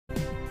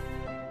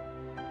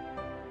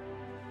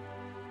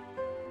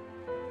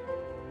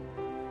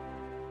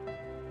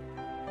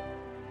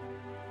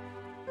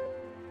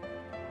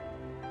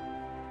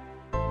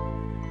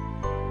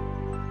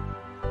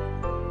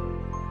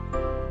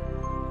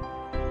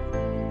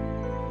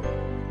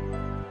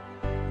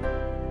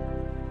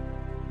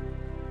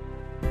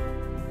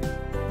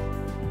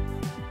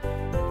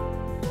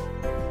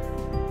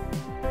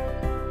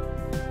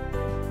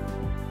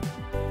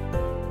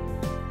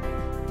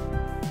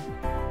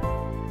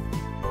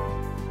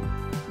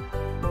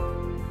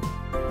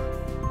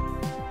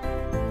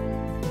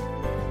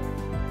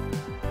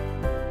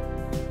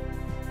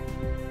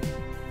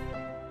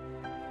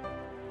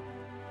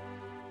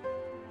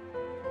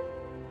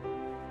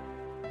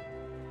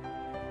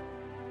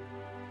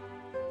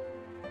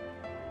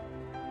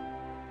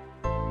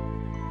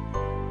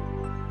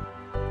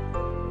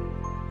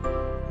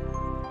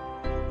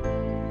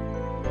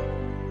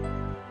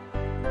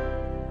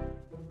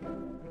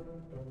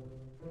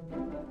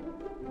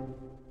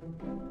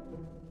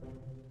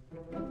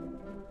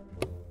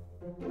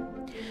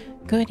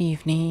Good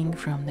evening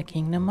from the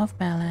Kingdom of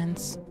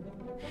Balance.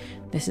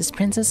 This is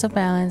Princess of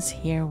Balance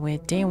here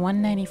with day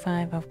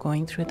 195 of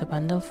going through the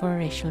bundle for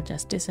racial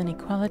justice and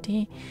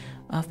equality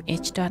of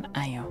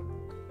itch.io.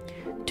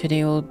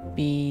 Today we'll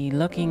be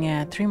looking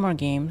at 3 more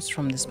games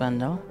from this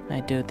bundle.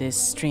 I do this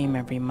stream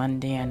every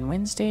Monday and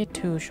Wednesday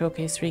to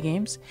showcase 3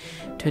 games.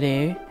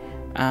 Today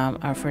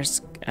our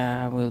first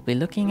we'll be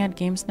looking at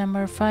games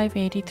number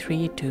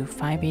 583 to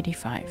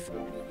 585.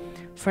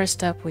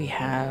 First up we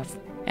have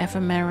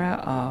Ephermera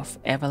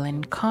of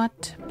Evalynn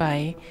Cott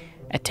by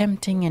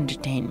Attempting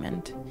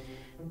Entertainment,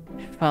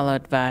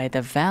 followed by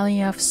The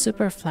Valley of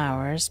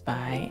Superflowers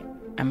by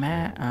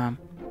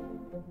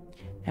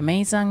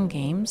Amazon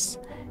Games,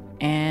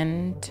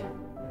 and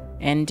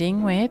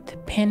ending with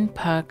Pin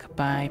Puck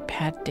by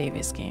Pat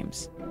Davis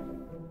Games.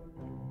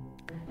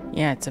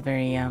 Yeah, it's a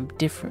very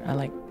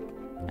different,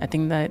 I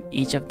think that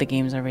each of the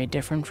games are very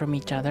different from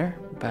each other,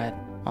 but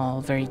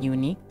all very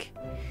unique,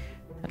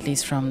 at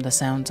least from the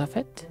sounds of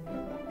it.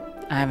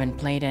 I haven't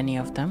played any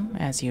of them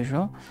as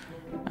usual,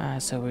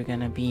 so we're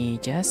gonna be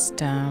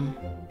just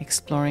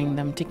exploring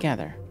them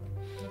together.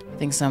 I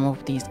think some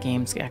of these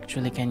games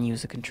actually can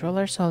use a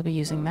controller, so I'll be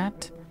using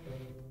that.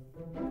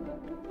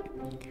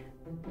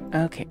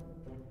 Okay.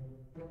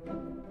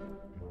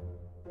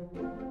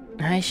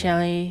 Hi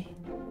Shelly.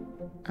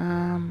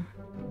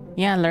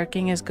 Yeah,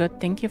 lurking is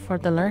good. Thank you for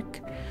the lurk.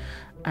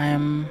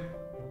 I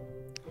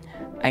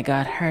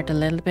got hurt a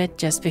little bit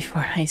just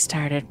before I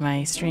started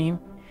my stream,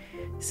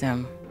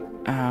 so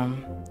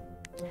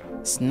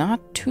it's not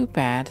too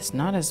bad. It's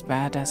not as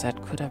bad as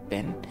it could have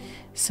been,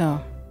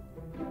 so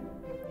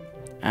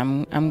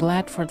I'm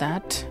glad for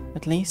that.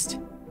 At least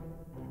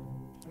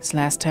this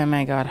last time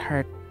I got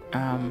hurt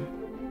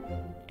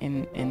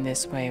in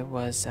this way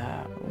was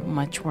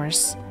much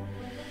worse.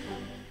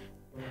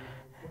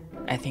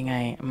 I think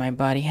my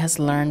body has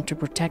learned to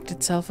protect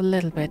itself a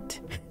little bit.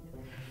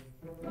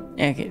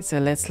 Okay, so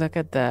let's look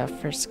at the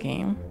first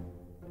game.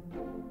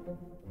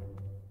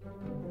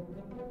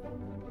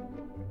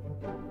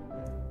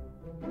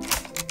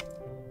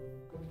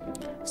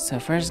 So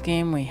first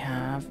game we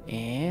have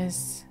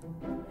is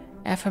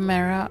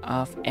Ephermera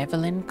of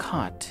Evalynn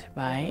Cott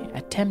by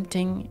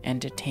Attempting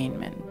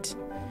Entertainment.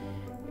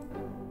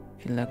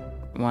 If you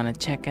want to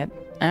check it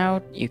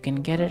out, you can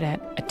get it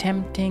at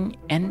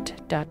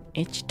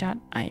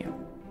attemptingent.itch.io.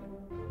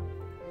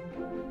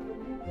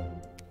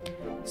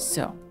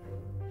 So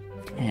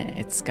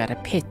it's got a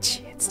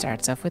pitch. It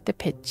starts off with the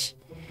pitch.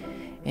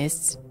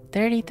 It's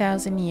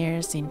 30,000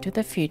 years into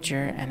the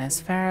future, and as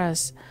far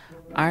as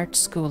art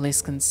school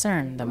is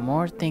concerned, the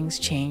more things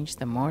change,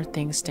 the more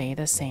things stay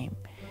the same.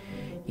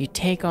 You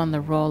take on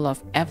the role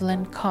of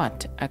Evalynn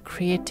Cott, a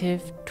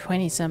creative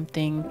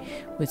 20-something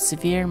with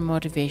severe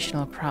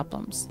motivational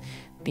problems.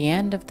 The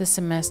end of the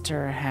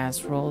semester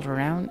has rolled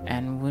around,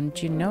 and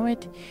wouldn't you know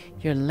it,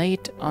 you're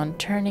late on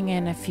turning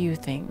in a few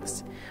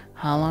things.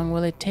 How long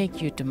will it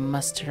take you to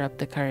muster up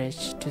the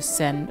courage to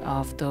send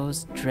off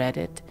those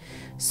dreaded,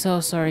 "so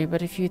sorry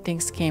but a few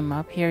things came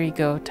up, here you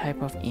go"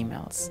 type of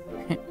emails?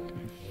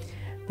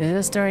 This is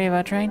a story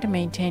about trying to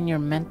maintain your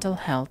mental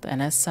health,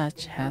 and as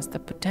such has the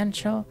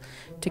potential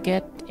to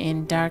get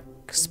dark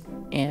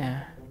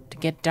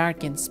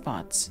in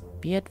spots.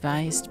 Be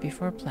advised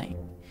before playing.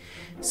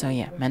 So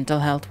yeah, mental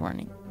health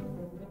warning.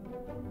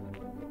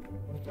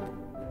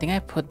 I think I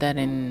put that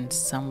in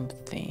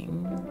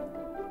something.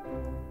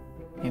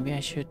 Maybe I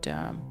should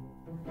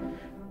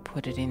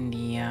put it in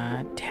the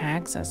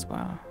tags as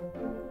well.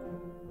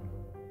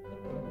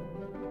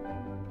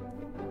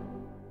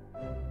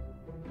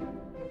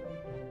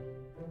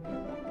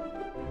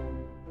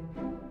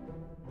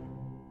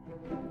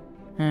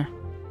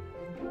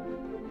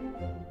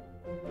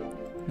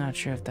 Not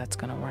sure if that's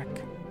gonna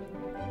work.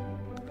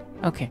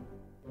 Okay.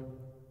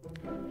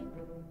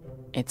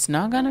 It's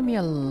not gonna be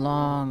a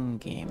long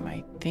game,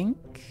 I think.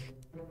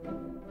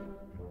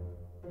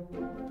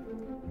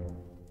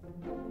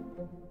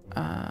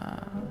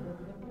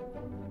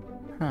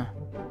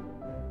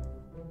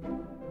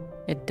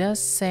 It does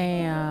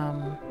say,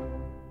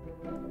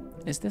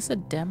 is this a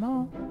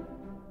demo?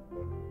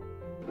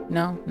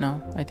 No,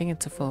 I think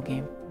it's a full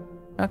game.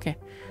 Okay.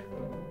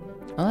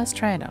 Well, let's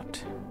try it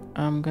out.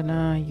 I'm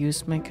gonna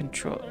use my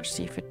controller,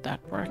 see if that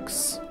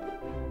works.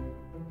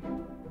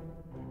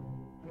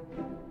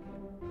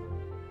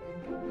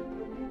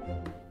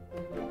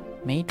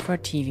 Made for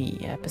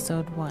TV,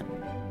 episode 1.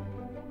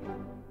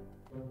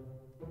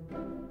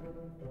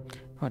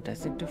 Oh,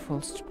 does it do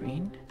full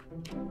screen?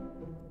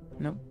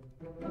 Nope.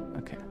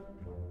 Okay.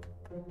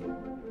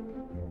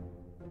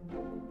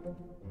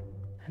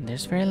 And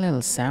there's very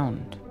little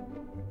sound.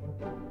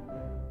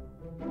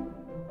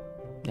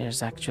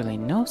 There's actually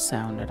no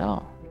sound at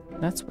all.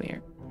 That's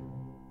weird.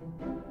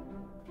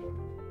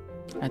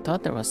 I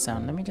thought there was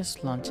sound. Let me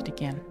just launch it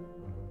again.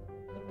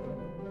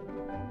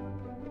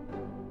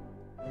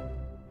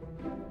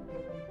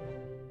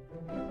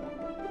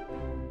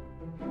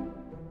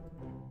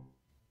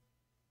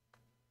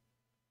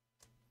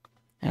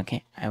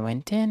 Okay, I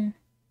went in.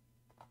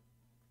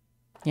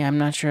 Yeah, I'm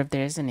not sure if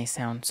there is any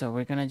sound, so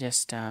we're gonna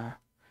just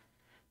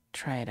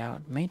try it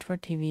out. Made for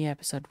TV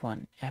episode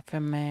 1.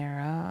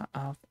 Ephemera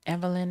of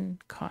Evalynn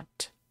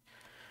Cott.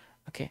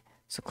 Okay,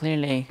 so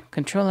clearly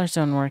controllers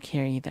don't work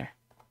here either.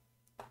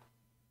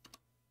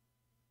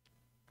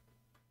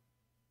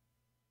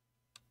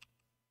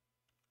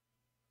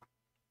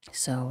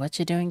 So what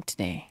you doing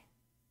today?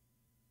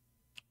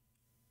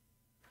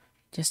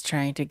 Just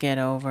trying to get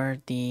over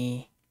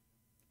the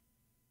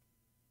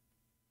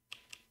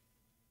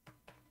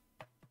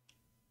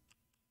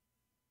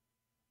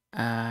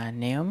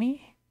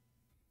Naomi?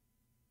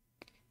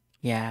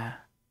 Yeah.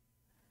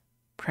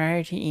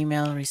 Priority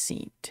email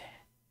received.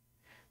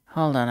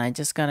 Hold on, I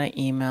just got an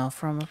email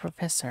from a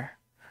professor.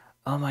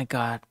 Oh my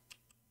god.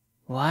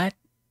 What?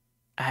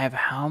 I have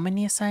how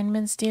many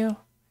assignments due?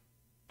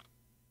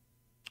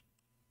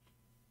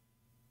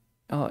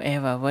 Oh,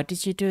 Eva, what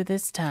did you do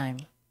this time?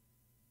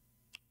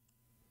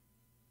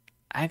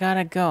 I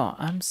gotta go.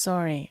 I'm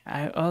sorry.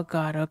 Oh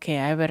god, okay,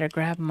 I better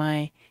grab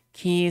my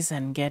keys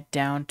and get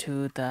down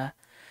to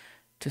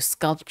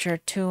sculpture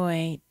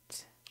 2-8.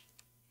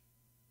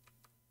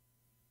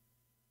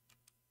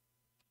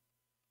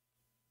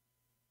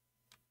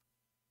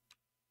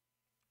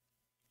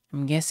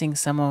 I'm guessing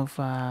some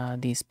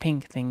of these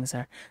pink things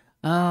are...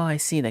 Oh, I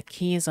see. The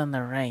key is on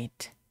the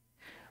right.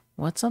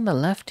 What's on the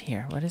left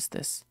here? What is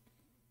this?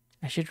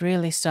 I should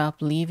really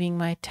stop leaving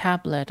my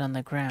tablet on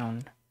the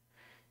ground.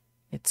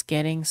 It's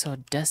getting so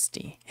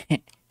dusty. You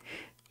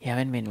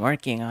haven't been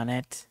working on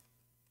it.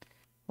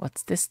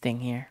 What's this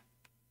thing here?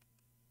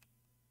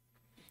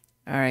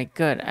 Alright,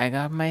 good. I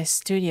got my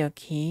studio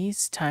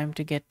keys. Time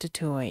to get to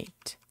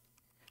 2-8.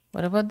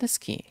 What about this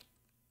key?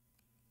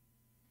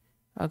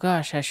 Oh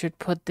gosh, I should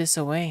put this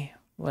away.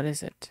 What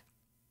is it?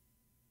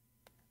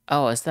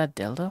 Oh, is that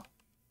dildo?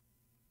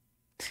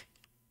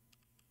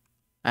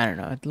 I don't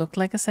know. It looked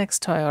like a sex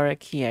toy or a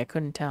key. I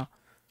couldn't tell.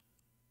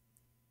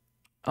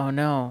 Oh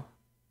no.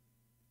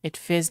 It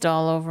fizzed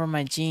all over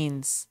my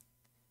jeans.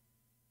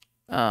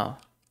 Oh.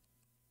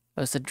 It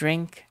was a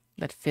drink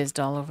that fizzed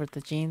all over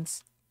the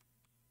jeans.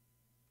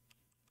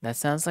 That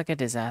sounds like a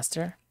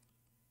disaster.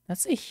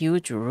 That's a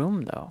huge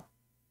room though.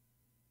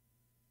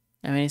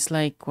 I mean, it's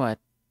like what?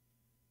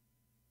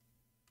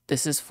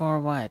 This is for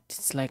what?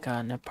 It's like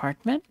an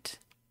apartment?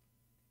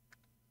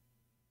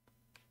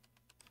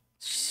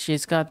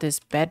 She's got this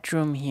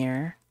bedroom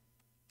here.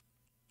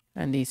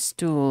 And these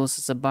stools.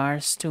 It's a bar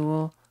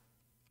stool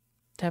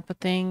type of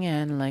thing.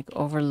 And like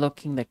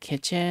overlooking the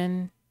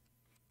kitchen.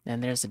 Then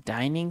there's a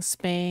dining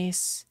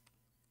space.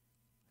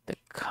 The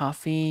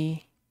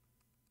coffee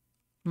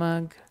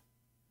mug.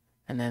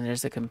 And then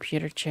there's a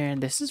computer chair.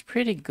 This is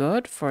pretty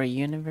good for a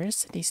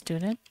university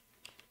student.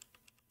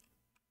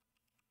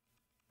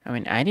 I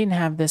mean, I didn't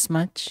have this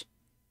much.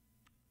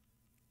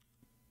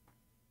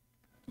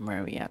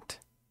 Where are we at?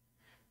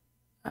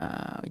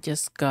 We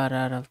just got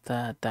out of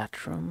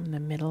that room, the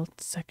middle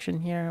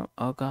section here.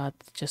 Oh god,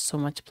 just so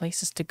much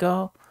places to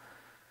go.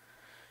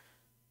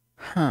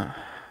 Huh.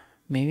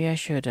 Maybe I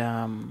should,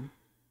 Alright,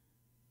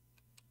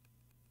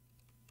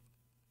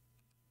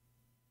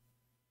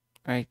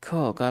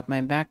 cool. Got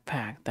my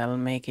backpack. That'll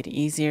make it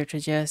easier to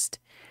just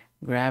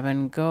grab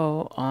and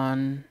go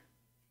on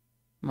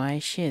my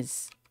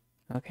shiz.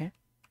 Okay.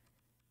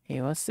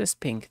 Hey, what's this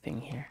pink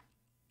thing here?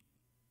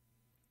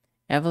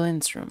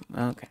 Evalynn's room.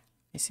 Okay,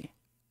 I see.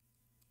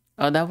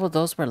 Oh,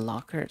 those were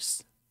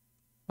lockers.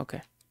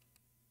 Okay.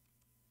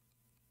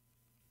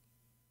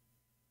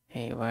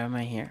 Hey, why am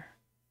I here?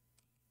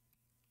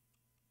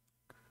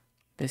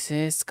 This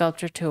is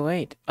Sculpture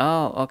 2-8.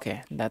 Oh,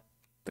 okay. The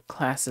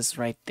class is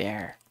right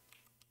there.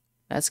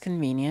 That's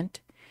convenient.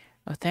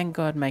 Oh, thank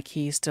God my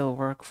keys still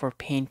work for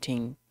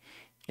painting.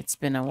 It's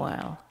been a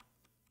while.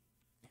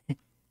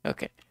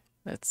 Okay.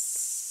 That's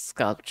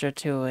Sculpture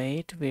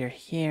 2-8. We're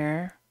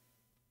here.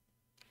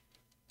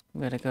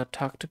 I'm gonna go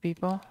talk to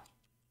people.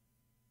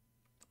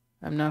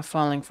 I'm not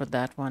falling for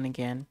that one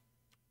again.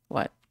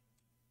 What?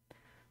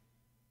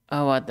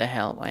 Oh, what the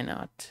hell? Why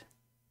not?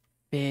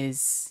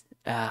 Fizz.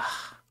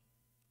 Ugh.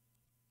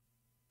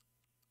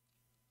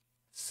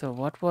 So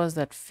what was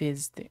that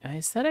fizz thing?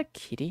 Is that a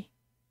kitty?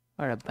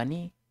 Or a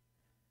bunny?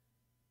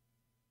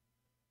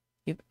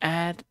 You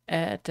add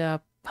a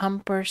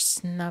Pumper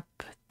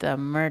Snup the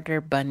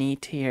murder bunny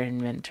to your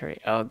inventory.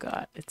 Oh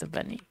god, it's a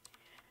bunny.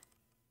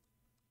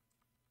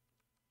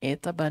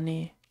 It's a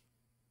bunny.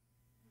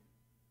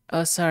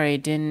 Oh, sorry,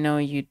 didn't know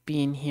you'd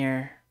be in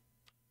here.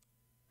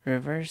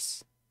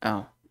 Rivers?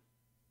 Oh.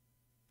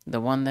 The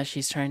one that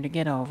she's trying to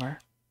get over.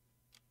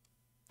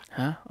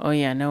 Huh? Oh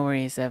yeah, no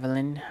worries,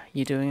 Evalynn.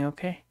 You doing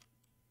okay?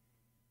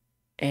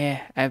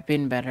 I've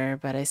been better,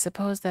 but I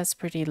suppose that's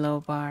pretty low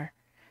bar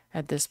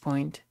at this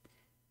point.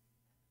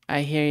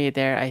 I hear you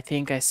there. I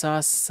think I saw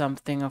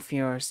something of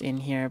yours in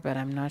here, but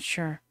I'm not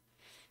sure.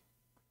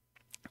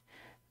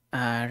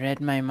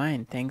 Read my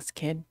mind. Thanks,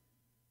 kid.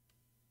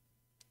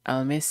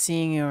 I'll miss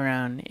seeing you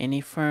around. Any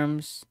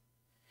firms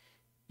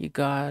you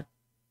got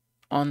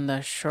on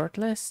the short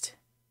list?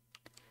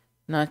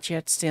 Not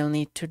yet. Still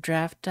need to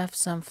draft up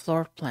some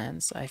floor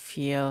plans. I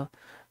feel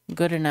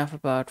good enough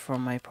about for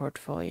my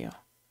portfolio.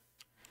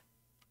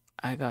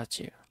 I got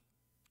you.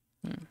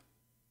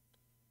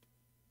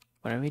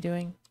 What are we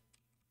doing?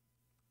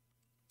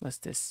 What's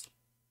this?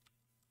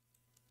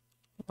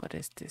 What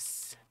is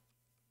this?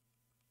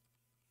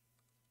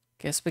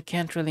 Guess we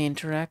can't really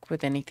interact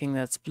with anything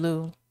that's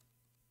blue.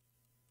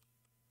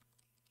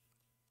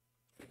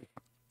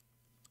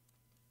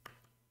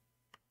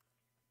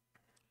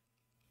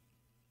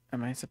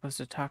 Am I supposed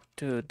to talk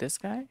to this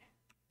guy?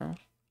 No?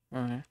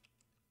 Okay.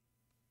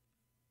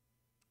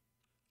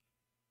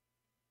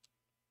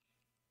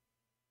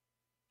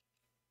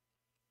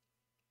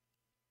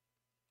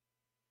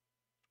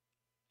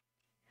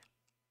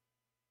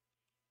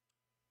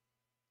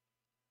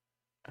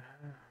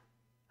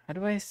 How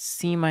do I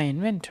see my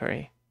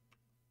inventory?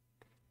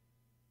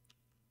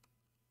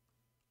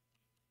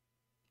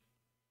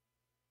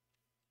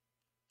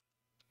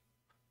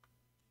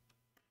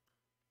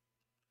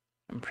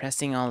 I'm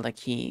pressing all the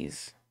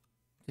keys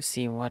to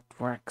see what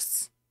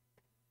works.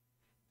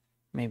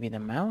 Maybe the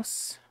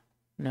mouse?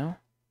 No?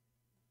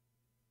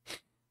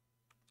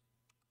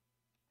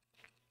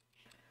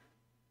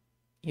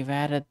 You've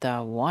added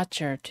the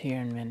watcher to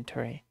your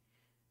inventory.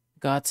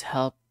 God's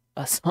help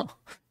us all.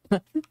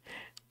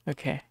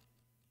 Okay.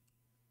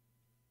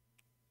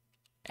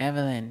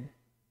 Evalynn.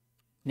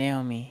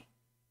 Naomi.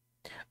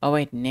 Oh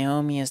wait,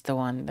 Naomi is the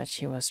one that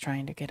she was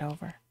trying to get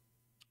over.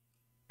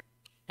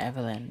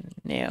 Evalynn.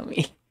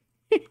 Naomi.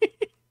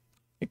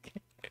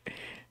 Okay.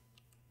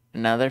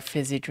 Another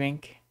fizzy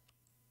drink.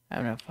 I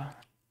don't know if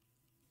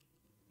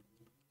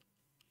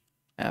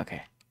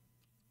okay.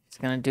 He's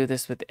gonna do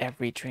this with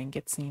every drink,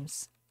 it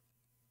seems.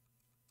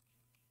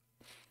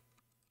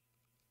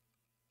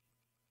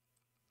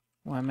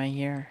 Why am I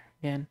here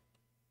again?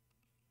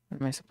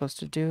 What am I supposed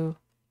to do?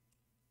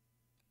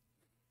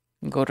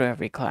 Go to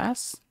every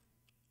class?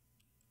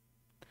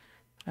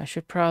 I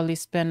should probably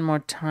spend more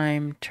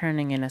time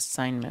turning in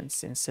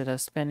assignments instead of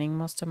spending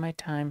most of my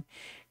time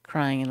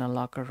crying in the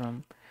locker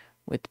room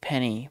with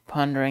Penny,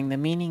 pondering the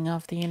meaning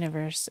of the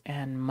universe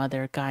and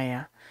Mother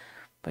Gaia.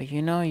 But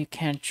you know you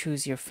can't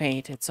choose your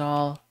fate. It's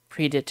all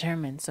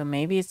predetermined. So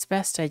maybe it's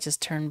best I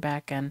just turn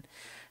back and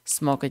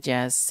smoke a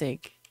jazz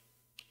cig.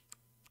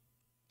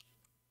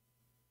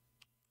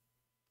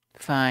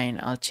 Fine,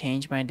 I'll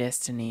change my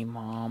destiny,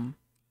 Mom.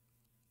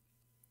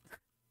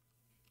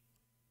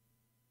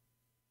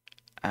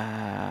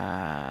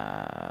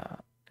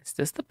 Is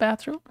this the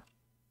bathroom?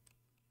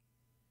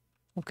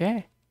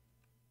 Okay.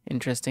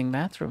 Interesting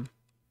bathroom.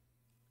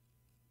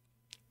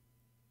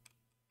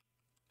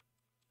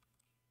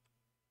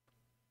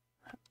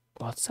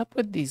 What's up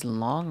with these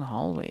long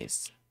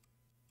hallways?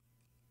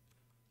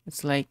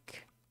 It's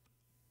like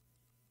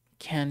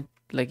can't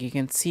like you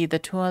can see the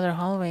two other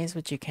hallways,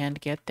 but you can't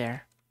get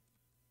there.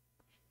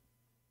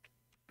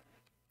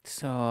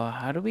 So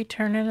how do we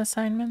turn in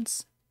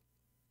assignments?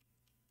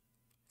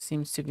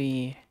 Seems to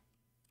be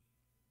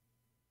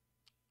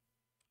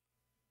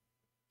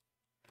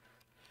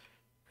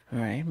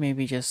alright,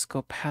 maybe just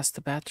go past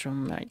the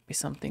bathroom. Might be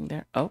something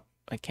there. Oh,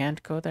 I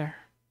can't go there.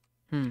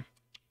 The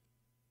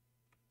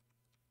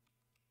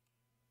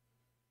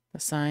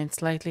sign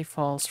slightly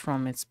falls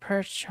from its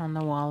perch on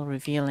the wall,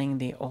 revealing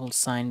the old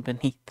sign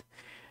beneath.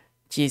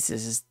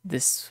 Jesus,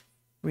 this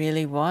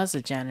really was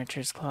a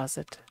janitor's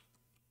closet.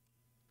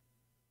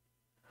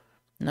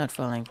 Not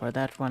falling for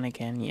that one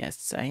again.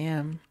 Yes, I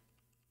am.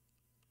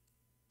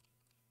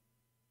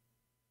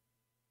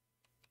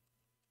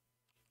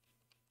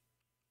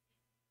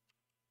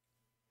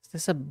 Is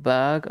this a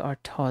bug or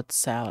Todd's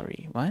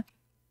salary? What?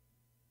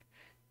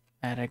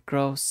 At a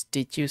gross,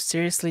 did you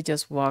seriously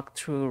just walk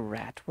through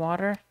rat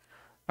water?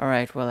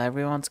 Alright, well,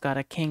 everyone's got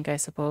a kink, I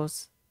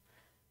suppose.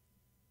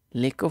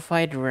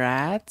 Liquefied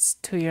rats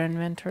to your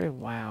inventory?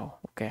 Wow,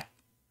 okay.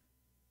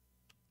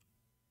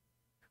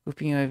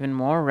 Scooping even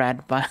more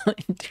rat bile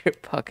into your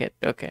pocket.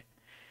 Okay.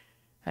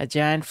 A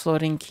giant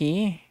floating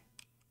key?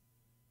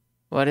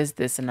 What is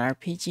this, an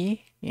RPG?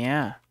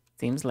 Yeah,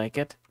 seems like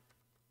it.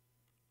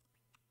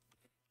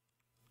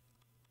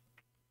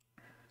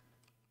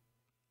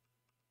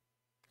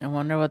 I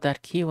wonder what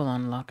that key will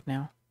unlock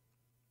now.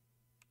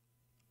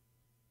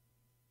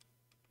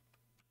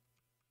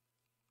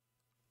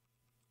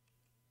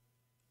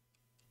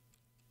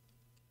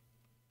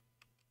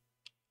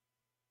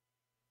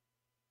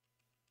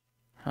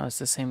 Oh, it's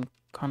the same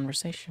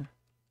conversation.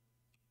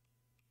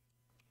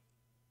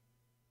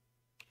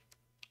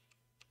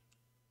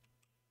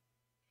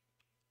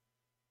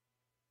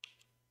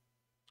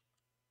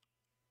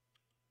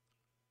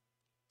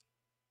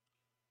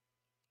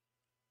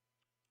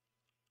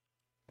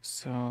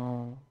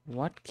 So,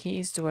 what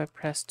keys do I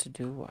press to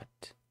do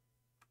what?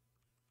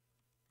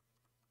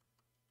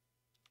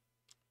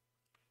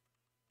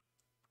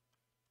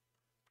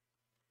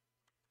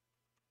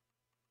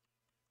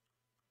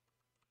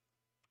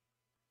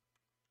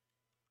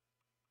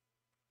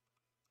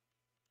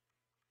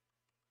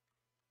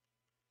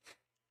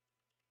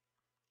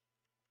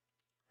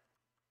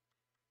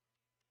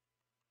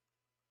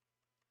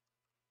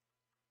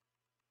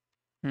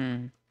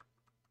 Hmm.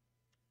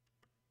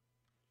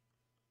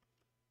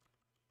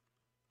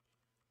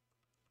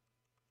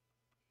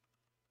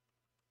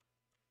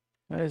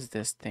 What is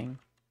this thing?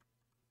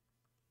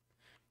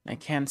 I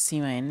can't see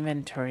my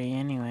inventory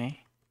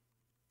anyway.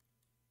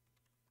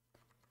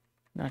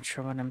 Not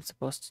sure what I'm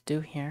supposed to do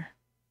here.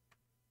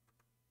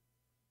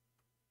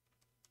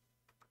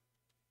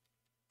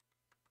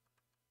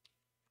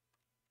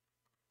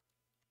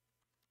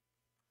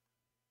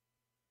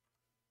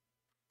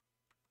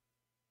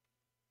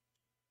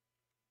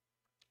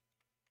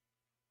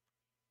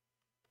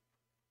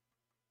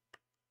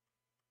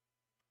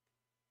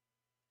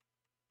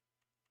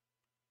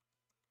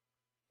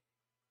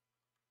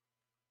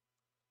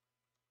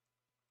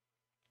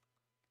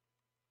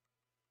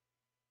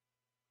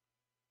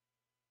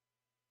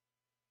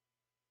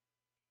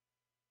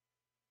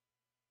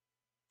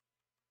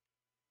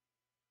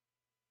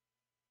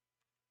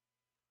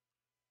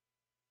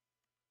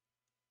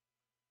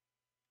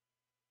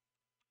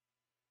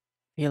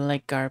 Feel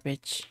like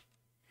garbage.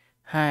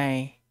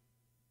 Hi.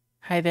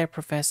 Hi there,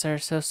 Professor.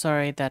 So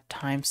sorry that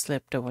time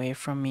slipped away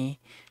from me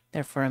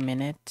there for a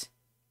minute.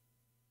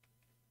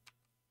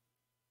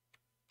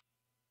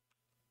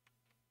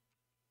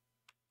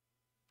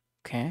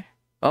 Okay.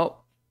 Oh.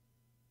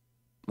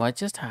 What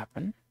just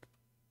happened?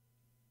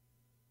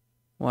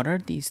 What are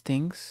these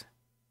things?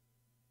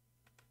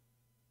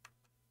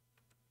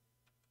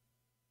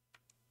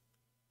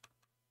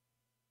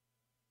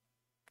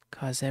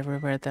 Cause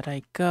everywhere that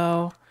I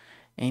go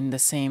ain't the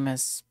same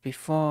as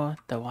before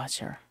the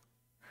Watcher.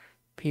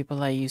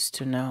 People I used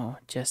to know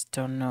just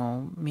don't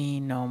know me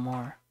no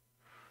more.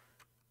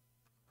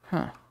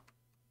 Huh.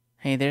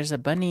 Hey, there's a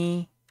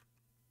bunny.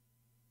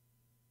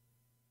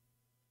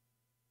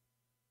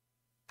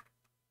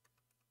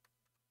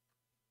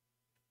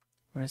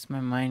 Where's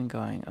my mind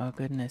going? Oh,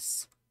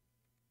 goodness.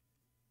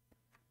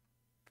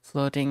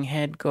 Floating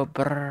head go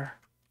brr.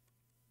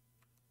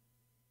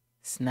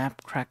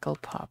 Snap, crackle,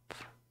 pop.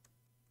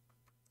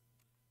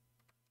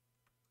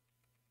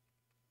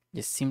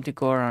 Just seem to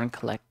go around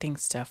collecting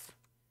stuff.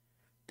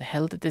 The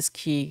hell did this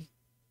key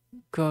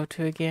go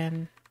to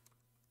again?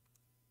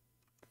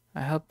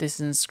 I hope this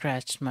isn't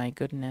scratched, my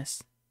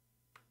goodness.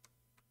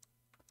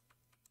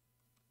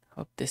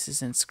 Hope this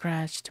isn't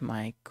scratched,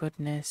 my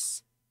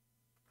goodness.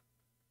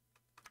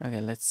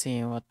 Okay, let's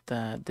see what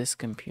this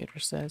computer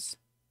says.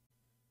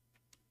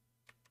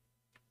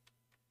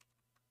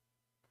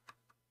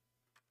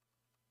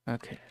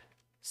 Okay,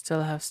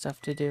 still have stuff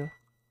to do.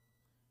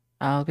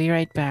 I'll be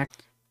right back.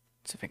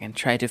 So if I can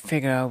try to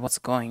figure out what's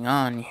going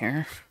on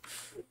here.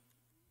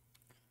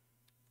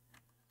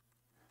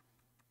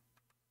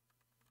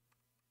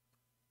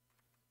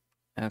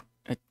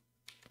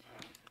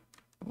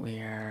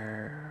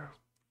 We're...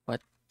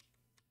 what?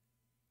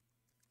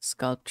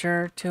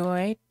 Sculpture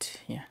 208?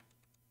 Yeah.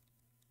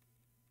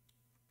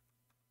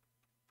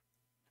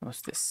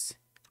 What's this?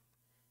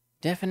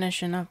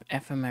 Definition of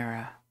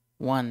ephemera.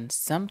 1.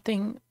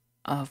 Something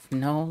of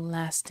no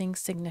lasting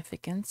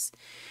significance,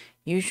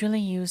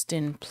 usually used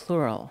in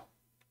plural.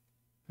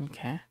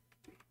 Okay.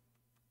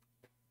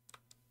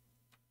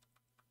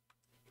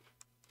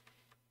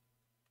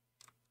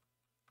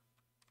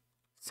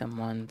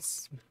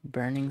 Someone's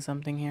burning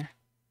something here.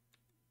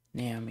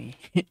 Naomi.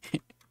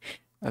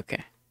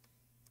 Okay.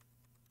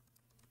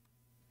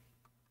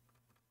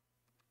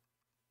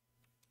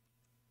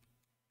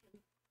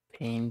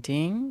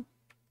 Painting.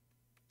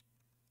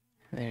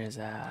 There's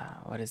a...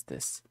 what is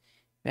this?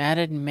 We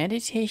added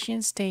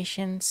meditation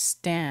station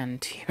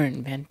stand to your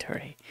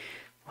inventory.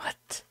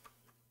 What?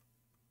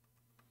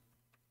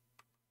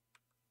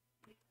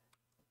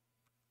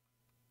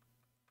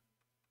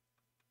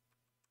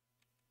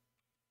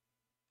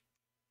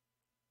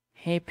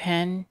 Hey,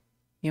 Pen.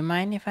 You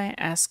mind if I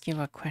ask you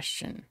a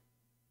question?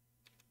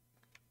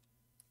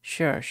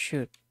 Sure,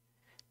 shoot.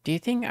 Do you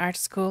think art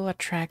school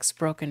attracts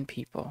broken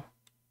people?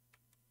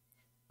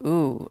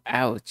 Ooh,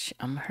 ouch,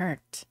 I'm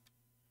hurt.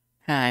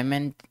 I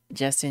meant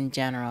just in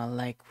general,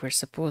 like we're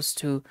supposed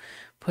to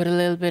put a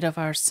little bit of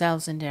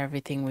ourselves into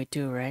everything we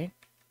do, right?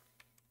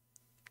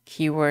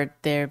 Keyword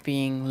there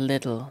being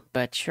little,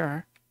 but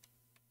sure.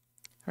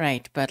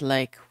 Right, but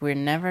like we're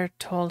never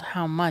told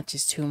how much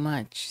is too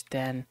much.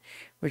 Then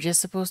we're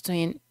just supposed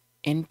to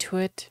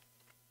intuit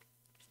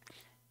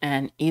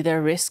and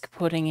either risk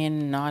putting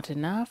in not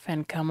enough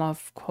and come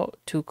off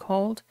too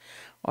cold,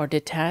 or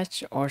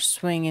detach or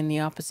swing in the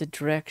opposite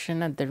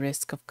direction at the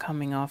risk of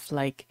coming off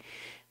like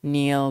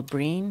Neil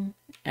Breen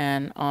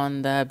and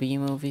on the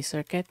B-movie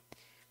circuit.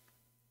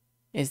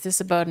 Is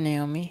this about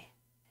Naomi?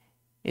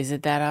 Is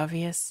it that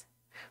obvious?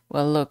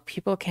 Well, look,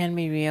 people can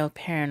be real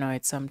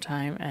paranoid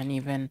sometime, and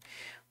even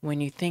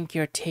when you think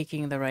you're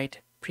taking the right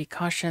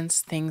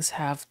precautions, things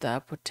have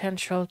the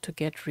potential to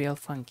get real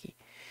funky.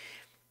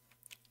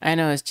 I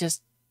know it's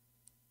just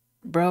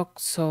broke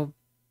so...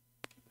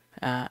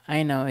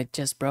 I know it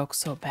just broke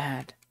so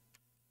bad.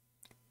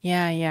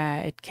 Yeah,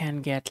 it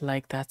can get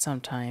like that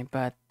sometime,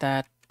 but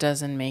that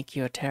doesn't make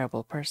you a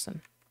terrible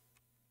person.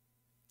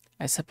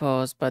 I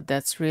suppose, but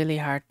that's really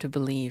hard to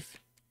believe.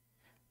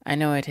 I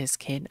know it is,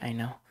 kid, I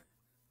know.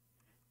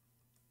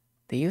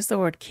 They use the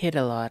word kid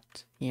a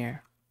lot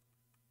here.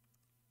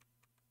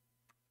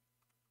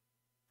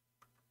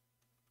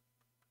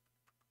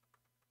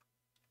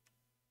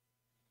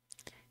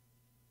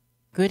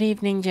 Good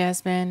evening,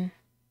 Jasmine.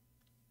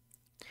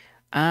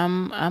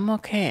 I'm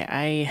okay.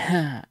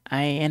 I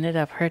I ended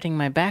up hurting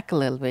my back a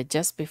little bit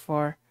just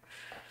before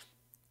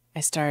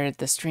I started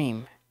the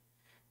stream.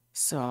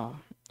 So,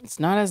 it's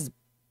not as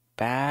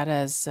bad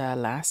as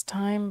last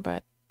time,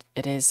 but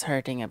it is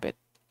hurting a bit.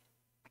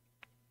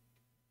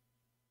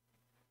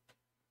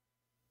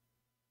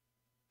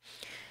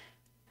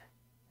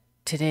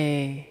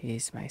 Today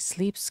is my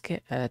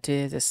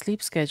today the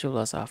sleep schedule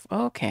was off.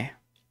 Oh, okay.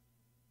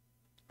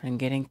 I'm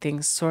getting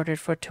things sorted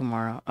for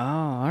tomorrow. Oh,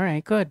 all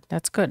right, good.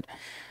 That's good.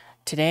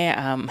 Today,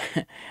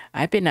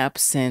 I've been up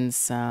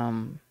since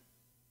 4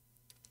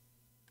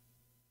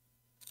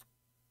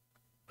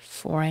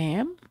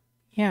 a.m.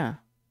 Yeah,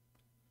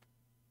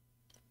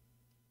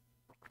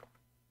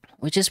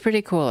 which is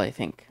pretty cool, I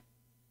think.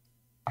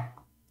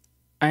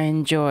 I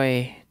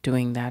enjoy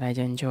doing that. I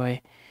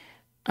enjoy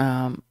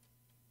um,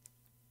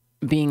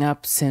 being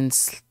up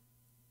since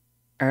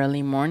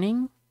early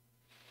morning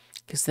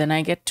because then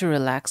I get to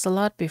relax a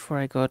lot before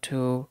I go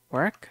to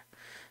work.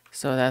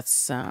 So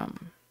that's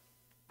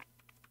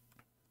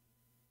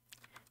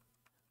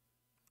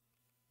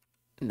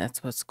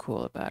what's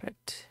cool about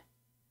it.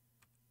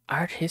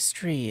 Art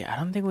history. I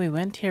don't think we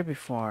went here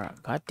before.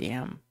 God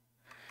damn.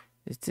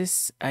 Is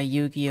this a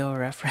Yu-Gi-Oh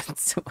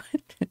reference?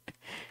 What?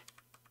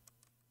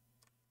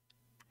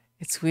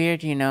 It's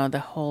weird, you know, the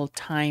whole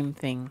time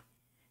thing.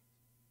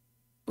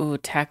 Ooh,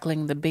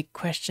 tackling the big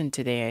question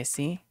today, I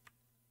see.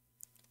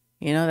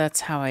 You know,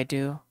 that's how I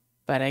do.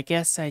 But I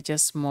guess I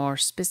just more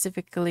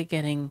specifically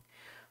getting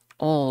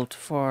old.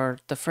 For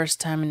the first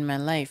time in my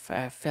life,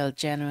 I felt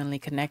genuinely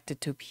connected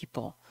to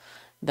people.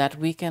 That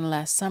weekend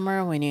last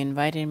summer when you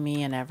invited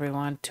me and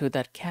everyone to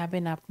that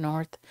cabin up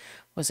north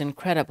was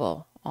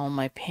incredible. All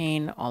my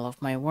pain, all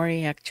of my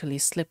worry actually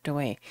slipped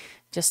away,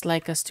 just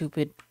like a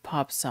stupid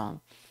pop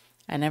song.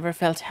 I never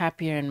felt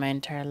happier in my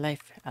entire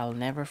life. I'll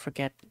never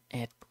forget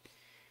it.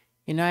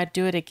 You know, I'd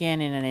do it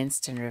again in an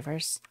instant,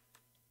 Rivers.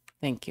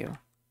 Thank you.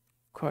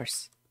 Of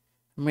course.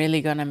 I'm really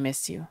gonna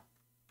miss you.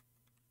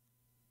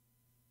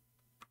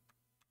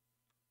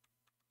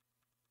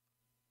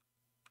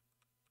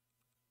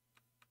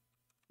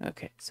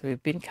 Okay, so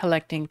we've been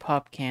collecting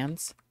pop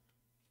cans.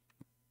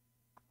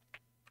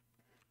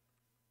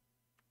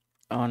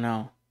 Oh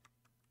no.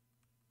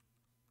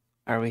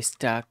 Are we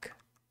stuck?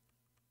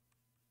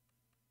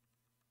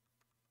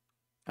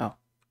 Oh,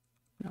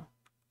 no.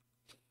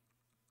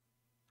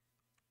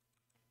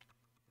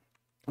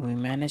 We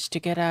managed to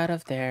get out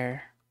of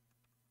there.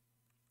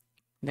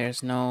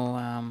 There's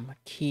no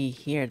key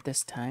here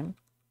this time.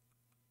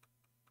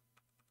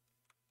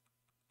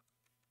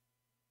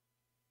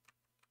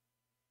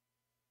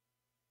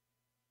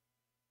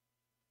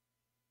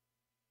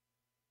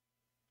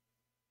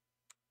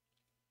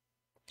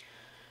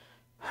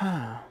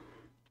 Huh.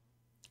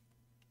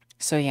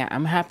 So yeah,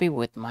 I'm happy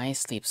with my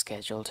sleep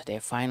schedule today.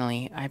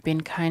 Finally, I've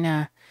been kind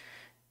of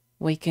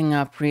waking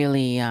up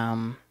really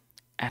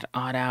at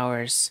odd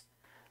hours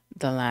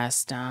the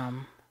last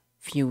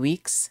few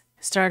weeks.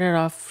 Started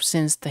off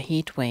since the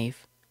heat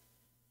wave.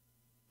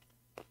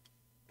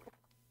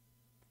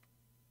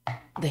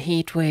 The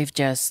heat wave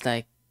just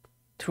like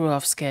threw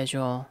off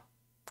schedule,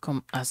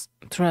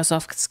 threw us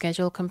off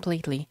schedule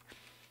completely.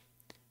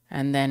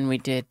 And then we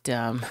did.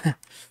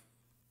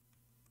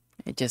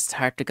 It's just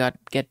hard to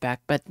get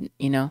back, but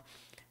you know,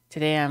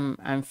 today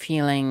I'm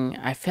feeling.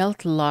 I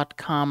felt a lot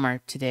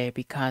calmer today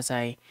because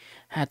I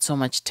had so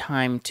much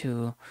time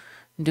to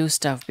do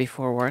stuff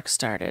before work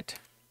started.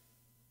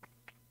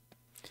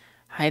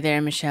 Hi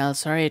there, Michelle.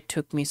 Sorry it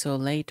took me so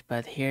late,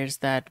 but here's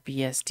that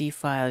BSD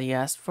file you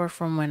asked for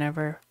from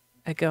forever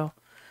ago.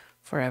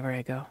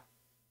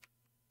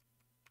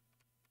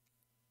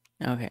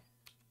 Okay.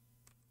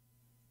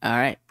 All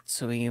right.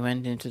 So we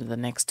went into the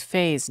next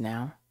phase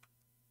now.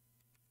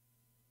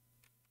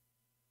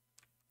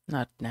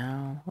 Not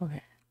now.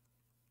 Okay.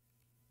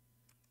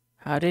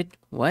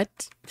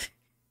 What?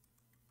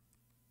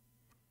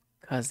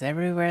 Cause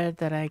everywhere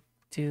that I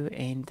do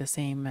ain't the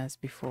same as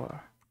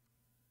before.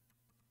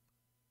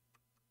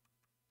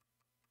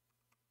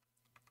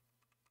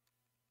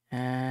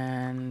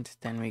 And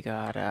then we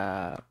got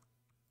a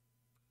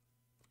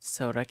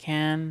soda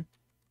can.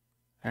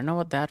 I don't know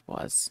what that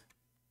was.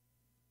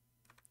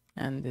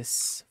 And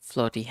this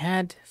floating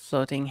head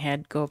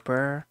go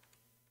burr.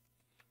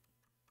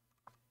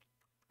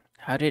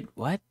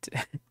 What?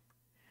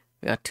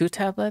 We got 2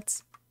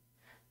 tablets?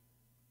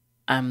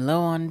 I'm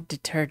low on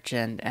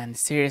detergent and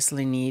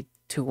seriously need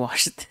to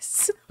wash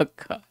this. Oh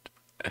god.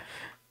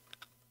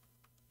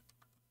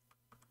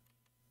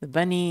 The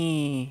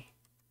bunny.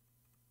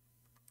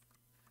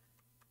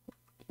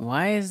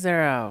 Why is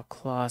there a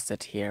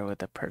closet here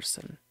with a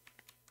person?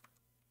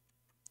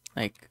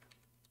 Like,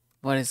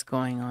 what is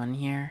going on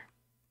here?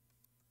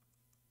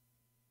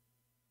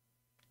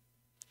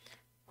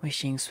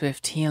 Wishing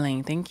swift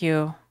healing. Thank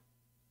you.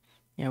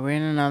 Yeah, we're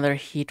in another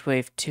heat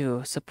wave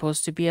too.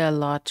 Supposed to be a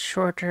lot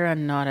shorter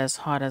and not as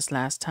hot as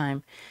last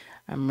time.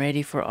 I'm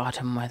ready for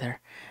autumn weather.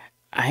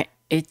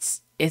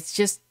 It's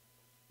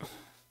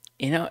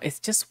You know, it's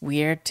just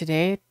weird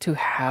today to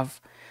have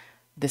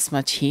this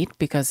much heat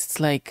because it's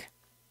like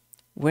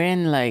we're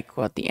in like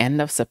what, the end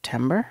of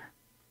September?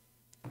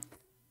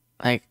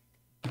 Like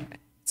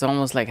it's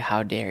almost like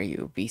how dare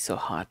you be so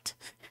hot.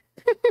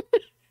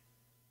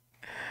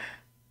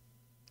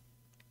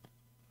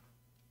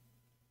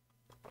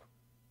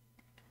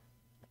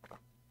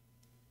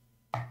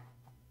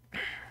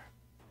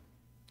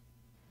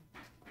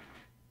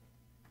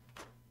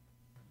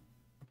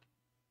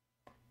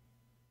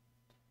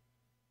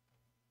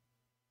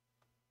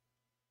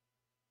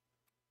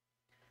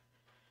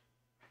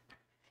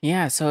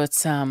 Yeah, so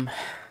it's I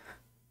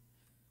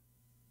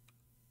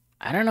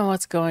don't know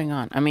what's going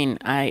on. I mean,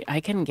 I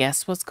can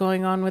guess what's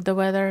going on with the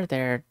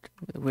weather.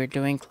 We're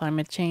doing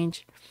climate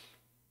change,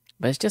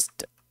 but it's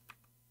just,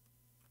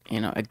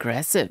 you know,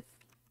 aggressive.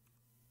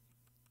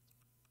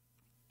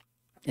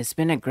 It's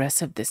been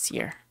aggressive this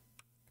year.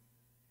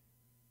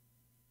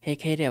 Hey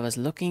Katie, I was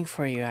looking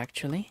for you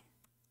actually.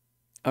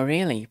 Oh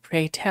really?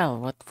 Pray tell,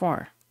 what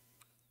for?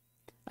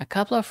 A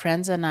couple of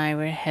friends and I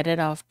were headed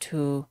off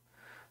to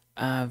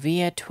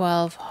Via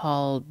 12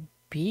 Hall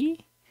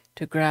B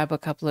to grab a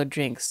couple of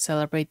drinks,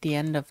 celebrate the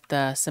end of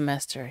the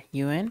semester.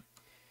 You in?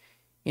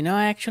 You know,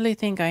 I actually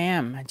think I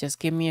am. Just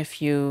give me a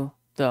few,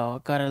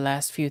 though. Got a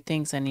last few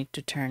things I need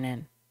to turn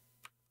in.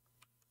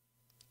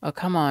 Oh,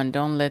 come on.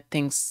 Don't let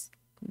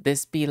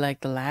this be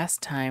like the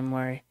last time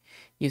where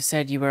you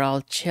said you were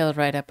all chill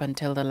right up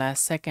until the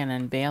last second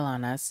and bail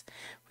on us.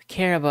 We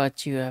care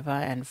about you,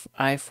 Eva, and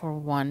I, for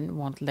one,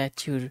 won't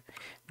let you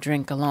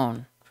drink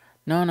alone.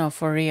 No, no,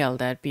 for real.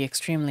 That'd be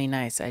extremely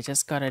nice. I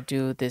just gotta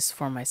do this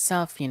for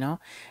myself, you know?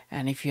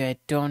 And if you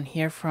don't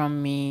hear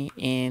from me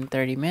in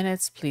 30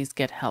 minutes, please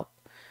get help.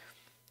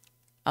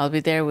 I'll be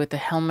there with a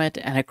helmet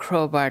and a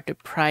crowbar to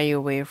pry you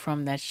away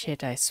from that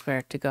shit, I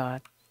swear to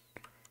God.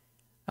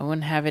 I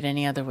wouldn't have it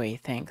any other way,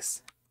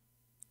 thanks.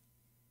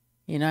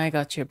 You know I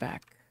got your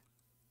back.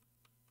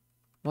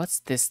 What's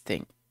this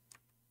thing?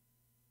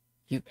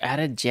 You've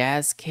added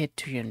jazz kit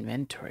to your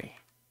inventory.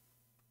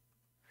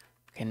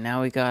 Okay,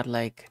 now we got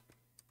like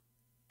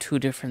 2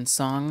 different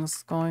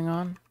songs going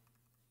on.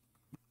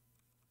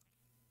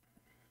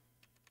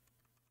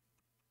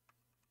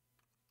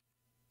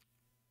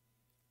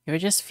 You ever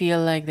just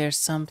feel like there's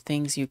some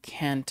things you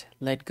can't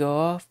let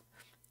go of?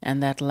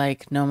 And that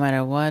like no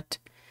matter what,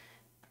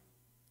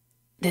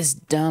 this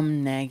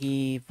dumb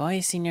naggy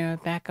voice in your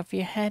back of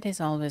your head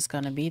is always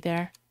gonna be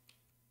there?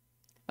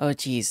 Oh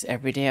geez,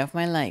 every day of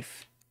my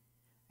life.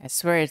 I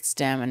swear it's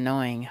damn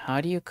annoying. How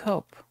do you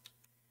cope?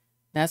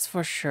 That's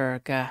for sure,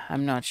 gah,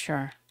 I'm not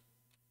sure.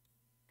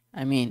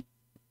 I mean,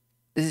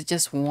 this is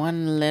just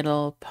one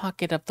little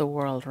pocket of the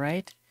world,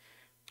 right?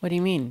 What do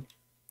you mean?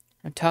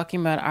 I'm talking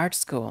about art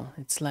school.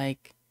 It's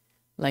like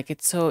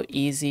it's so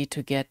easy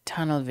to get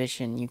tunnel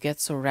vision. You get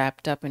so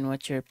wrapped up in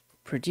what you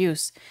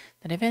produce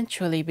that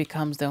eventually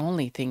becomes the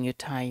only thing you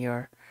tie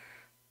your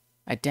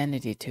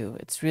identity to.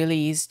 It's really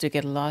easy to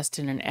get lost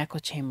in an echo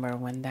chamber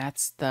when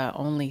that's the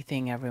only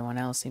thing everyone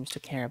else seems to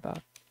care about.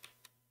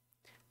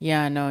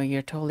 Yeah, no,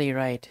 you're totally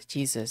right.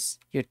 Jesus,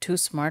 you're too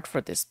smart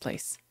for this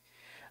place.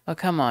 Oh,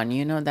 come on,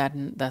 you know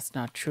that's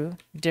not true.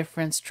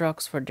 Different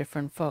strokes for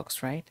different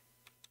folks, right?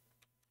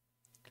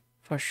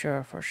 For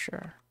sure, for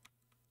sure.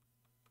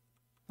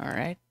 All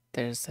right,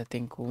 there's, I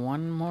think,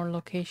 one more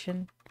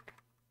location.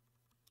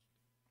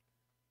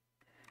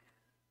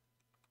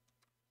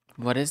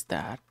 What is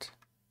that?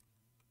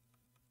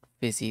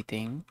 Busy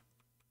thing.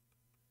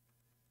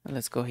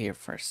 Let's go here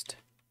first.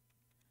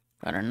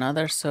 Got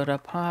another soda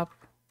pop.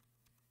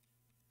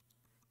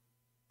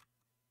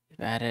 We've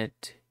added,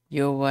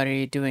 yo, what are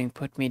you doing?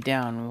 Put me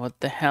down. What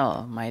the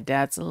hell? My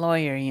dad's a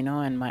lawyer, you know,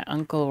 and my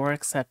uncle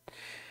works at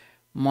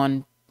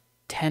Montendo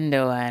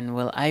and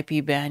will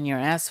IP ban your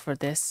ass for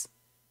this.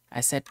 I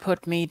said,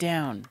 put me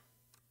down.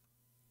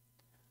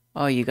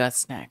 Oh, you got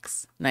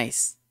snacks.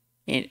 Nice.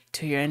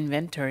 To your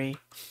inventory.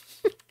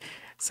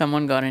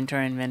 Someone got into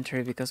our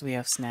inventory because we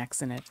have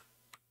snacks in it.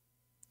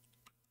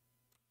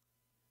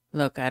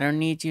 Look, I don't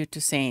need you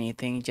to say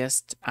anything,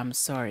 just I'm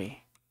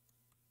sorry.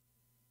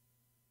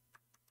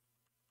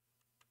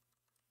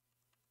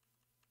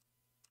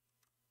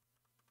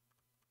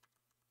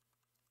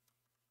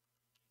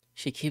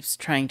 She keeps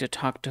trying to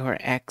talk to her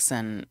ex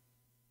and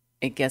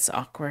it gets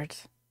awkward.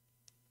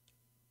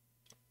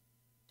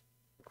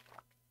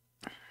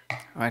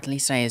 Or at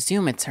least I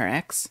assume it's her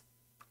ex.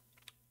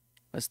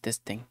 What's this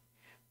thing?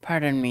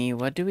 Pardon me,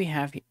 what do we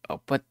have here? Oh,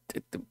 but...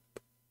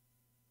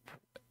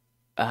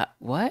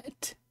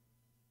 what?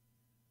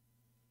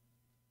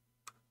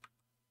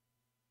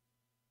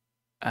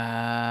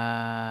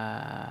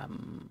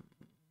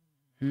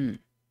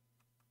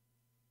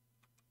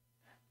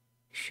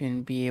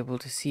 Shouldn't be able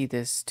to see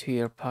this to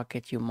your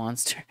pocket, you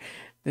monster.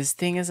 This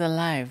thing is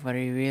alive. Are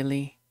you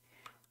really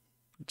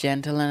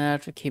gentle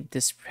enough to keep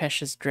this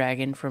precious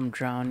dragon from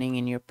drowning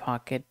in your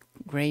pocket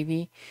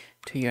gravy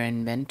to your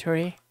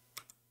inventory?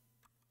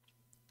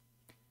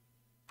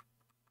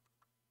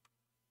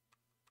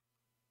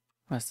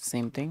 What's the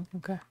same thing?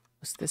 Okay.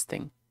 What's this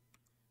thing?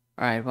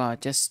 Alright, wow,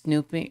 just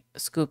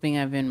scooping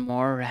even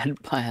more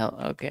red pile.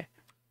 Okay.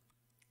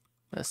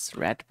 This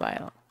red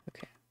pile.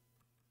 Okay.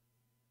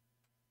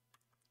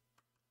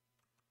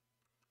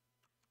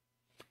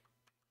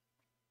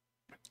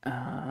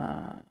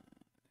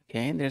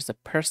 Okay, there's a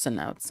person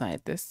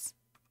outside this.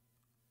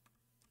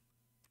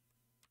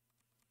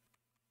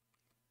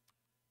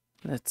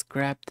 Let's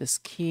grab this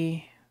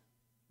key.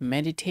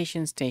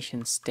 Meditation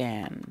station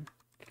stand.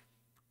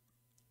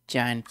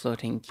 Giant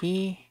floating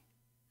key.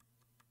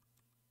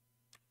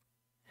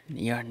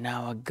 You're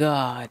now a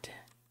god.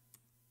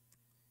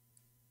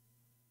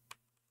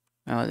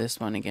 Oh, this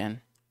one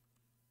again.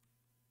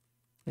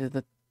 Is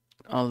it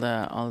all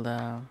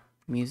the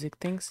music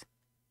things?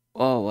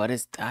 Oh, what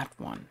is that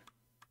one?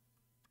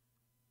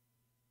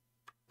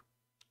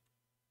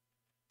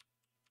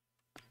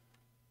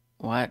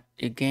 What?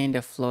 You gained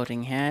a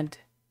floating head?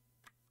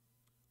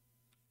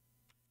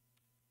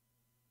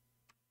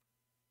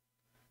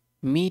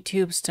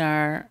 MeTube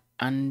star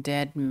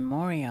Undead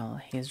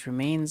Memorial. His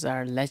remains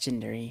are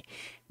legendary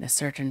in a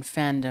certain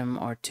fandom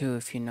or two,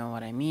 if you know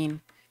what I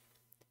mean,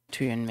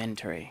 to your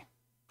inventory.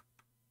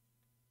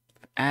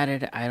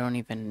 Added, I don't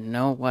even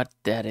know what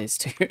that is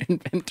to your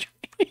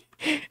inventory.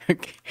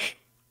 Okay.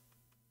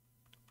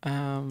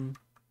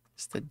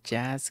 It's the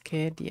Jazz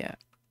Kid, yeah.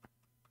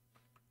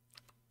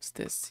 What's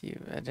this?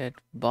 You added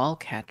Ball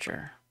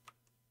Catcher.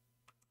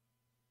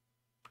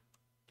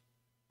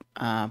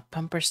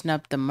 Pumper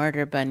Snub the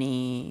Murder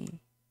Bunny.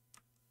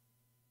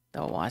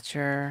 The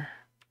Watcher.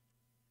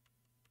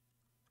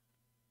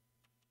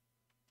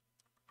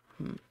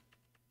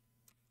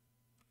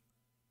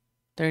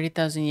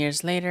 30,000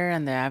 years later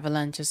and the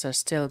avalanches are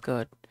still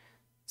good.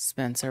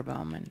 Spencer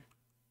Bauman.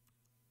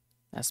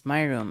 That's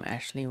my room,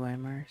 Ashley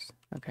Weimers.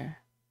 Okay.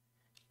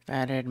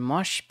 Added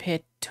Mosh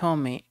Pit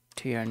Tommy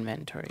to your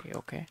inventory,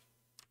 okay.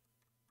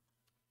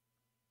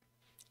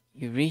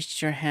 You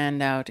reached your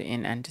hand out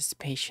in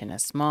anticipation. A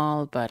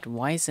small but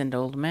wizened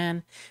old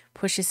man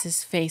pushes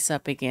his face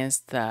up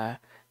against the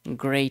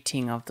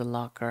grating of the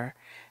locker,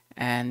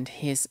 and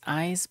his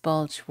eyes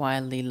bulge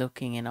wildly,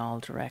 looking in all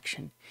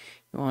directions.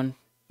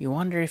 You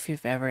wonder if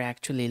you've ever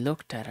actually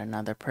looked at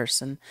another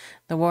person.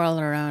 The world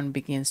around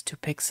begins to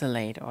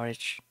pixelate, or it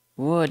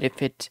would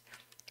if it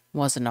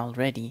wasn't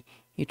already.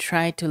 You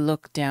try to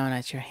look down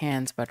at your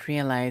hands, but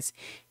realize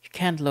you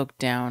can't look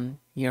down.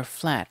 You're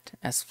flat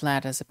as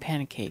a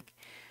pancake.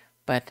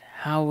 But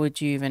how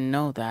would you even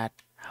know that?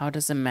 How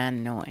does a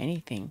man know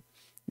anything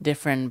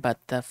different but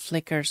the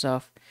flickers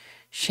of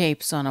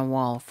shapes on a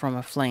wall from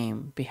a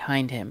flame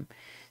behind him,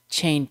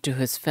 chained to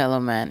his fellow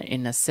man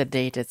in a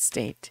sedated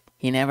state?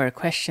 He never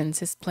questions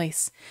his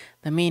place,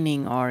 the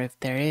meaning, or if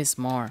there is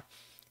more.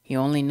 He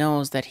only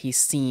knows that he's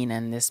seen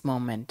in this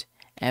moment.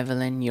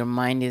 Evalynn, your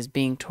mind is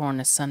being torn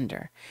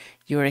asunder.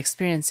 You are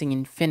experiencing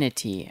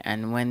infinity,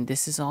 and when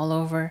this is all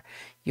over,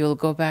 you'll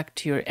go back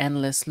to your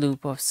endless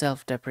loop of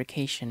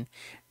self-deprecation,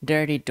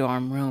 dirty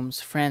dorm rooms,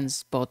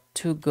 friends both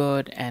too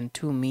good and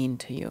too mean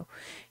to you.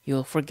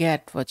 You'll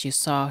forget what you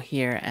saw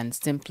here and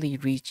simply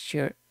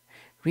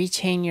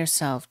rechain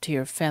yourself to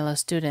your fellow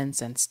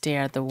students and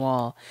stare at the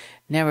wall,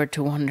 never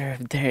to wonder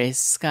if there is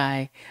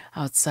sky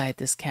outside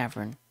this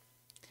cavern.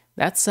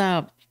 That's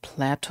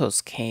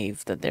Plato's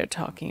cave that they're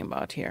talking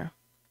about here.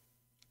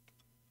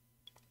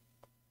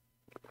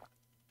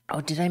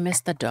 Oh, did I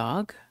miss the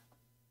dog?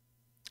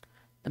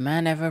 The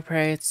man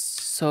evaporates,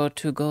 so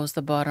too goes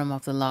the bottom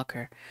of the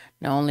locker.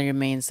 Now only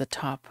remains the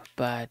top,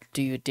 but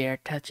do you dare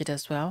touch it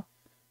as well?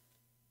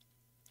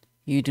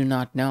 You do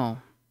not know.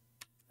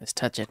 Let's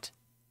touch it.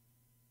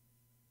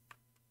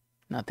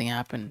 Nothing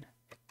happened.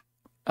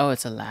 Oh,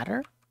 it's a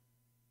ladder?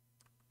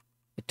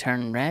 It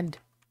turned red.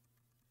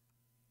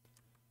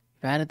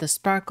 You've added the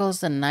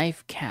sparkles, the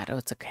knife, cat. Oh,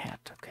 it's a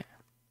cat. Okay.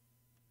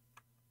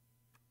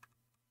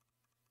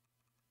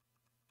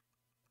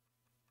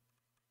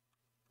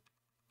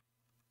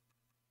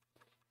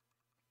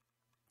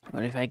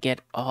 What if I get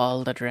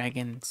all the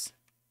dragons?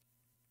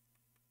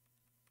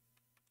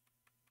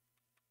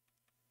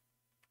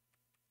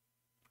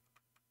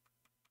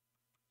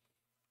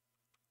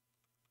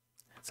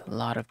 It's a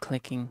lot of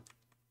clicking.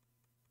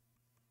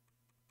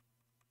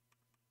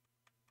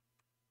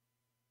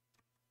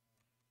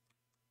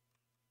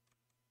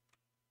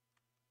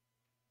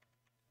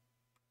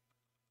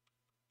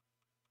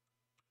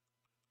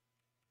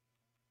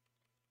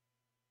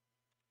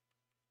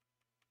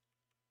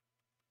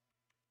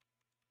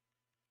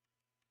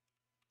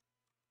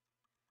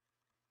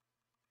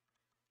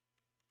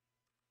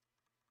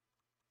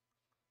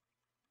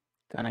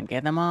 Gonna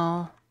get them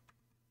all.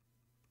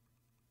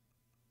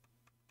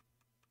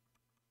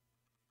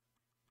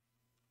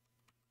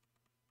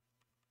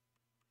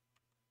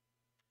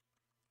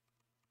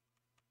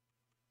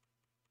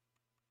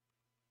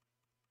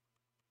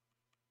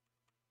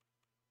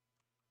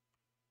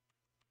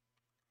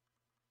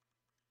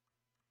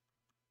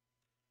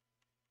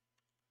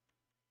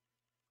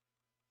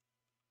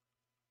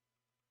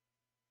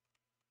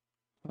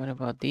 What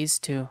about these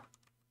two?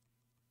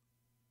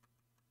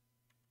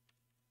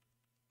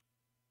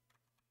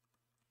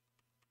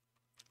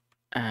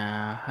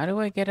 How do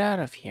I get out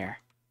of here?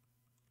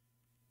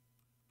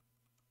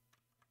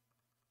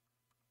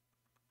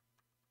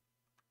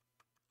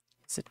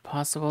 Is it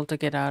possible to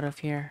get out of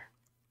here?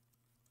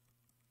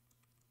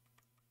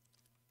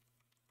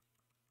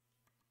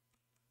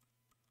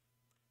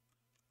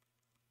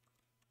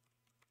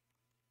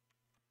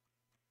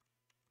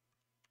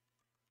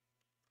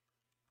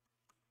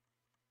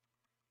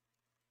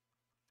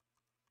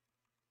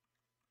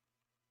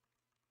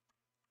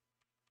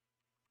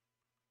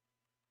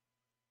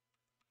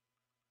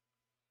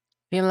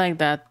 Feel like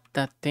that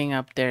thing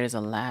up there is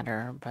a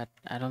ladder, but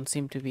I don't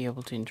seem to be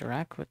able to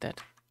interact with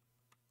it.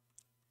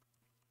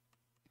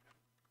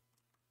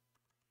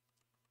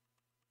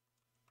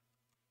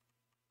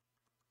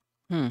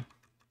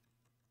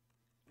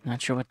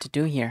 Not sure what to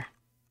do here.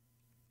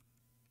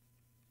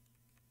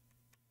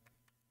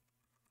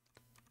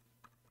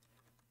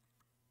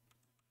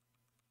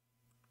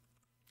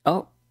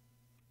 Oh.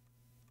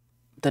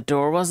 The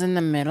door was in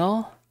the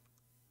middle?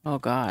 Oh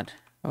god.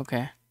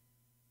 Okay.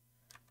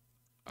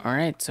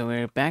 Alright, so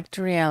we're back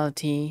to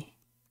reality.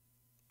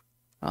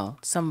 Well,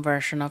 some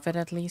version of it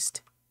at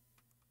least.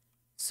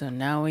 So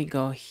now we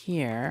go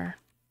here.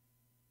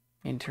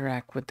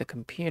 Interact with the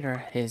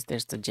computer.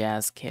 There's the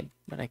jazz kid,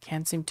 but I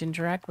can't seem to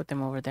interact with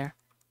him over there.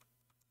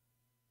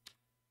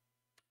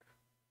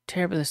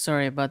 Terribly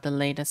sorry about the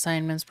late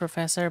assignments,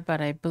 Professor, but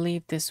I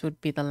believe this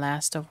would be the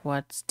last of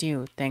what's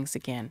due. Thanks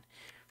again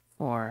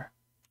for...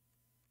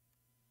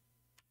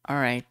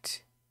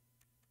 Alright.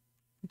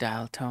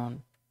 Dial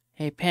tone.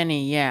 Hey,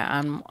 Penny, yeah,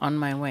 I'm on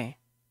my way.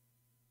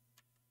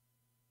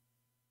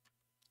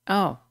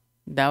 Oh,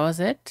 that was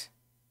it?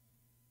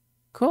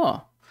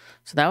 Cool.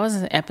 So that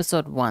was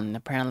episode 1.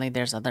 Apparently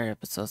there's other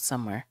episodes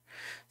somewhere.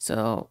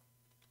 So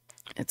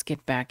let's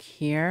get back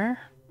here.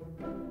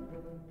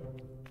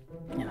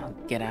 You know,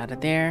 get out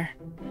of there.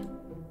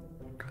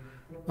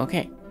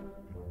 Okay.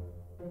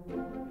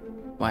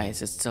 Why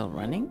is it still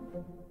running?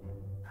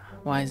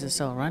 Why is it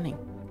still running?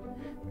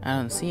 I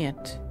don't see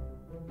it.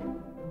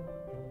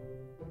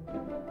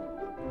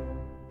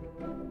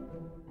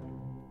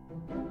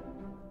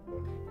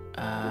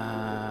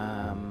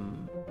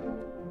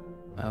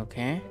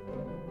 Okay.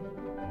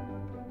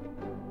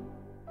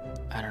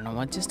 I don't know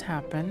what just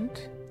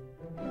happened.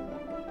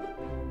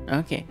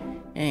 Okay.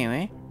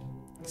 Anyway,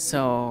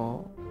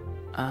 so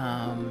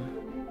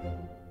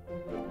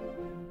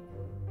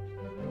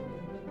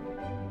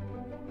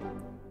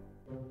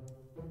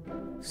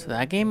so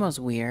that game was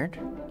weird.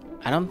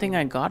 I don't think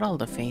I got all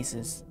the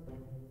faces,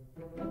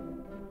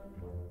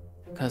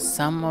 because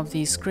some of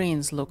these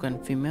screens look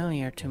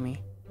unfamiliar to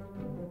me.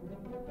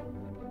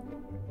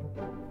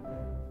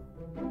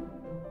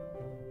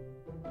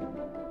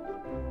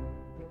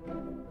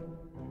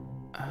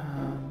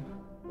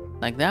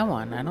 Like that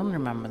one. I don't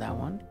remember that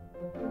one.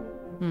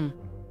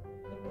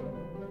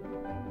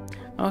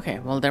 Okay,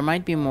 well, there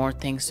might be more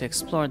things to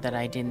explore that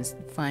I didn't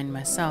find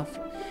myself.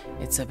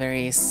 It's a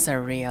very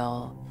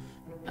surreal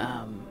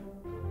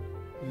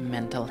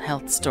mental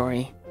health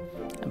story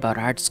about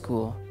art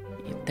school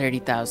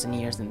 30,000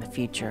 years in the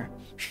future.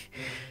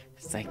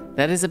 It's like,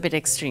 that is a bit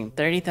extreme.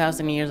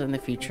 30,000 years in the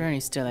future and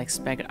you still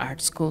expect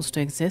art schools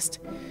to exist?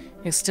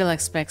 You still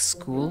expect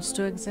schools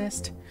to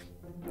exist?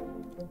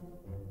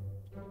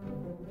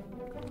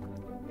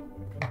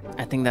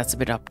 I think that's a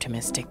bit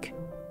optimistic.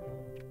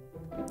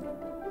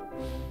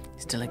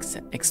 Still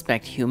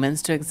expect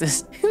humans to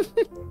exist.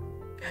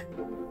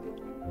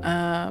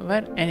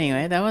 But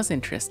anyway, that was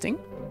interesting.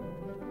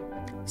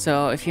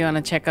 So if you want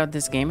to check out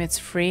this game, it's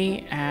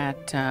free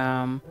at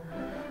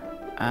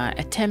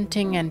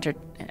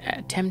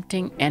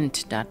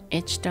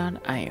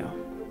attemptingent.itch.io.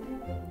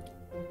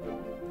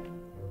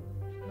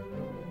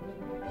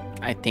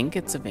 I think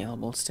it's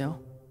available still.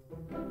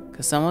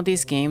 Because some of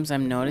these games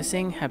I'm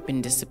noticing have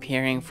been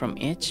disappearing from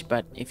itch,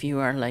 but if you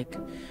are like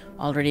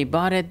already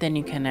bought it, then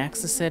you can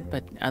access it,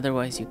 but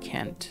otherwise you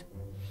can't.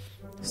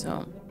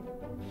 So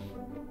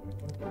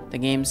the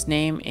game's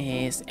name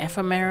is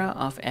Ephermera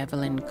of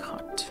Evalynn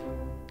Cott.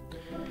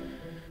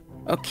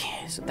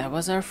 Okay, so that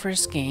was our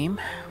first game.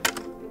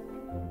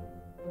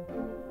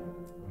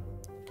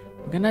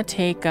 We're gonna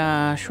take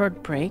a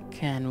short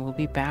break and we'll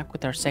be back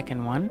with our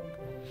second one.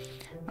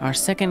 Our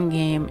second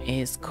game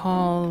is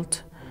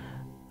called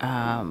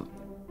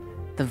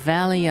The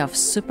Valley of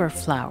Super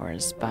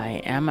Flowers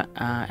by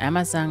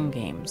Amazon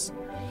Games.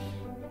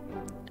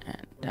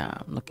 And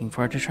I'm looking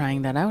forward to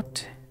trying that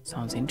out.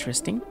 Sounds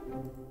interesting.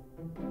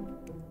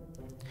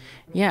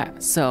 Yeah,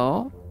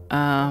 so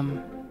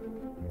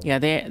yeah,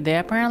 they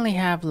apparently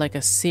have like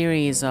a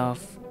series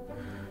of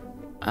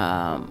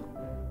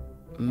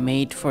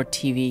made for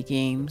TV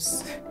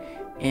games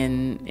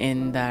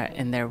in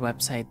their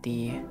website.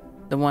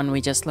 The one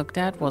we just looked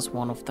at was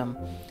one of them.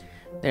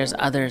 There's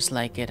others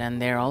like it,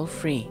 and they're all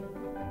free.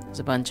 There's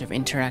a bunch of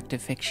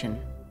interactive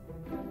fiction.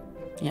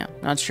 Yeah,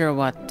 not sure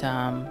what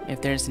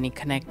if there's any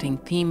connecting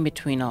theme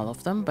between all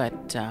of them, but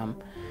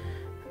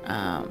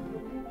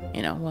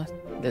you know what?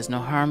 There's no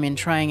harm in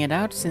trying it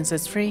out since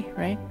it's free,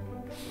 right?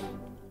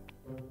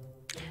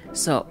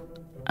 So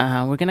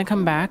We're gonna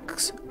come back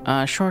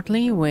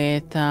shortly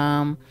with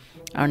our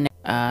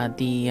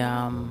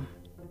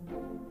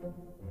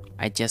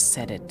I just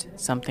said it.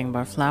 Something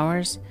about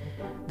flowers.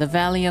 The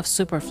Valley of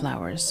Super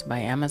Flowers by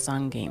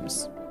Amazon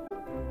Games.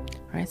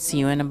 Alright, see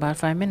you in about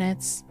 5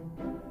 minutes.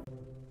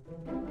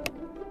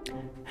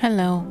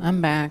 Hello,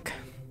 I'm back.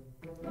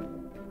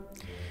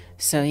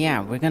 So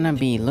yeah, we're gonna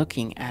be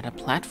looking at a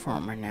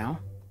platformer now.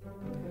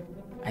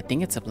 I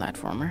think it's a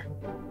platformer.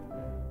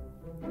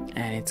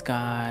 And it's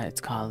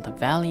called the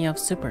Valley of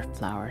Super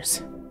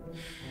Flowers.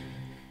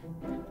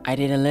 I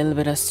did a little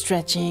bit of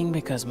stretching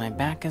because my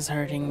back is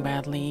hurting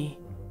badly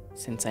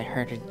since I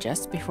hurt it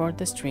just before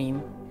the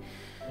stream.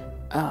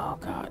 Oh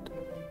god.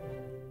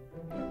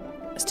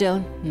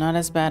 Still not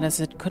as bad as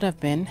it could have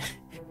been.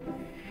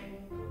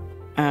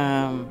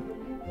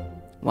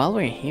 While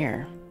we're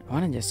here, I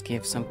want to just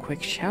give some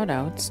quick shout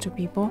outs to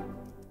people.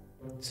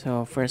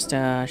 So first,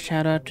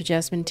 shout out to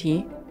Jasmine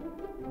T.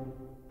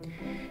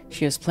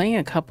 She was playing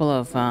a couple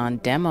of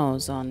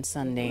demos on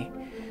Sunday.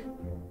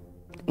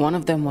 One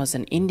of them was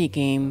an indie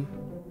game.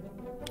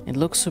 It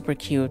looked super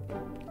cute.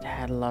 It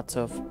had lots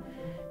of...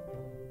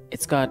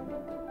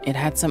 It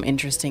had some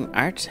interesting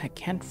art. I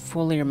can't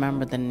fully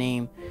remember the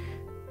name.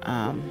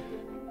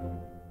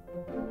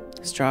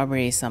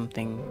 Strawberry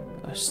something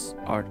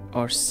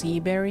or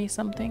Seaberry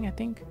something, I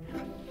think.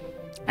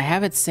 I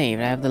have it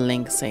saved. I have the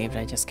link saved.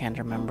 I just can't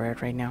remember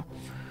it right now.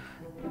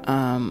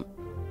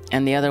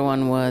 And the other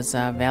one was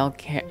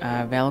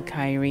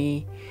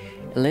Valkyrie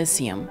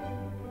Elysium,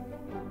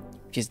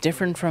 which is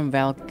different from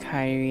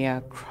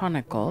Valkyria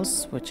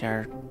Chronicles, which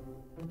are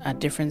a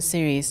different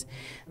series.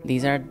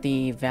 These are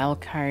the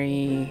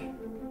Valkyrie...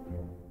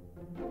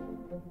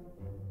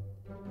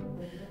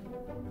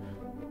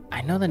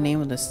 I know the name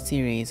of the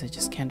series, I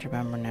just can't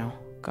remember now.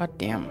 God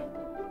damn.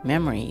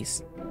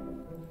 Memories.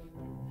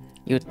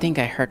 You would think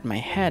I hurt my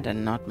head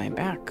and not my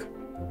back.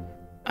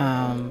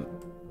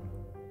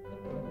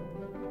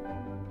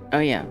 Oh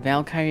yeah,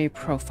 Valkyrie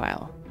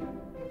Profile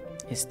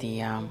is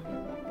the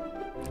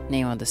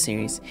name of the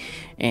series.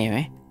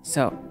 Anyway,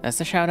 so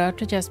that's a shout out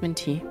to Jasmine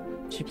T.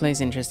 She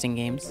plays interesting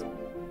games.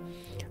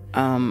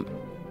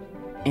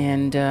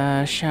 And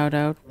shout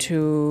out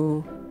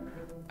to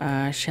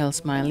Shell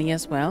Smiley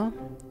as well,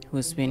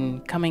 who's been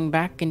coming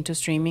back into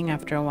streaming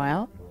after a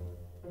while.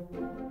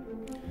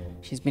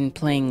 She's been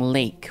playing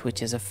Lake,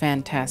 which is a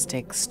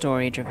fantastic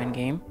story-driven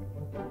game.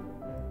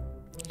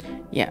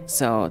 Yeah,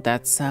 so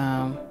that's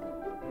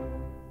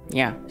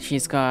yeah,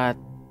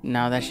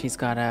 now that she's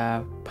got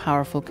a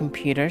powerful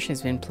computer,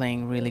 she's been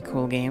playing really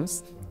cool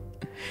games.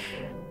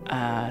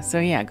 So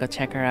yeah, go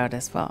check her out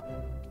as well.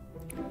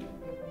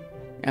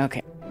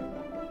 Okay.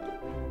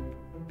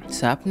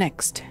 So up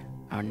next,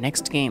 our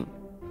next game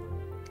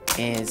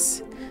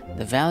is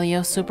the Valley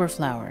of Super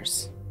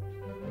Flowers.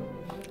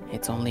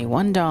 It's only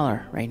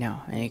 $1 right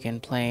now, and you can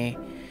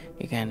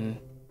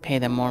pay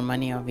them more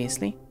money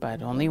obviously,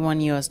 but only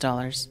 $1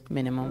 US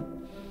minimum.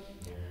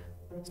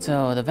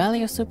 So the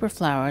Valley of Super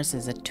Flowers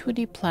is a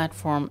 2D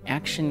platform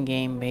action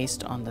game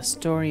based on the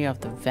story of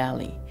the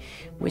valley,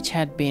 which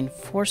had been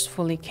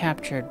forcefully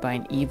captured by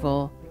an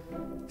evil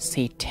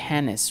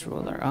Satanist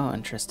ruler. Oh,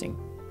 interesting.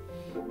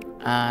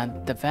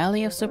 The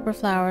Valley of Super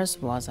Flowers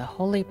was a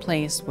holy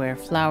place where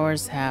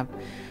flowers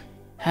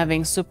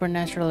having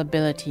supernatural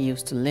ability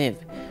used to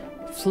live.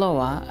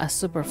 Floa, a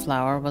super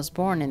flower, was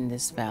born in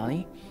this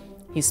valley.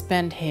 He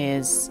spent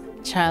his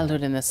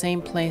childhood in the same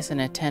place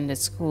and attended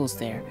schools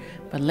there,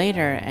 but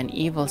later an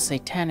evil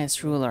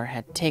Satanist ruler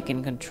had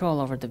taken control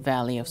over the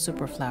Valley of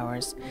Super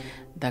Flowers.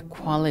 The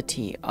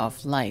quality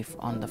of life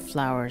on the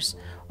flowers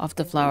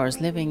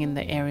living in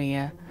the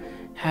area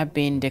had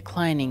been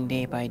declining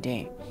day by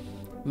day.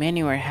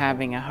 Many were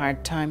having a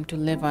hard time to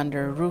live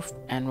under a roof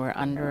and were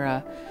under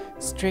a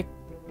strict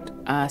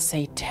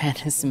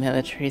Satanist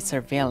military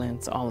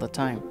surveillance all the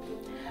time.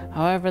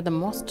 However, the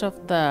most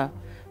of the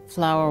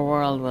flower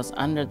world was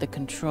under the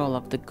control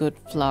of the good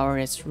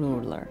flowerist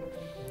ruler.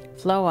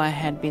 Floa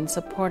had been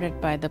supported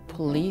by the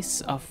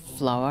police of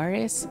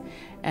Floweris,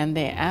 and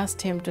they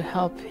asked him to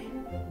help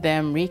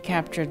them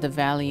recapture the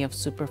Valley of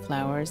Super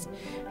Flowers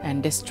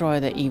and destroy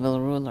the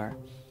evil ruler.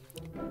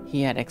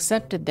 He had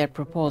accepted their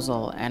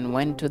proposal and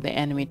went to the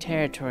enemy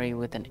territory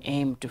with an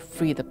aim to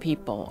free the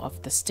people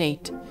of the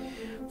state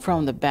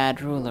from the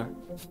bad ruler.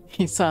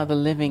 He saw the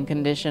living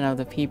condition of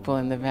the people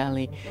in the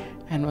valley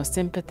and was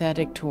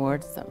sympathetic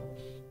towards them.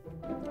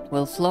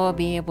 Will Floa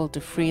be able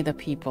to free the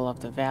people of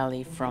the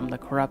valley from the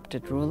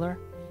corrupted ruler?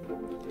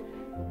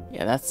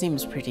 Yeah, that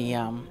seems pretty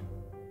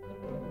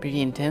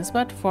intense,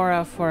 but for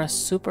a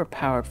super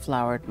powered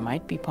flower it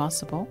might be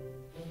possible.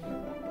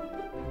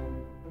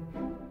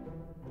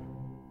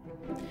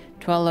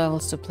 12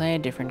 levels to play,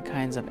 different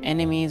kinds of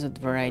enemies with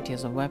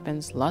varieties of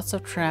weapons, lots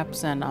of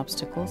traps and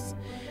obstacles,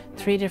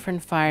 3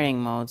 different firing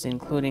modes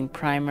including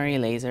primary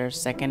laser,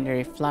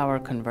 secondary flower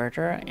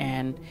converter,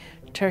 and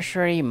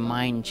tertiary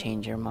mind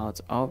changer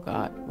modes. Oh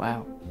god,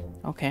 wow.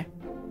 Okay.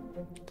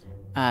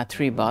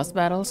 3 boss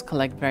battles,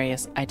 collect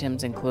various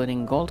items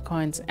including gold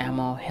coins,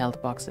 ammo,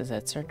 health boxes,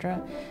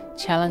 etc.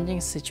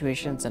 Challenging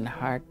situations and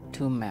hard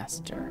to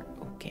master.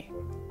 Okay,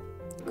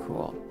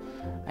 cool.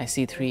 I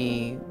see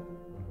 3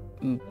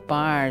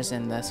 bars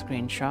in the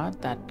screenshot.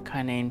 That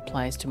kind of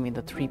implies to me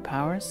the 3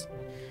 powers.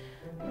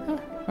 Huh,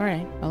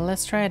 alright, well,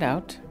 let's try it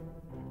out.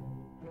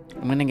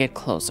 I'm gonna get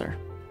closer.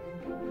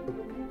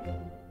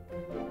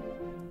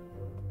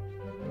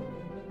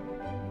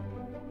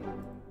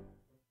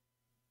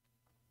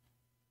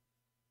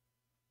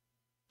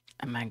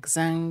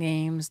 Magazine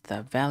Games,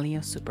 The Valley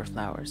of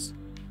Superflowers.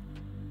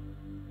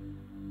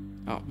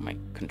 Oh, my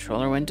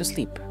controller went to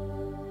sleep.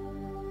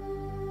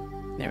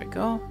 There we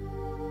go.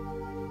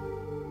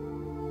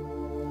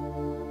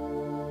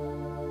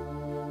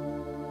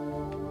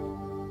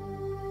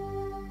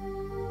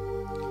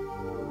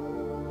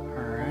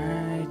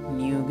 Alright,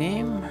 new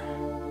game.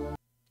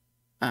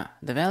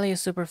 The Valley of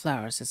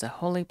Superflowers is a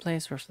holy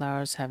place for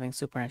flowers having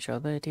supernatural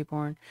ability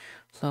born.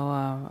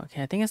 Flow,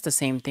 okay, I think it's the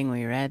same thing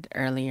we read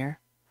earlier.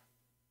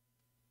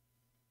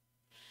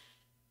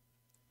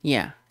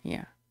 Yeah,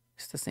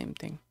 it's the same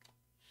thing.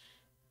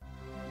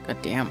 God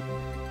damn.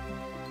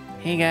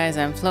 Hey guys,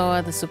 I'm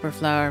Floa, the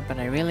Superflower, but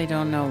I really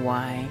don't know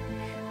why.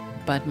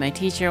 But my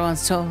teacher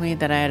once told me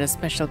that I had a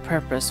special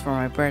purpose for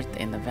my birth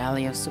in the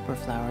Valley of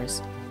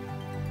Superflowers.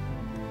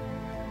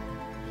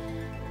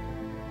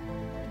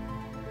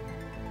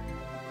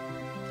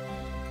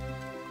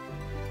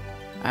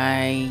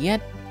 I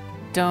yet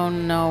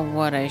don't know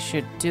what I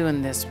should do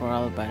in this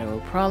world, but I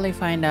will probably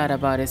find out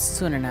about it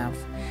soon enough.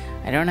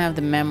 I don't have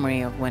the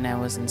memory of when I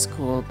was in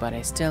school, but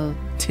I still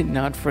did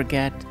not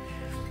forget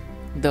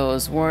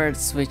those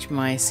words which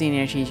my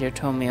senior teacher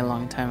told me a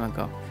long time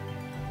ago.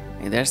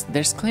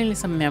 There's clearly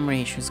some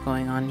memory issues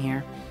going on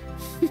here.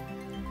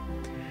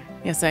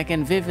 Yes, I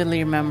can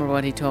vividly remember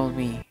what he told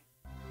me.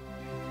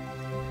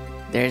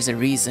 There's a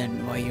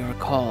reason why you're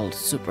called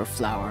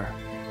Superflower.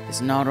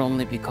 It's not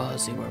only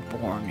because you were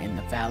born in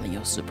the Valley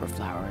of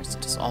Superflowers,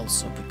 it is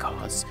also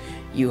because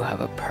you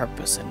have a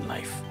purpose in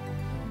life.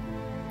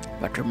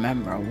 But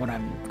remember what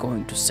I'm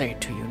going to say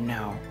to you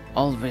now.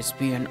 Always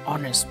be an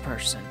honest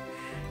person.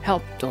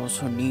 Help those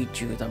who need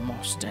you the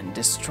most and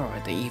destroy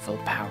the evil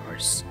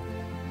powers.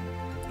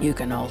 You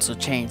can also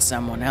change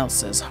someone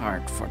else's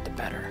heart for the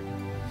better.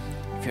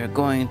 If you're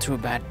going through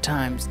bad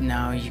times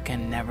now, you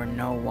can never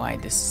know why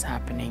this is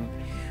happening.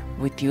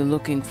 With you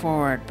looking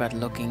forward but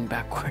looking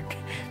backward,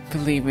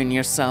 believe in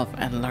yourself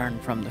and learn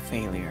from the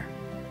failure.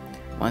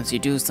 Once you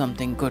do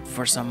something good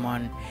for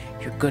someone,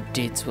 your good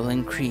deeds will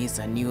increase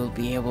and you will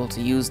be able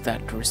to use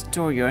that to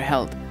restore your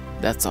health.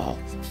 That's all.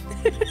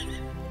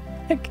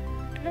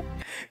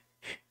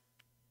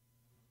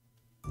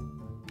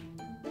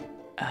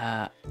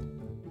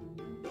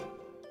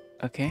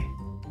 Okay.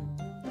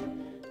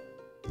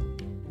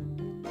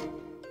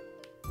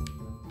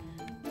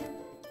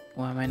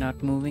 Why am I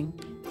not moving?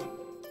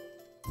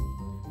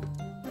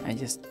 I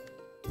just...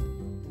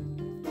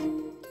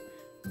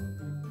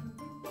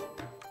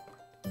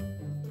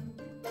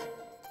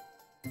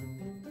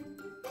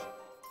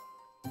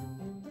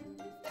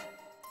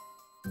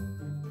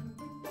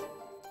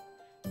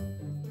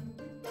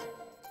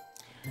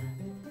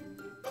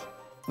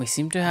 We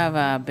seem to have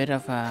a bit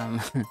of a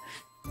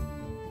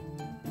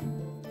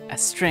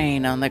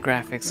strain on the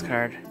graphics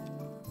card.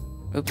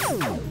 Oops.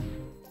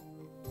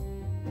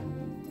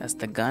 That's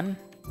the gun.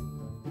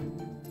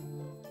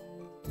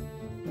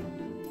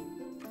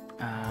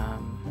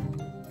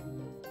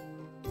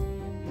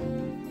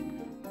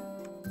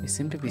 We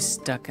seem to be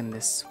stuck in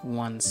this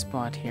one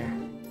spot here.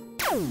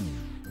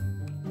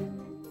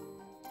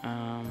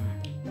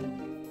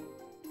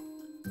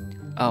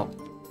 Oh.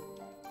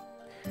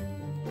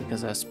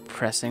 Because I was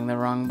pressing the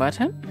wrong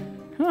button?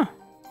 Huh.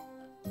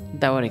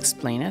 That would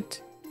explain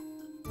it.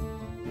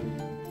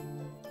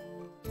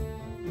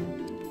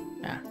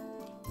 Ah.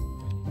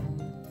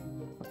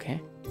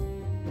 Okay.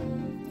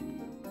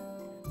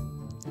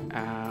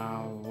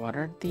 What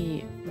are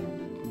the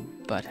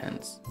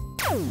buttons?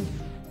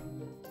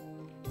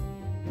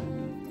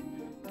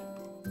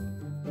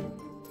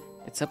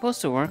 It's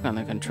supposed to work on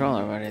the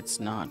controller, but it's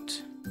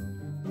not.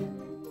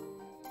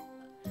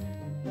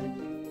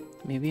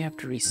 Maybe I have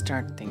to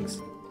restart things.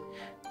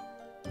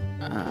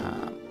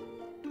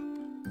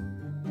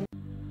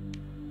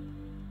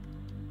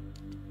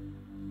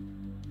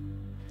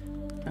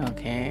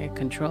 Okay,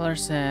 controller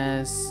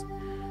says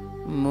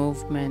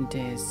movement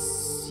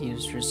is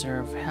use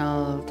reserve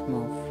health,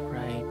 move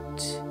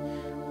right,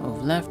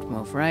 move left,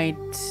 move right.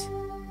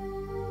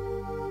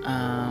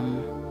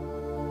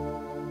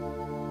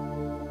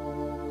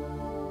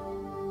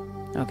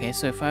 Okay,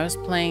 so if I was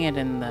playing it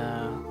in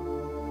the...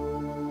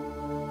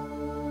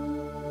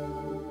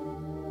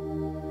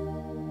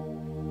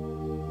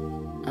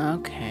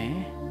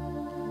 Okay.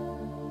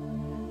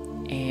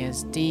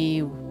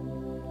 ASD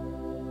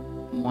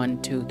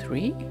 1, 2,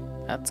 3?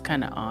 That's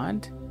kind of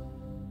odd.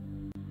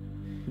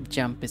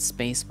 Jump is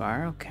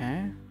spacebar,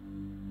 okay.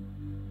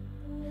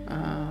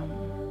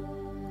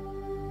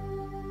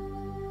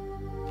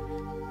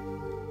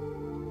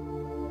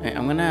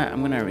 I'm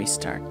gonna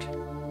restart.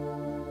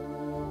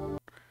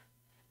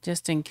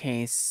 Just in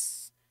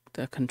case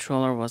the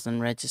controller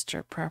wasn't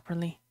registered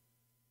properly.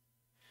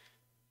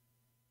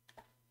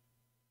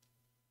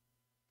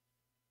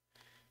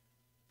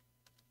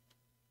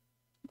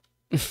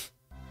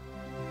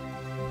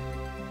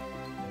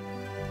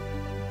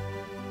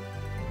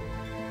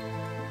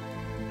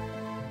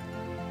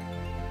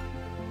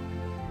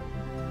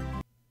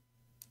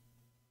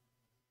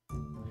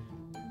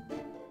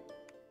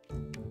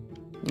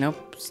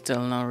 Nope,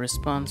 still no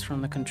response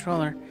from the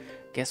controller.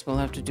 Guess we'll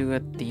have to do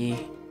it the...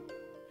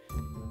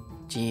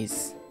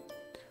 Jeez.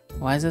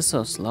 Why is it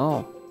so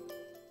slow?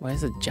 Why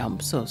is the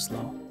jump so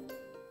slow?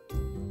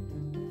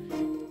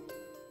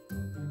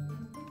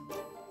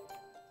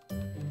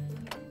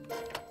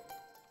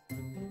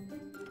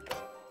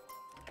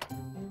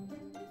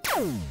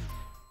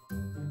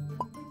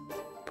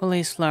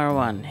 Police Flower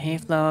 1. Hey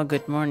Flower,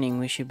 good morning.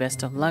 Wish you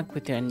best of luck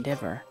with your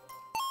endeavor.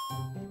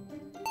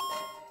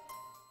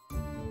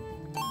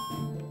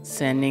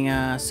 Sending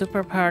a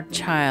superpowered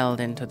child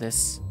into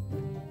this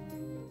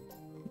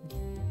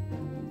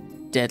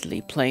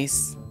deadly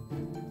place.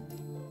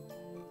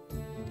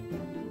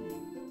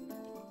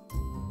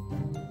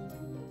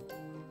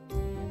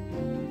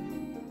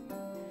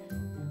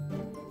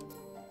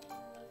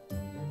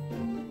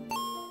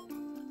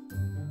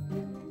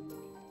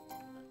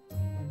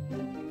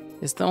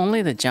 It's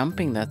only the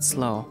jumping that's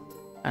slow.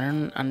 I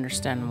don't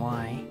understand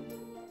why.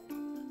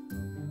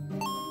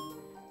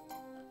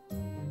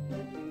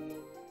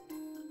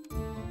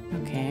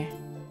 Okay.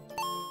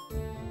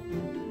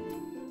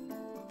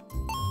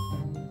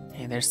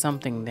 Hey, there's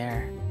something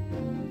there.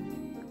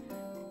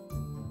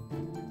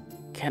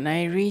 Can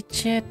I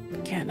reach it?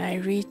 Can I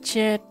reach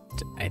it?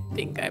 I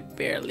think I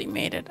barely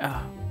made it.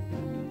 Oh.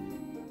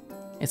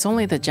 It's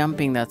only the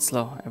jumping that's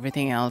slow.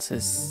 Everything else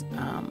is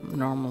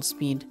normal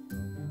speed.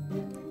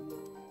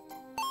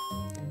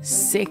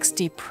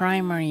 60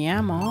 primary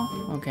ammo.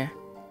 Okay.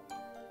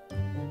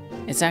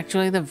 It's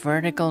actually the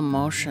vertical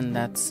motion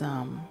that's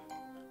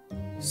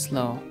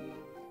slow.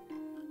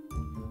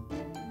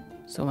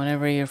 So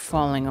whenever you're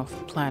falling off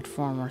a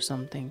platform or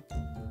something.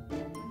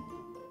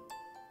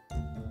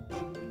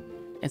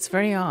 It's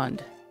very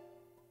odd.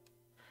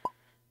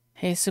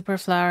 Hey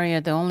Superflower,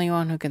 you're the only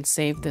one who can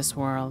save this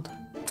world.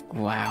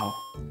 Wow.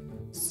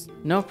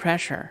 No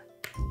pressure.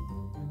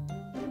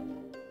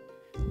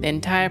 The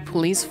entire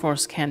police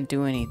force can't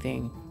do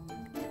anything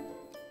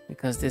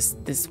because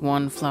this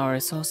one flower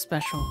is so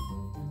special.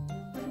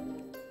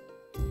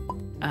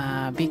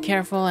 Be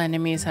careful,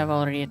 enemies have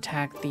already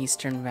attacked the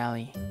Eastern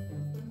Valley.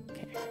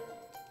 Okay.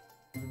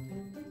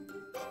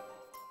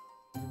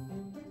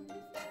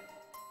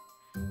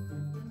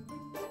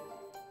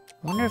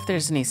 I wonder if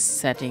there's any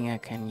setting I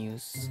can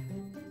use.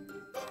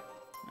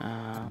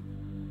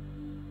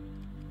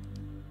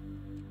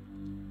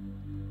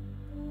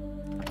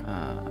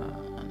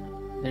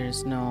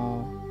 There's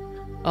no...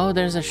 Oh,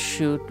 there's a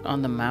shoot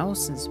on the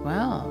mouse as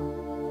well.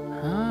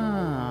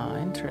 Ah,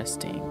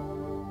 interesting.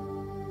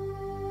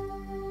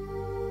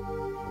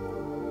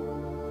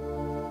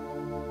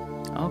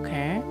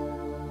 Okay,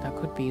 that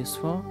could be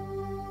useful.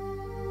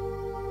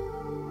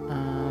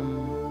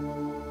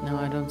 No,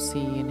 I don't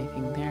see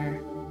anything there.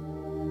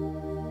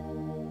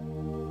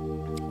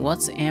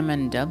 What's M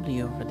and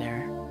W over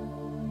there?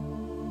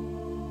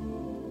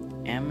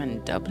 M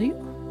and W?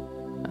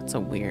 That's a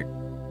weird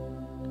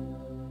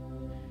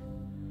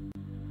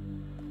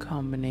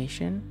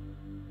combination.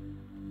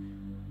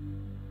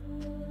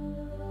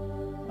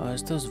 Oh,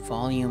 it's those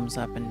volumes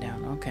up and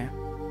down. Okay.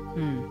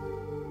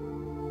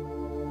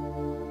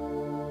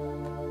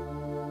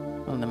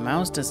 Well, the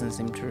mouse doesn't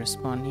seem to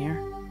respond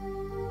here.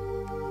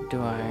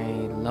 Do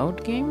I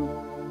load game?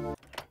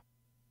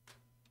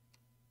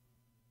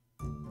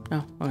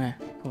 Oh, okay,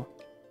 cool.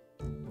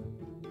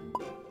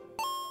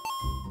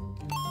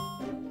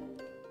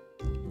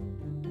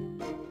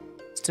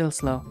 Still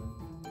slow.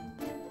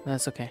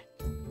 That's okay.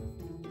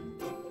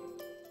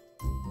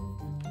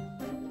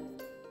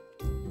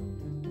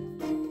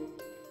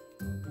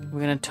 We're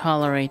gonna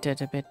tolerate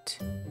it a bit.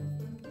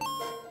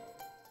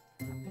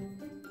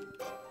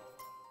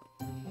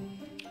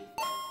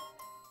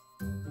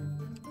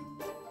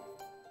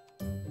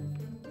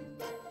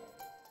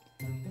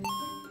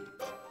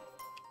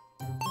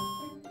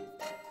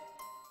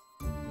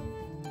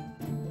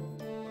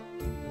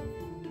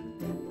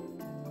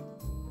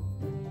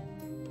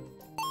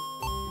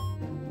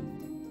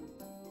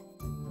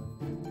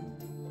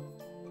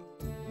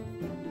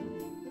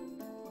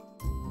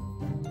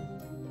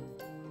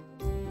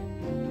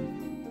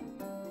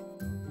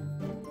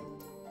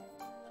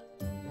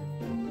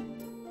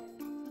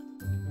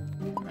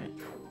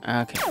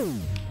 Okay.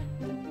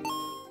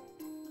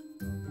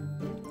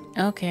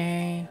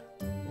 Okay.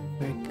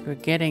 We're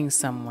getting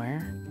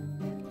somewhere.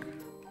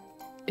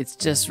 It's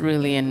just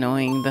really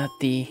annoying that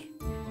the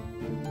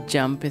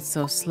jump is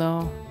so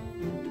slow.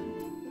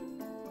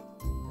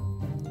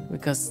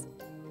 Because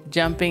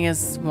jumping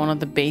is one of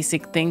the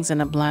basic things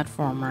in a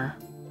platformer.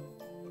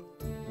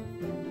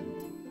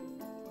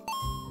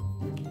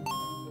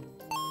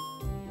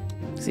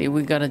 See,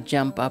 we gotta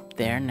jump up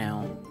there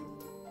now.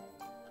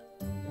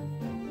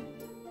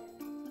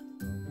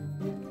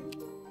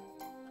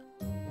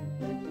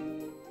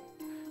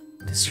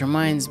 This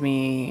reminds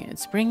me,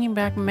 it's bringing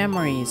back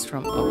memories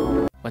from...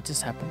 Oh, what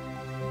just happened?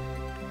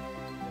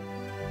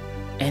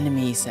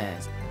 Enemy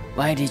says,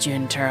 "Why did you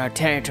enter our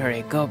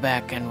territory? Go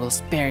back and we'll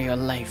spare your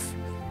life."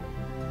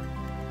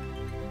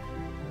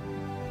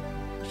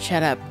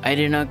 Shut up, I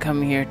did not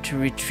come here to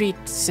retreat.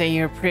 Say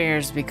your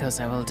prayers because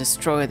I will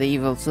destroy the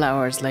evil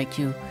flowers like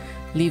you.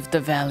 Leave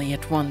the valley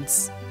at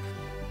once.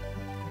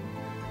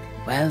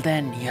 Well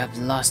then, you have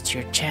lost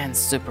your chance,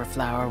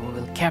 Superflower. We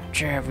will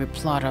capture every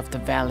plot of the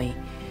valley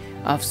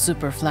of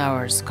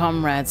Superflowers.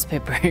 Comrades,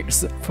 prepare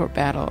yourself for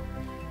battle.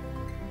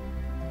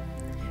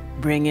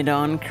 Bring it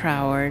on,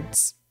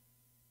 cowards.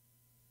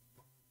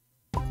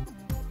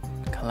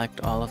 Collect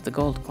all of the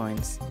gold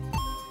coins.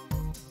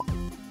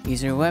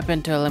 Use your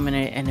weapon to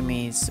eliminate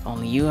enemies.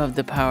 Only you have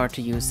the power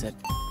to use it.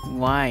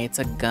 Why? It's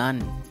a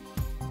gun.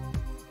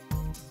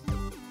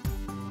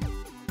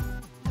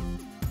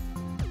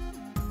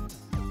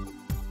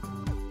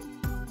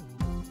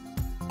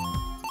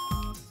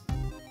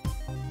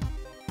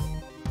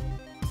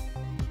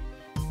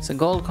 So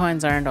gold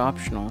coins aren't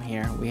optional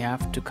here. We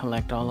have to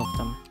collect all of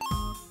them.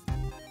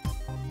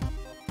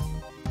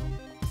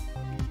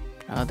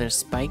 Oh, there's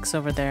spikes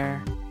over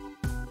there.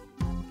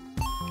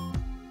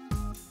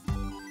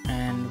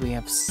 And we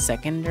have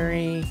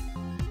secondary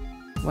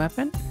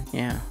weapon?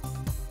 Yeah.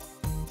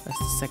 That's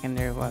the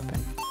secondary weapon.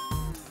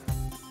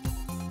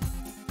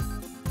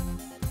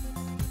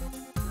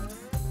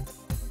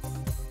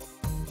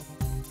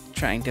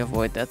 Trying to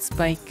avoid that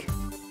spike.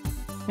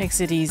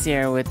 Makes it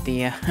easier with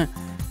the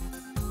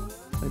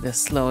with the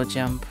slow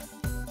jump.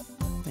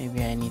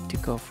 Maybe I need to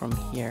go from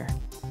here.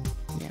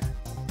 Yeah.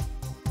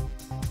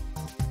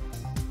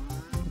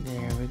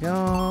 There we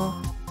go.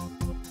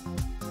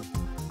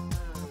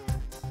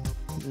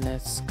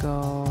 Let's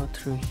go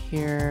through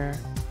here.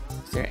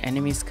 Is there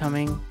enemies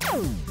coming?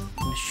 I'm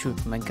gonna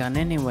shoot my gun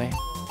anyway.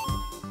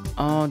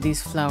 Oh,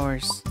 these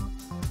flowers.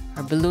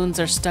 Our balloons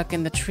are stuck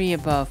in the tree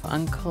above.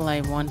 Uncle,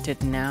 I want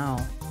it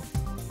now.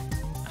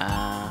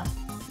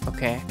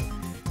 Okay.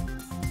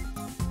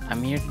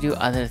 I'm here to do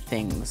other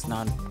things,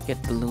 not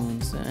get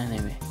balloons.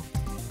 Anyway,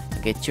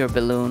 I'll get your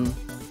balloon.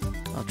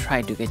 I'll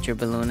try to get your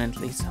balloon at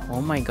least.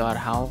 Oh my god,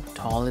 how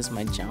tall is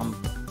my jump?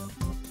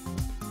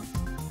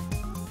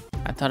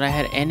 I thought I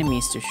had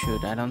enemies to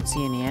shoot. I don't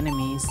see any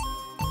enemies.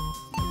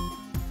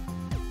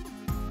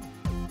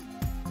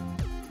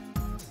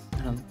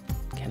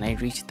 Can I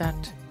reach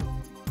that?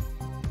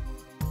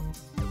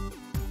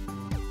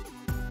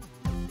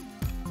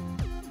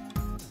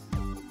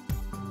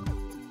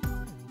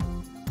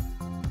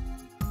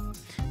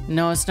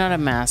 No, it's not a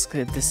mask.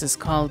 This is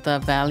called the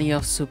Valley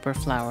of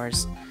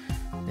Superflowers.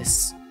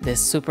 This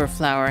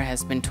superflower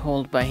has been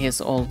told by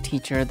his old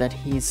teacher that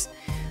he's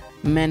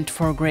meant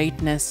for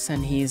greatness,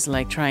 and he's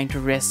like trying to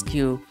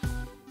rescue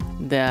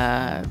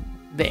the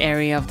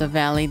area of the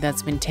valley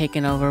that's been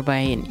taken over by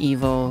an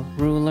evil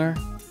ruler.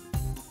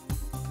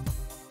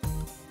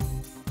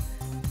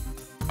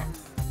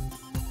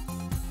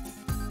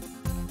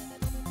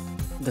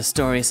 The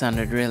story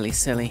sounded really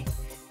silly.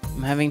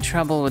 I'm having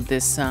trouble with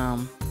this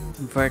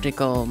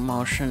vertical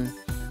motion.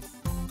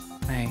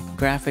 My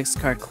graphics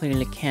card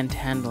clearly can't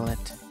handle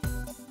it.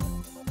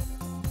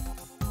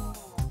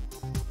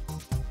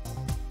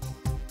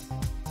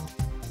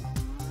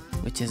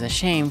 Which is a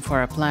shame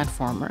for a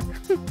platformer.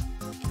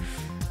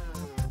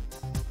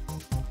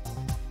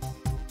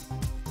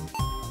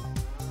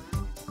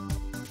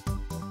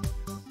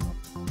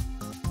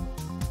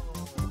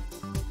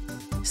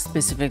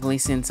 Specifically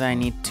since I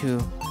need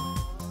to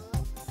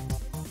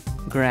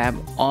grab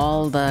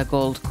all the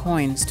gold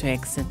coins to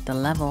exit the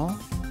level.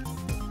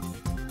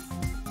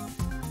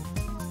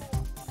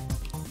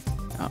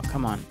 Oh,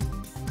 come on.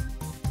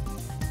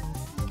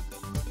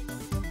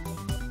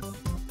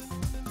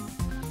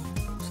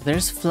 So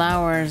there's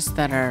flowers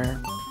that are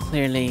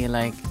clearly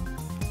like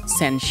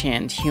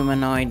sentient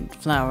humanoid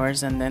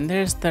flowers, and then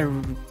there's the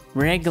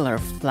regular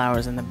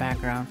flowers in the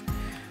background,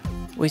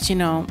 which, you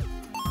know,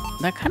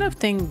 that kind of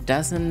thing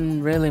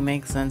doesn't really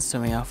make sense to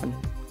me often.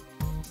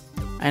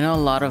 I know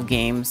a lot of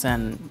games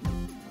and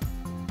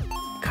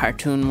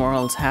cartoon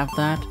worlds have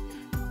that,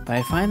 but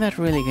I find that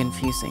really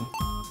confusing.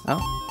 Oh,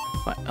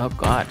 what? Oh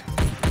god.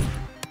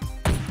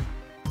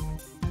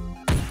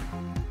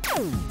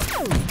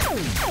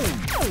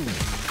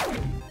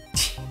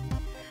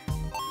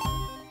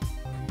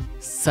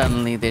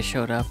 Suddenly they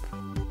showed up.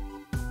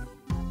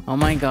 Oh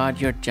my god,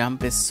 your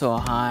jump is so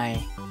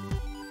high.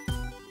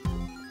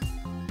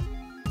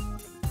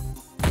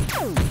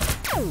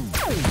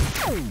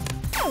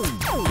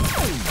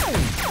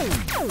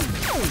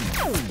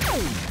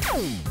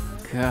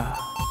 God.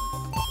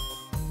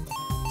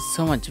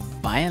 So much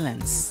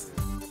violence.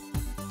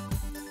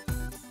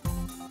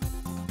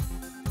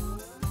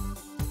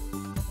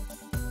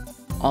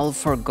 All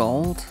for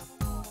gold?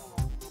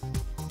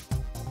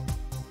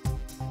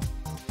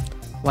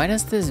 Why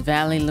does this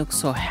valley look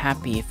so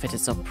happy if it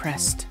is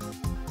oppressed?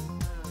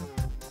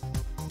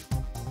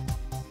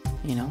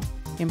 You know,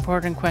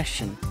 important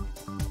question.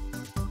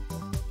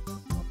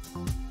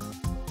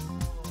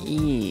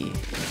 Eee.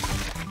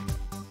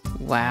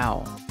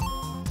 Wow.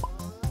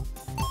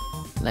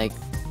 Like,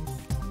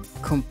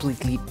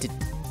 completely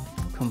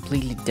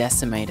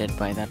decimated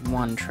by that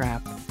one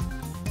trap.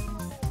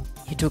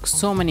 He took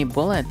so many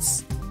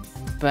bullets,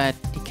 but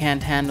he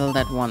can't handle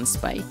that one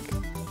spike.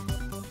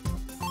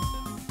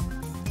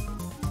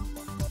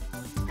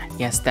 I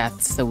guess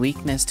that's the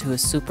weakness to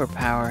his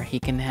superpower. He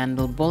can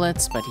handle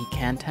bullets, but he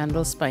can't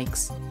handle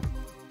spikes.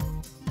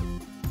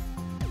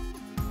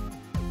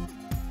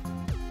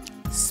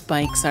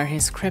 Spikes are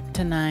his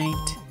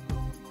kryptonite.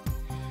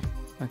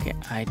 Okay,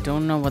 I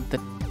don't know what the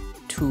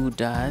 2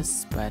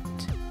 does, but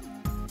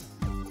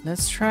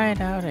let's try it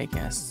out, I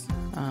guess.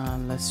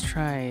 Let's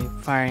try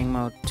firing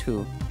mode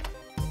 2.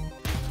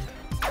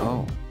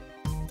 Oh,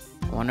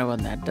 I wonder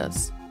what that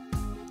does.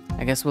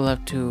 I guess we'll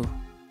have to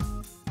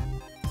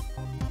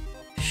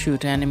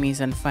shoot enemies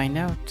and find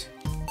out.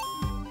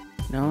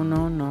 No,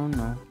 no, no,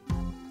 no.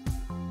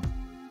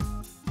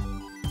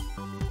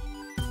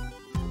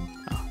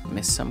 Oh,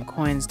 missed some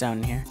coins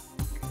down here.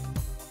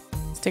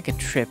 Let's take a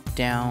trip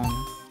down.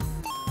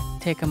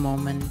 Take a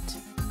moment.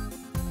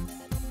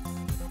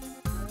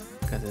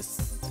 Because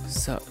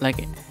it's so,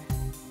 like,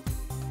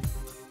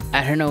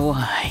 I don't know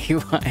why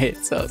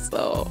it's so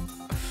slow.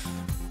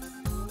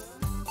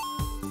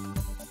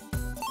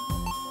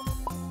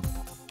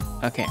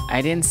 Okay,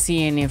 I didn't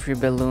see any of your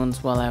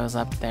balloons while I was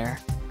up there.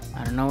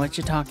 I don't know what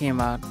you're talking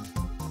about.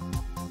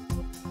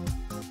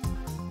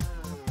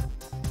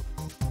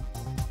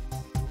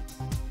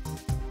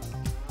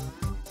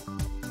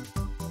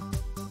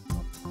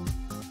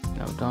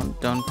 No,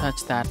 don't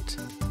touch that.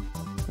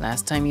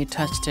 Last time you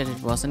touched it,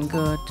 it wasn't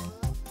good.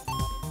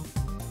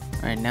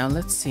 Alright, now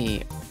let's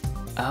see.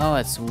 Oh,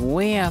 it's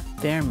way up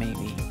there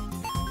maybe.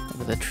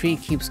 But the tree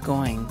keeps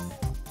going.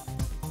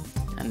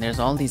 And there's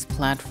all these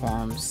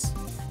platforms.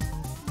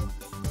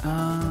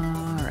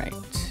 Alright.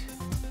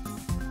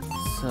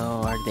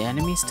 So, are the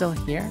enemies still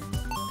here?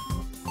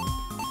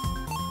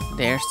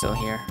 They're still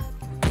here.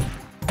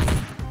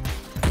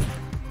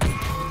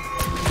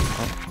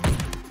 Oh.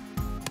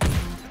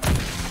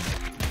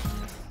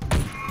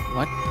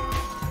 What?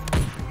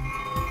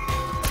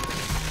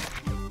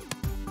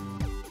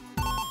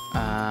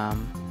 I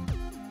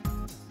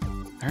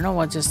don't know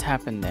what just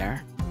happened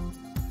there.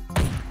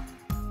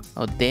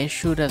 Oh, they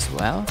shoot as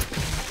well?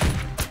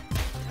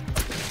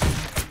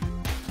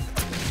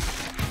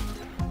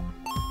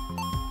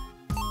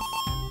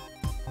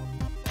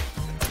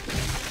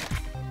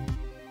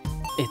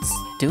 It's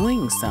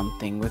doing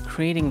something. We're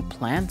creating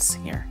plants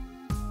here.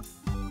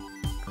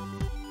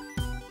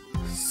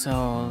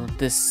 So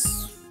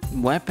this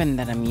weapon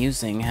that I'm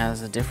using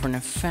has a different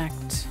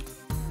effect.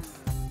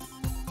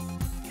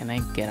 Can I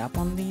get up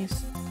on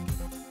these?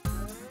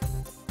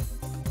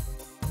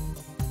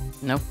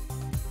 Nope.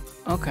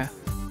 Okay.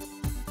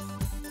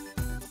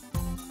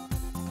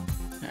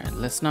 Alright,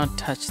 let's not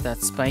touch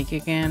that spike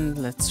again.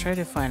 Let's try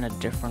to find a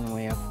different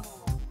way of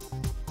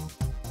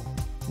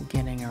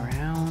getting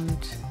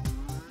around.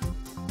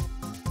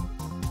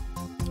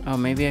 Oh,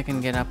 maybe I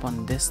can get up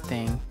on this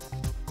thing.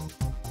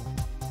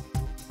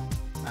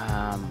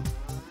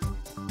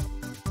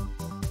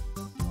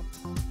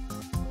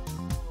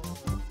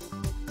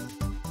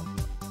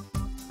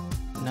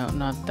 No,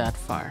 not that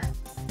far.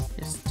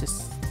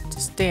 Just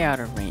stay out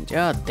of range.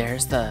 Oh,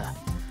 there's the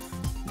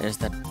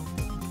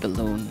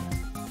balloon.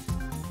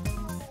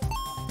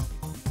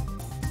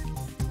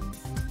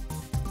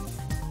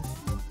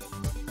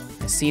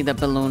 I see the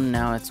balloon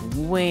now. It's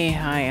way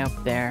high up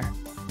there.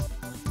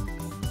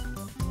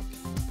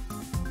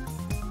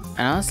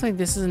 And honestly,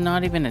 this is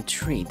not even a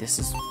tree. This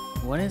is,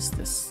 what is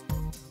this?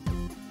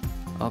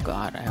 Oh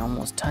god, I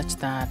almost touched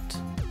that.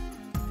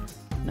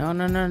 No,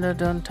 no, no, no,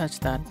 don't touch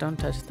that. Don't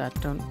touch that.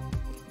 Don't.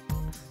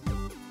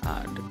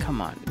 Come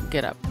on,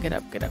 get up, get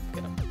up, get up,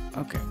 get up.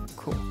 Okay,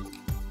 cool.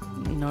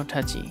 No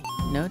touchy.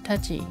 No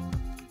touchy.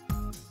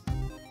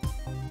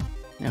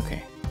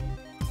 Okay.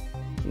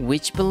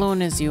 Which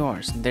balloon is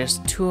yours? There's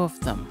 2 of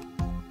them.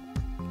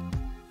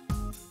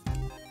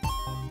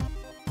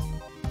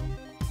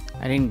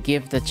 I didn't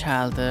give the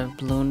child the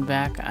balloon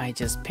back, I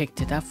just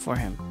picked it up for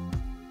him.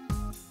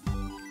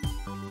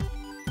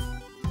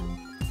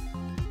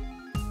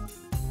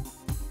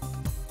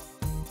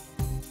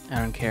 I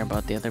don't care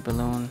about the other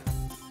balloon.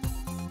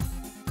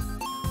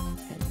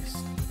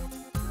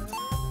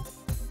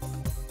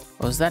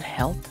 Oh, is that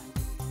health?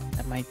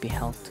 That might be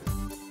health.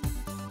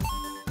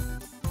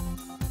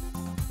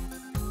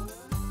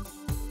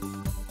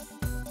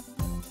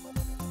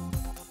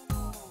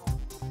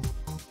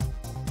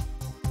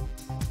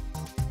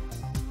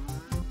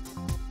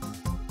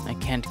 I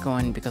can't go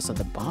in because of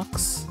the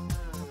box?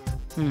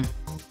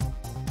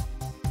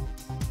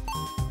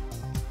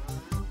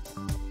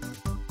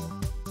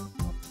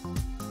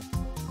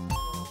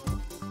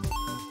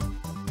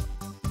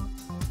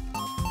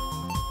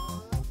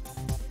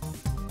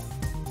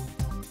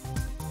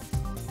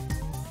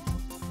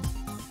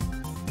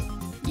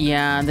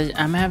 Yeah,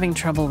 I'm having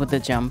trouble with the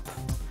jump.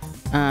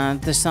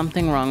 There's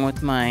something wrong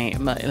with my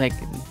like,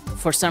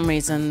 for some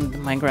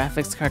reason my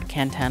graphics card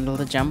can't handle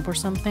the jump or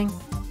something.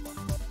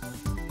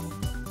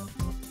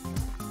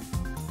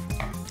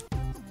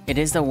 It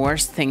is the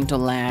worst thing to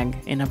lag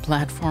in a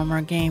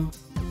platformer game.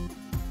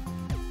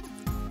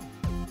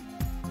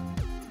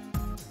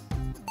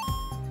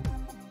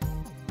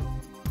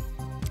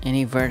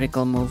 Any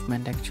vertical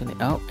movement, actually.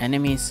 Oh,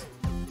 enemies.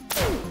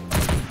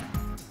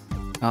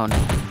 Oh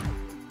no.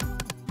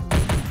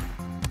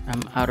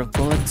 I'm out of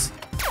bullets.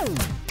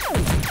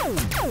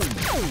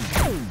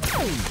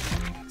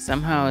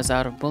 Somehow I was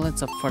out of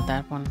bullets up for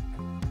that one.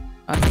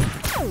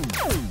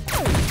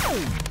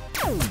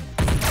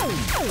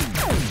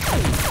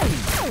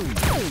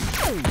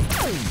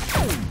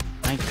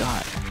 My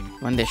god.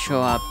 When they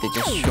show up, they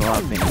just show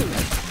up in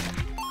like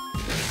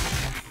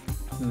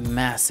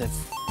massive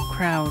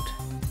crowd.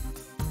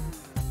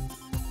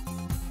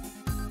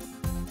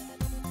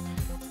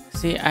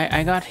 See,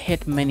 I got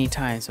hit many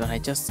times, but I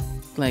just,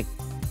 like,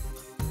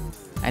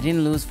 I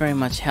didn't lose very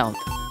much health.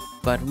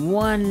 But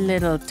one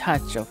little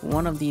touch of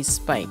one of these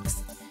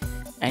spikes,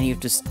 and you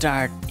have to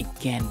start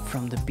again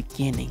from the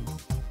beginning.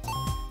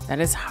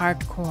 That is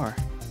hardcore.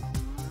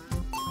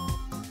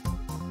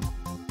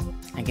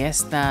 I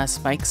guess the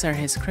spikes are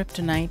his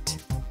kryptonite.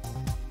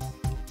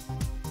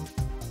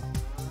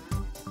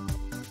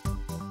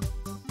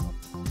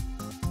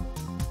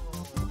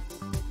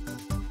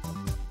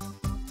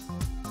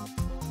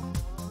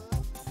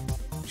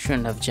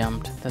 Shouldn't have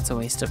jumped. That's a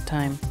waste of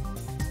time.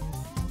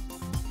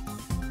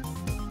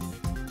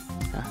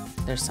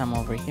 There's some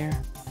over here.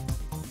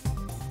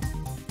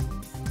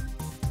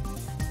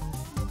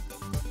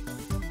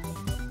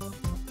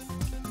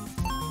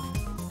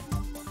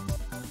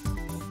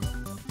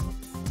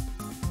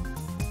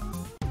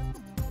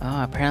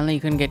 Oh, apparently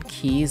you can get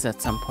keys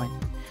at some point.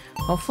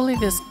 Hopefully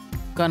this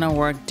gonna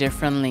work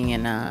differently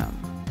in a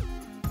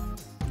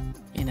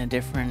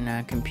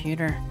different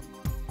computer.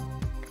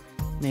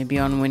 Maybe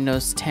on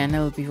Windows 10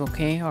 it'll be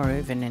okay, or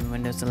even in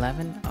Windows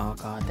 11. Oh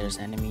god, there's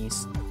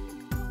enemies.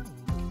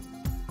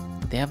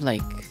 They have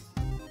like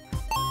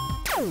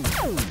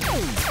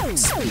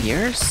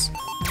spears?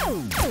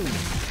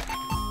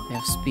 They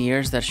have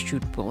spears that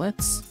shoot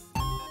bullets?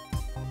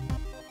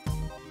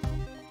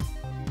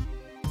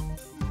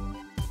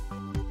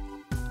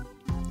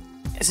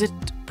 Is it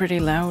pretty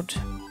loud?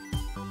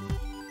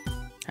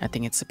 I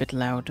think it's a bit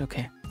loud.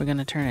 Okay, we're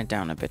gonna turn it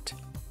down a bit.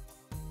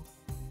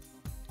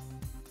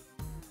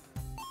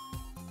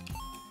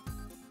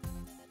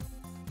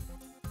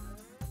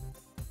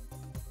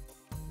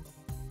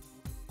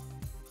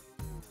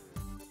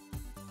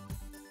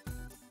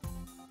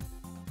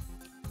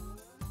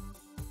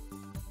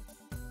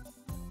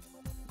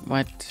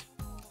 What?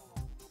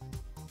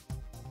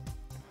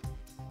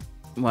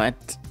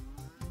 What?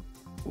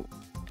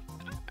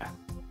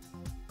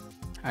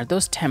 Are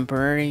those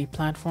temporary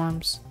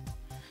platforms?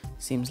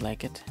 Seems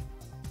like it.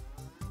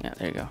 Yeah,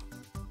 there you go.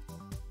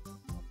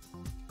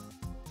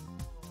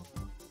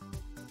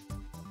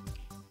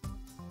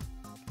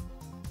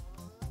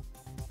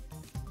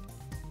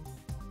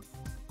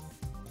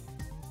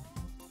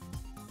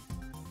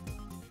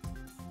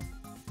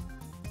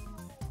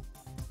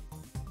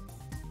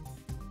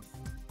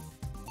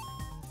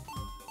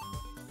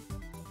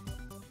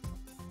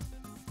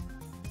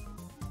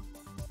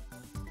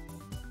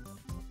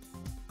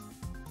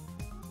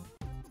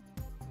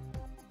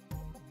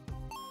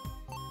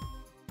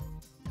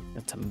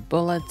 Got some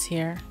bullets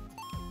here.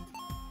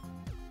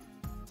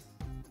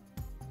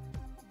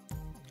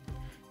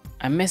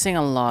 I'm missing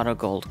a lot of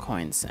gold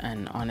coins,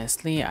 and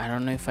honestly, I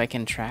don't know if I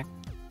can track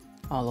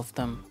all of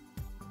them.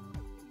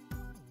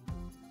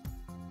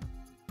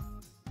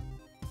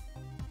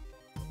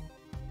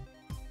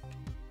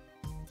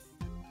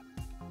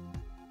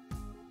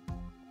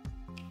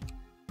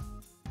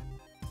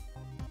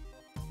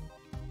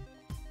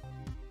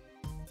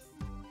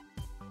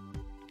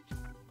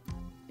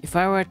 If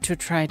I were to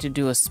try to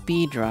do a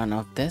speed run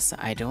of this,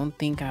 I don't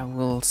think I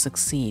will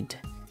succeed.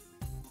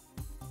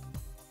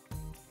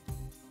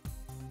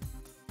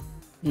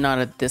 Not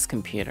at this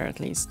computer, at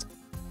least.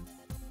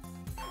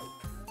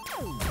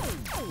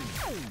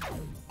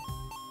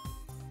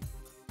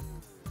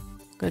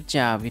 Good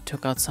job, you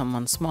took out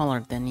someone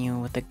smaller than you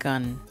with a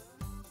gun.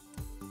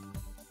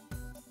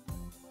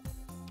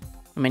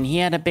 I mean, he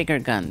had a bigger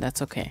gun,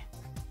 that's okay.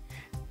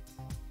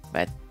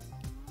 But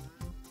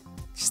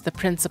just the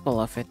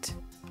principle of it.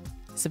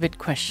 It's a bit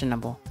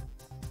questionable.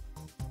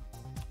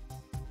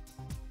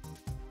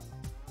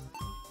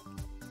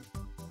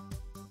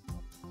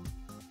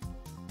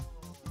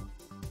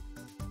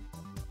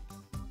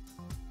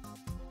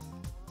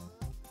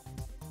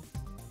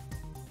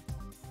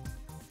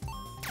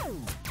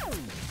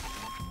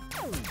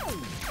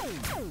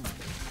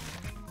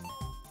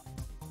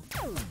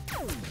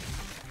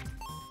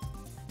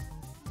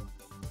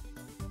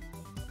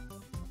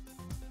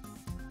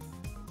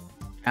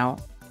 Ow,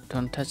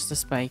 don't touch the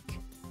spike.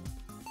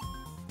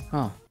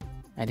 Oh,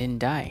 I didn't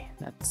die.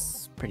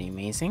 That's pretty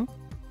amazing.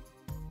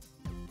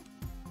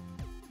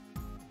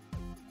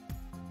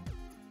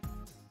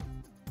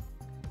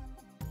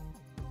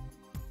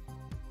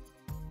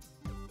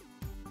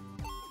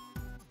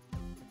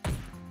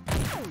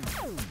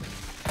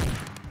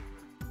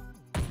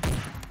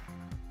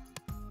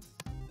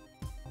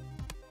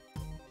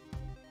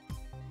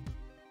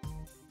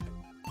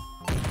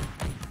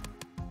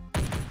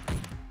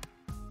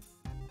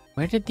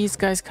 Where did these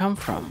guys come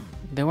from?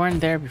 They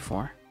weren't there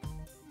before.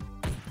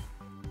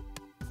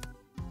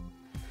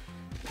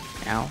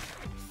 Ow.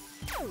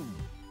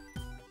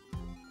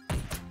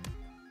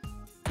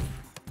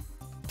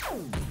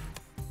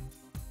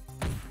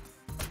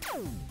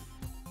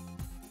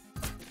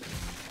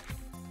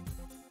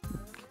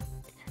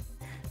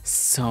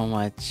 So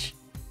much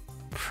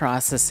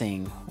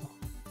processing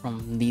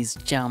from these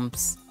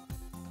jumps.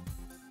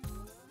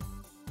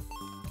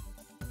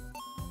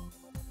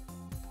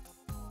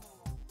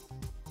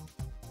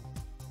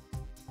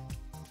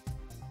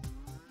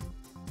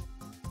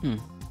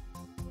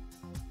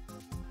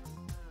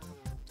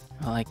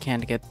 Well, I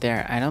can't get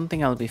there. I don't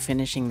think I'll be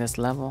finishing this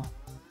level.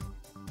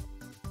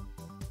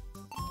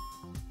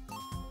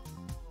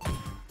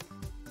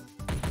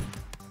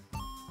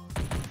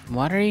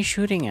 What are you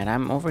shooting at?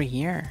 I'm over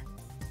here.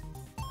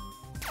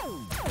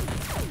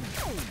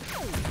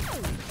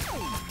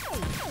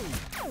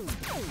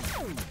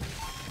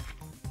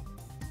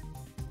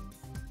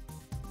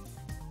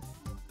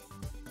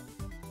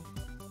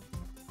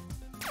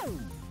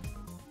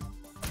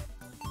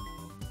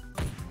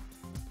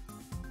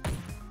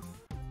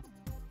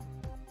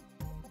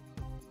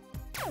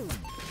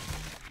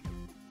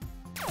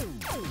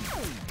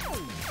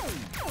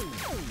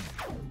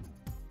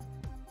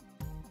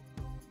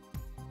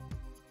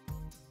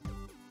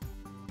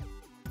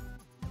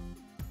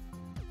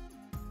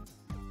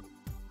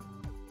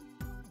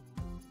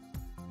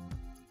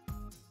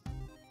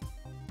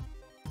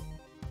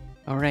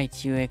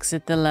 Alright, you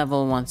exit the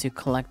level once you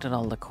collected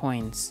all the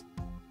coins.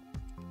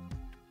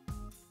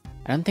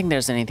 I don't think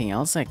there's anything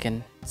else I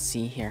can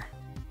see here.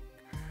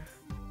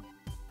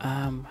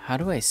 How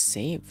do I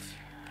save?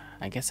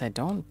 I guess I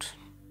don't.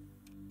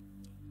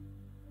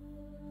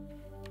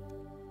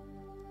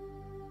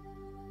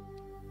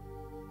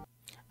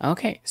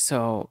 Okay,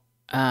 so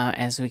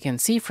as we can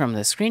see from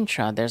the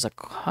screenshot, there's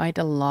quite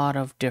a lot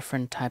of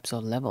different types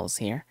of levels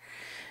here.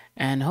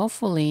 And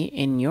hopefully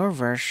in your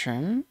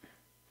version,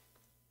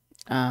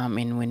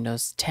 in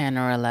Windows 10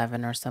 or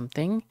 11 or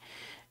something,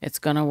 it's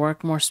gonna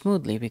work more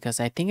smoothly, because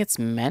I think it's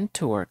meant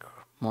to work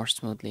more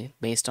smoothly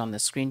based on the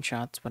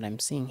screenshots, what I'm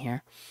seeing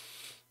here.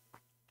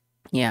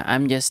 Yeah,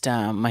 I'm just,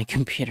 my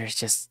computer is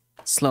just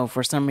slow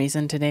for some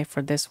reason today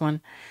for this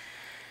one.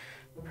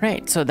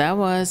 Right, so that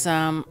was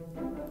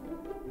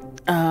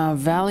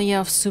Valley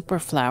of Super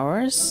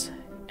Flowers,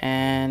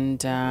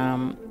 and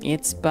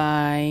it's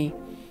by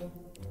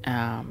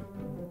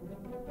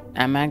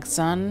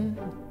Amazon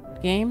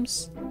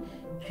Games.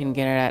 You can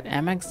get it at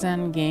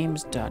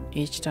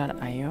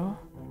amazongames.h.io.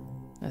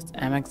 That's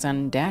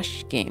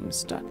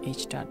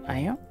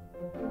amazon-games.h.io.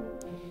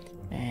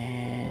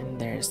 And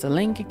there's the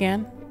link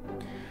again.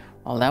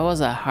 Well, that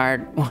was a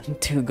hard one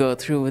to go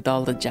through with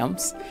all the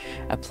jumps.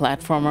 A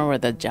platformer where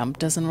the jump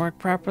doesn't work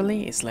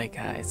properly is like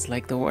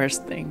the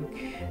worst thing,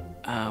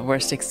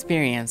 worst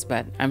experience.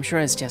 But I'm sure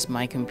it's just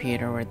my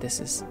computer where this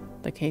is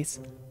the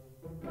case.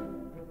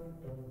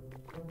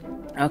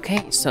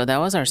 Okay, so that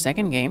was our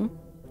second game.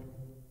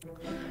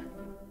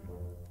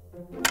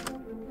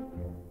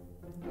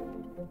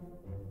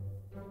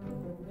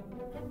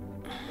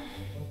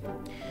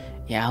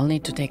 Yeah, I'll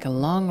need to take a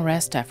long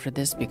rest after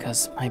this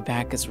because my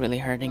back is really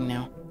hurting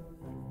now.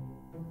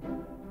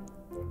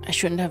 I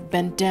shouldn't have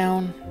bent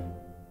down.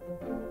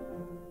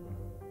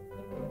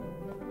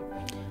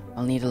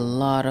 I'll need a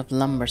lot of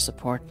lumbar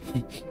support.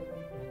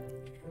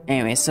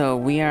 Anyway, so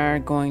we are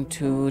going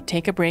to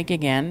take a break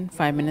again,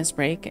 5 minutes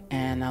break,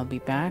 and I'll be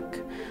back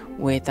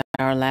with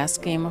our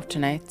last game of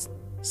tonight's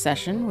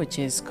session, which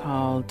is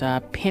called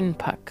Pin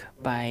Puck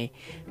by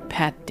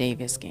Pat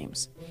Davis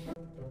Games.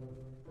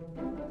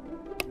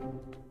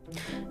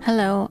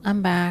 Hello,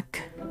 I'm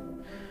back.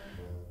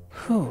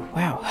 Whew,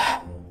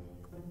 wow.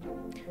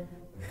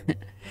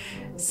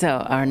 So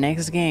our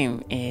next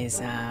game is,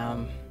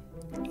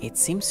 it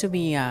seems to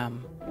be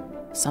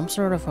some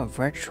sort of a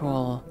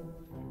virtual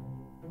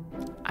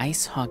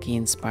ice hockey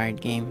inspired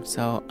game.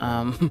 So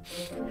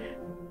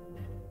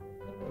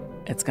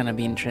it's gonna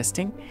be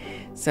interesting.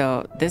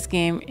 So this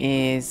game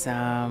is it's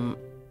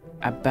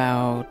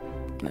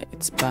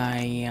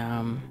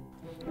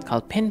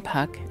called Pin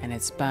Puck, and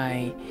it's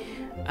by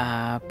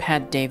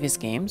Pat Davis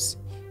Games.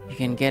 You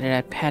can get it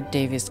at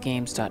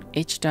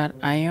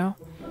patdavisgames.h.io.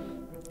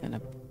 I'm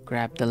gonna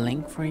grab the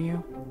link for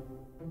you.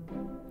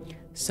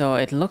 So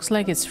it looks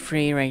like it's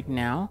free right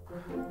now,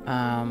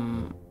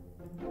 and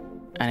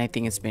I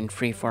think it's been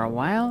free for a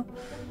while,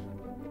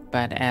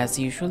 but as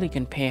usual you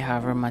can pay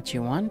however much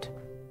you want.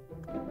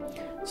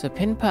 So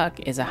Pin Puck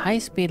is a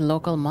high-speed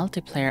local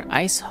multiplayer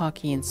ice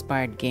hockey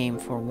inspired game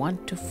for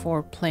 1 to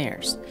 4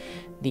 players.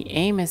 The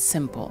aim is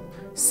simple: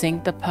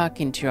 sink the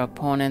puck into your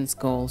opponent's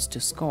goals to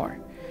score.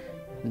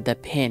 The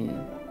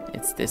pin,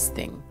 it's this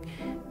thing.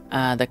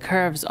 The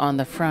curves on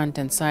the front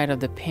and side of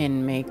the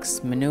pin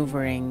makes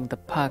maneuvering the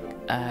puck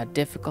a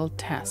difficult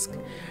task.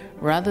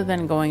 Rather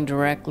than going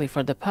directly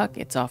for the puck,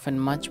 it's often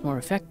much more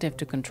effective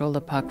to control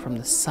the puck from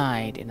the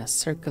side in a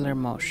circular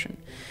motion.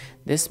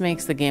 This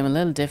makes the game a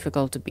little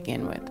difficult to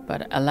begin with,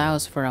 but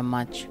allows for a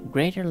much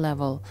greater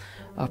level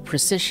of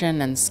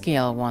precision and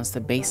skill once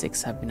the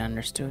basics have been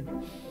understood.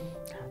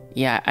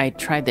 Yeah, I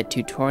tried the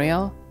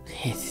tutorial.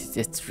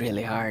 It's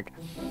really hard.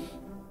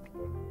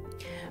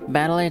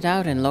 Battle it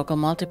out in local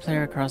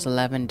multiplayer across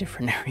 11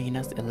 different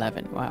arenas.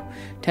 11, wow.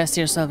 Test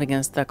yourself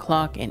against the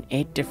clock in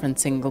 8 different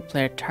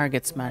single-player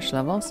target smash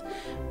levels.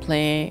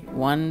 Play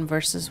 1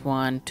 versus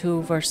 1,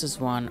 2 versus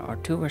 1, or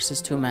 2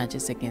 versus 2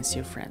 matches against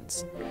your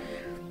friends.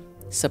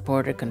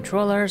 Supported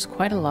controllers,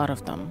 quite a lot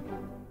of them.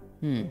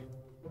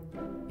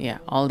 Yeah,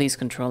 all these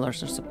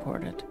controllers are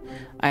supported.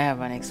 I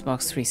have an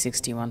Xbox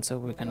 360 one, so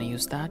we're gonna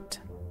use that.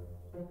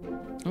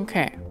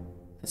 Okay,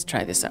 let's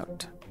try this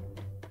out.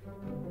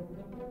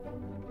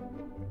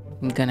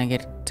 I'm gonna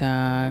get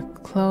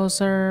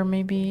closer,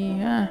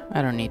 maybe.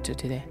 I don't need to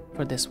today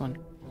for this one.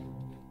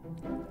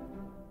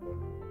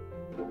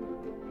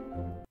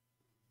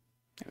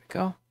 There we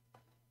go.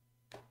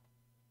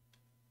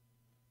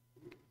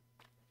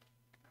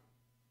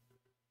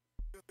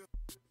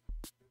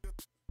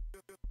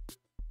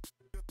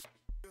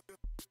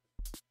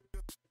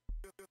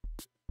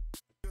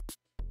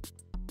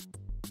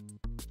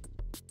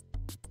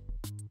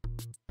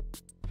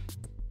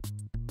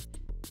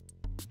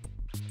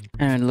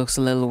 And it looks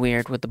a little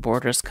weird with the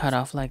borders cut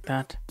off like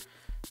that.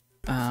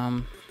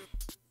 I'm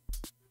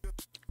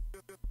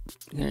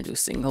gonna do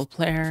single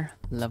player,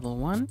 level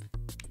 1.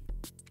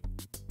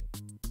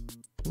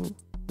 Ooh,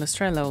 let's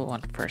try level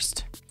 1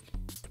 first.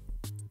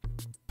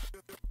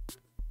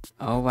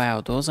 Oh wow,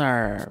 those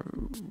are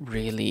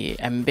really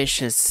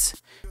ambitious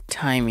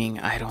timing.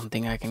 I don't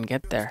think I can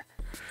get there.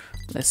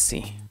 Let's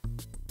see.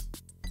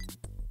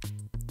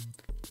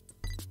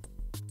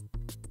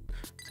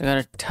 So I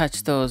gotta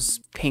touch those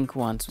pink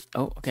ones.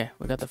 Oh, okay,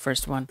 we got the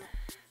first one.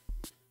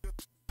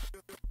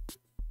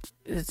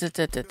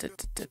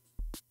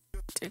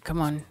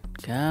 Come on,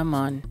 come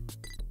on.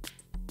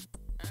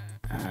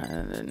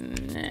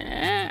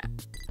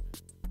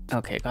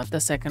 Okay, got the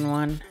second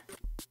one.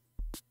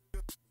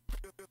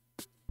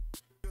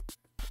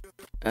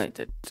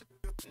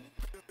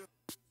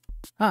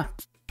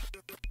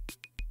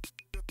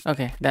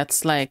 Okay,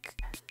 that's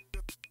like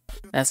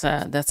that's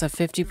a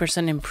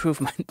 50%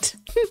 improvement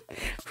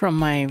from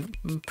my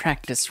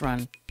practice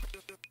run.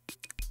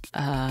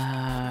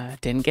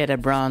 Didn't get a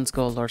bronze,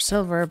 gold, or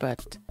silver,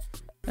 but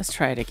let's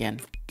try it again.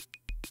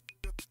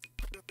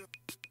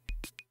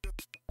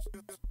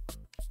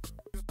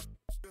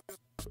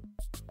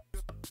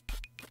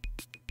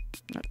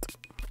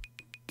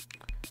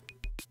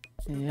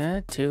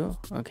 Yeah, 2.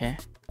 Okay.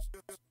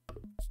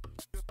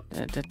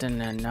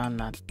 No,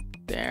 not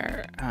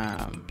there.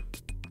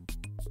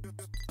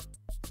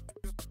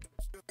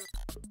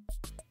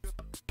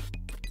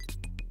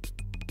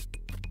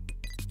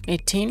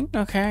 18.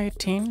 Okay,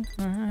 18.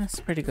 That's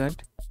pretty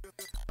good.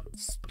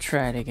 Let's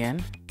try it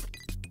again.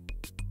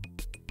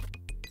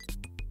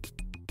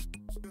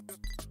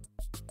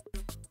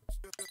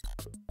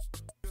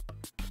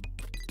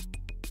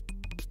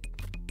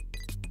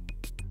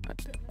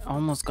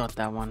 Almost got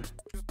that one.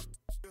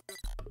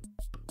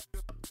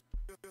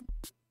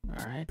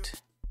 All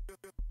right.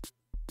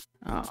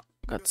 Oh,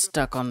 got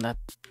stuck on that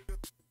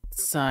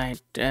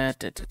side.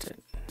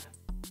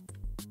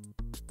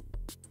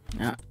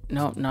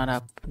 No, not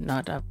up,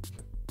 not up.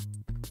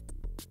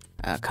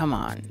 Come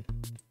on.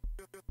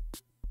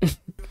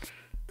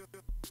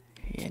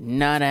 Yeah,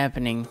 not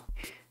happening.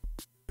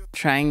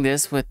 Trying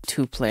this with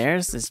 2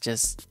 players is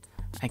just,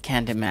 I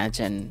can't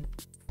imagine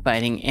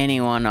fighting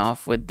anyone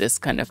off with this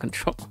kind of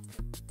control.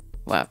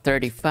 Wow,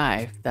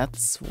 35,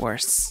 that's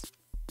worse.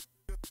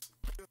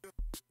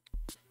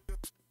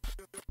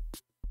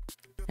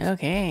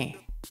 Okay,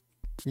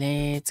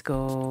 let's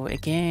go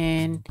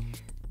again.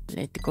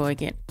 Let's go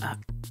again.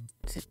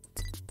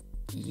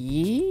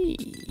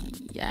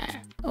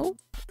 Yeah. Oh.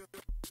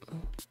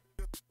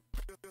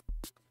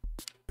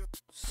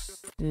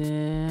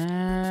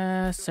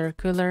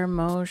 Circular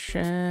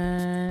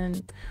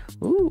motion.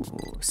 Ooh,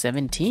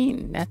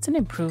 17. That's an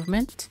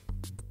improvement.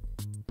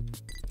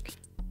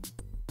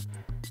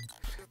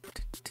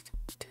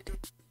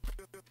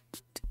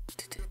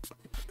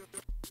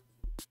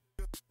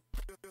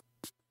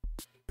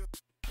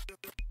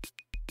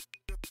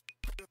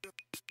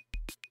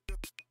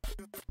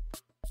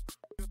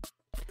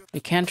 You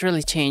can't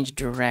really change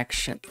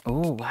direction.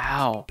 Oh,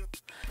 wow.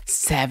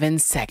 7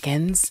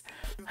 seconds?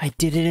 I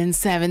did it in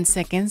 7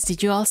 seconds.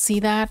 Did you all see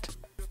that?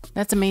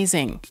 That's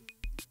amazing.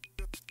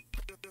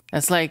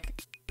 That's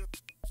like...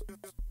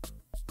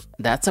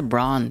 That's a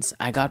bronze.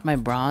 I got my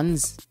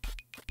bronze.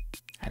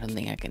 I don't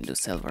think I can do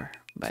silver,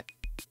 but...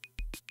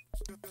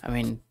 I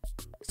mean,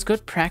 it's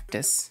good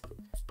practice.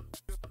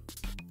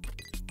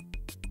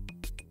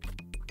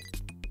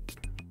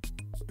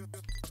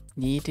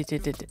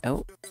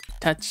 Oh,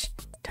 touch.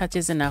 Touch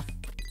is enough.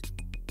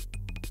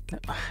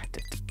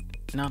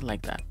 Not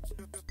like that.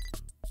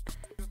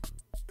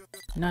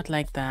 Not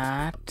like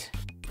that.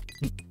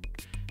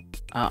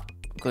 Ah,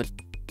 good.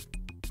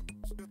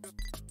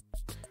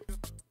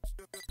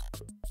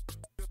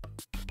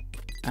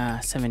 Ah,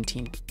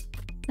 17.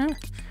 Ah,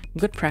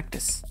 good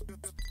practice.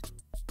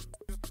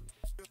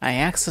 I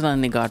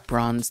accidentally got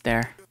bronze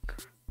there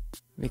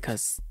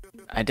because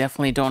I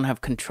definitely don't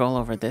have control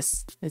over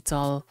this. It's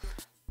all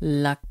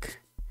luck.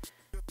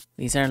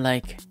 These are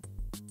like,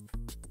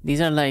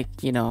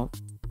 you know,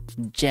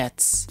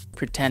 jets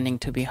pretending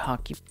to be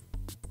hockey,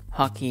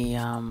 what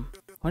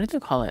did you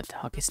call it?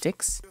 Hockey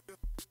sticks?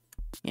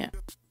 Yeah.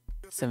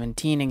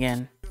 17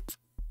 again.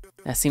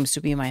 That seems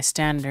to be my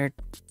standard.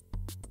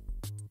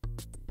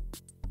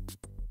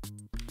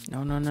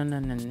 No.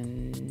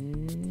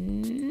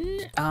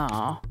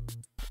 Ah.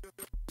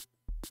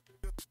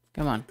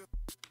 Come on.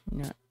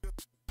 No.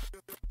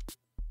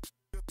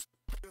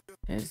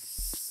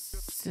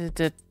 Is it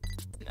that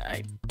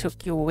I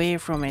took you away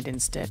from it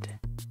instead?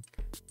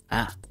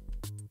 Ah.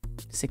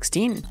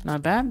 16.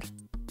 Not bad.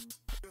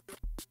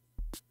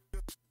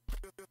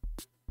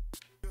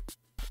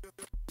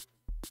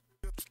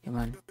 Come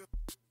on.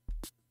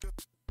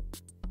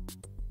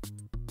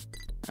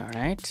 All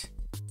right.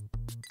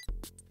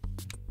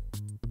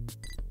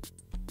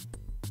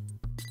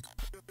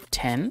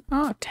 10?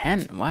 Oh,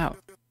 10. Wow.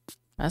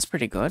 That's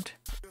pretty good.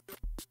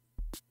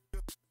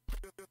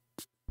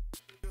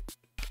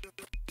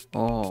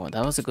 Oh,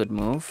 that was a good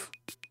move.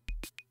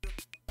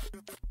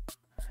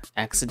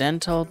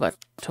 Accidental, but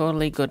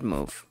totally good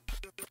move.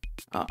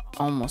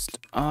 Almost.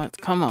 Oh,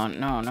 come on.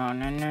 No.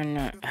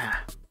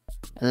 Ah.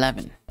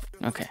 11.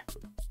 Okay.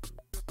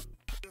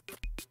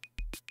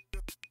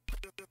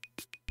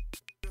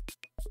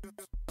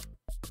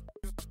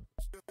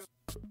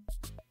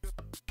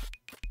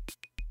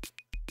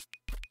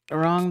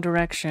 Wrong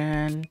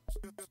direction.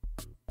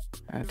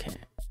 Okay.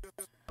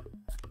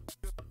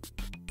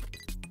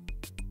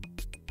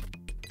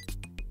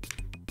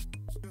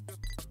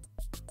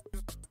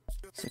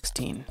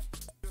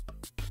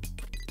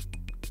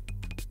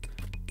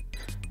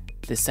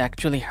 This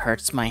actually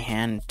hurts my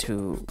hand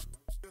to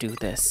do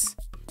this.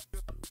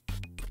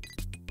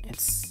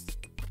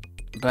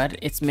 But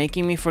it's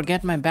making me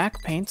forget my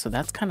back pain, so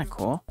that's kind of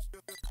cool.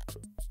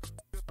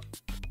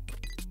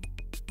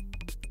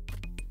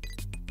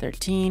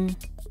 13.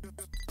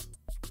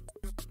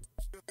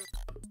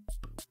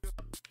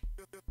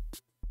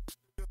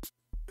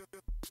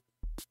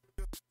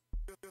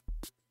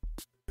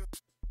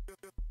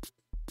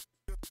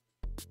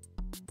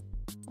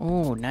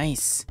 Oh,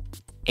 nice.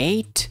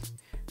 8.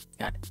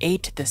 Got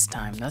 8 this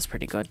time. That's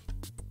pretty good.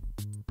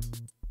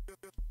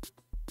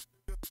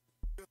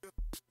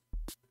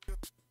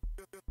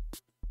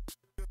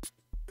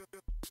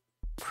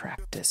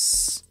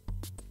 Practice.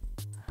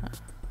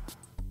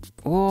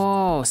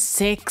 Oh,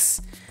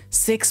 6.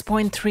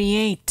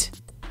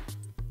 6.38.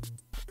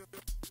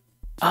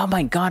 Oh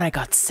my god, I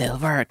got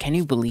silver. Can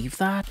you believe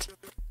that?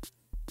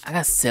 I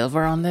got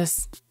silver on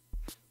this.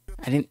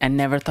 I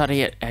never thought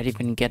I'd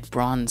even get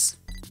bronze.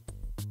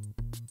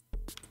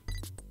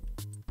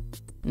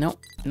 No,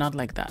 not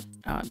like that.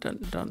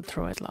 Don't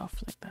throw it off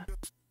like that.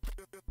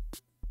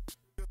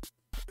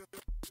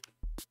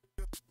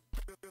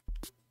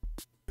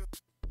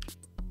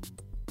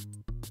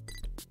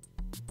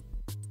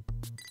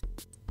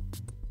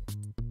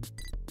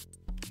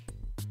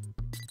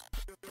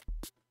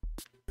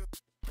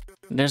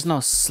 There's no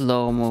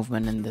slow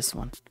movement in this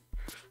one.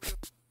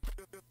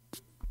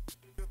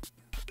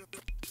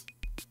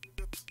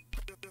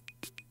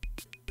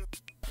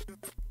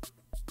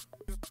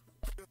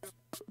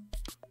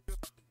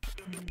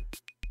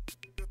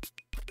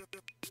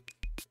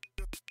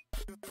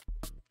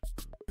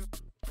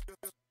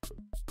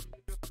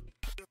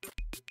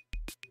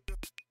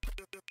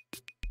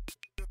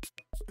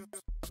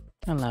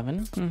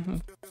 $11. Mm-hmm.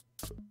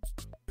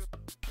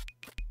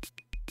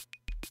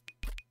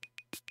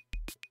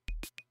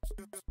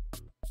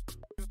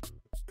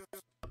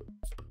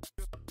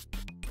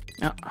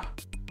 Oh,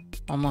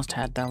 almost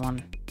had that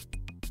one.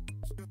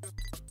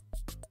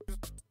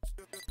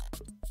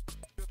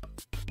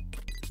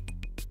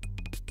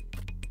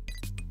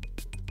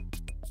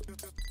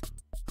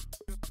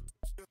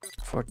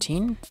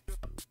 $14.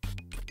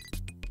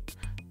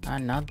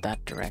 Not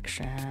that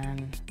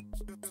direction.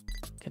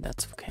 Okay,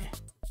 that's okay.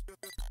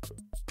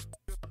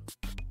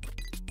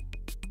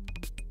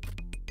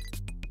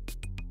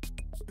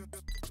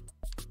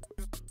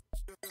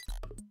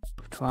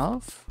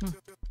 12. Hmm.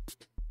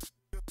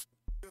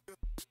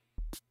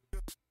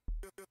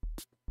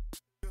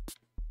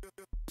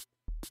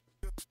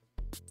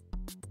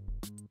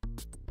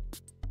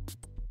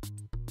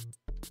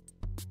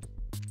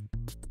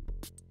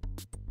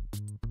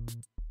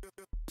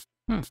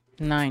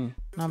 9.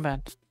 Not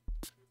bad.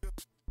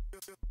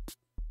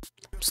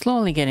 I'm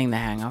slowly getting the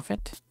hang of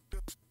it.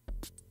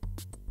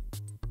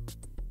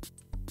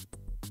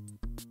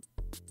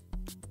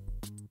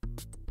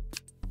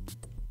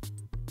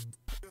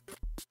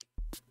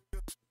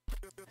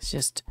 It's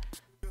just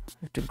you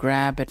have to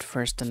grab it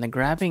first, and the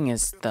grabbing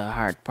is the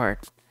hard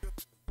part,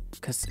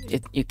 because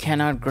you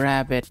cannot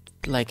grab it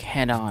like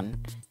head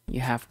on. you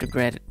have to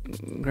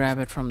grab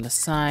it from the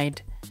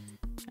side,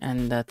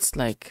 and that's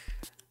like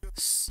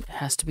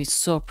has to be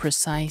so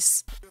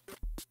precise.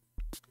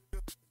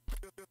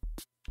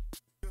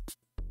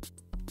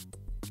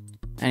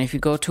 And if you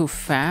go too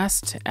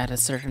fast at a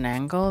certain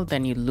angle,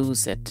 then you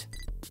lose it.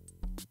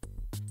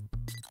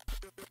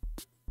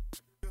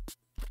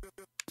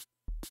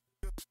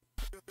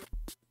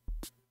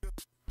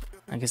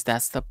 I guess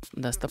that's the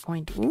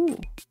point. Ooh.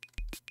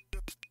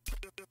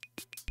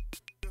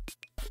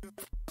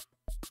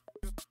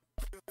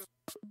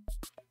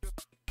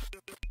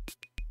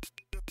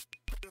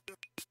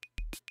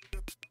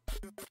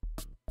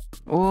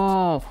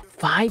 Oh,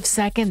 5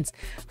 seconds.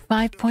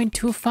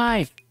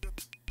 5.25.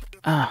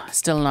 Ah,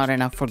 still not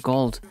enough for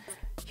gold.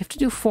 You have to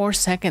do 4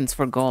 seconds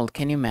for gold.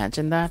 Can you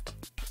imagine that?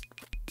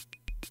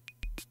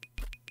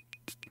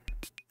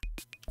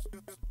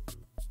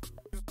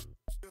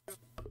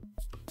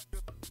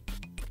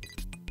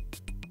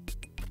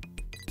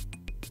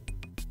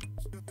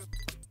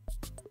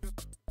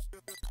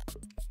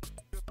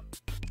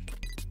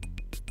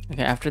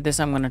 Okay, after this,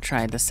 I'm gonna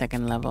try the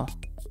second level.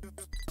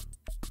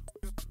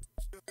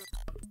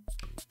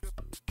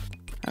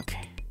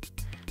 Okay,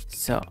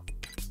 so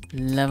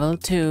level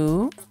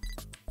 2.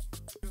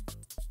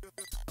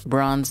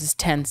 Bronze is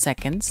 10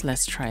 seconds.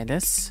 Let's try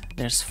this.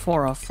 There's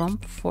 4 of them,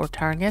 4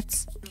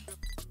 targets.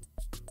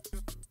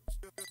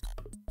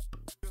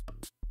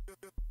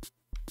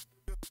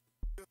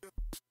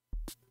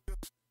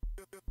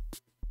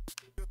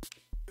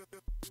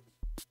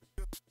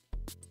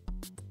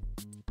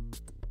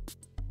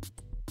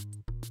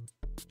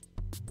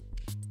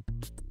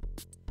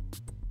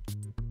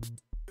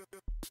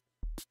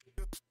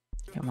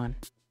 Come on.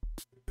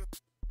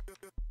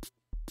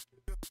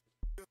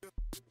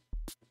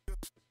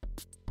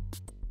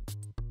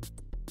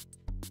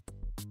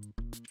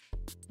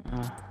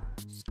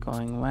 It's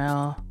going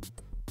well.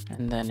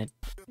 And then it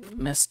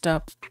messed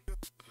up.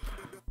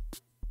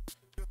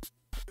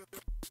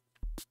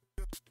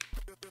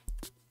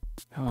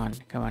 Come on,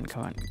 come on,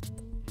 come on.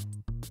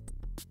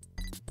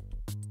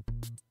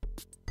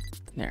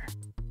 There.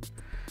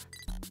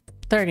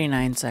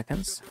 39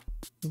 seconds.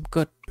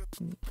 Good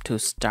to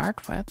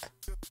start with.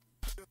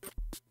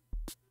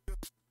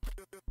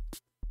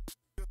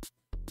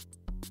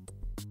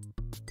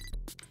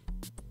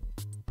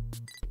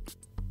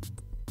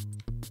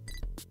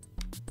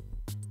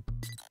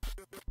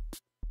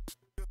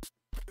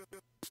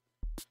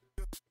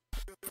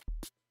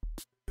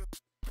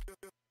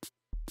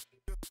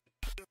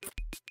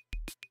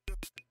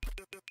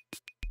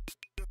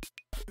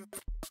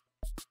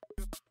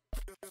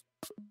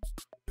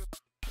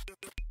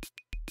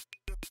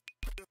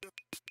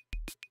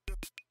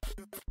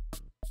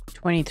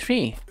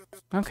 $23.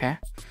 Okay,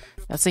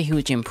 that's a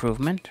huge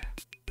improvement.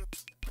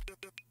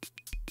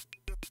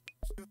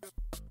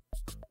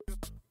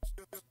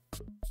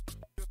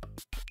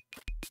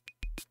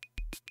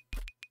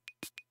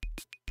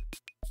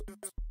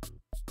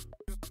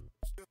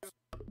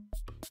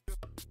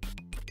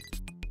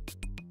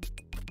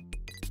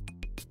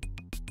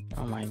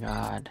 Oh my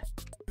god.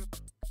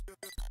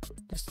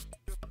 Just...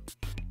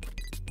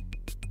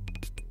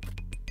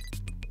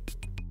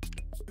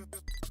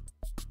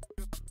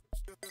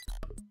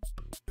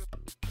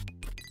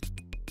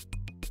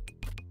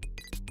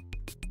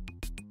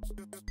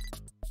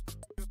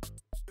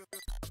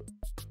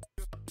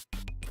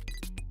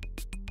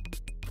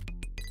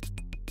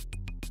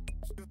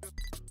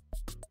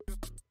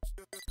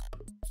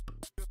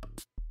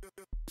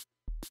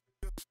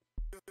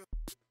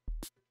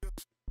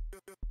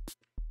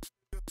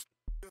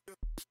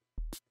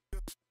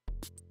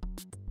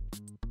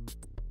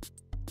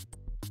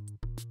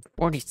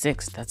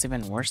 $46. That's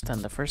even worse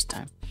than the first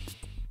time.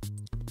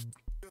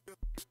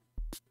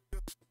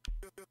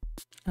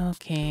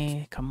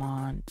 Okay, come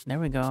on. There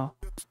we go.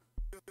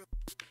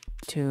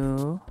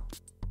 2.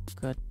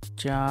 Good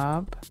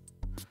job.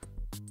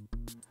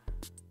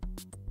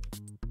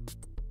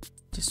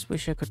 Just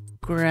wish I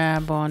could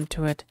grab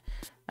onto it.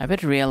 I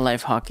bet real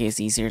life hockey is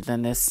easier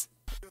than this.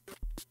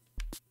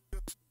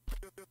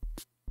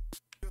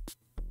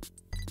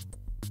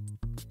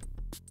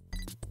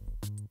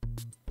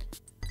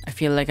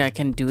 I feel like I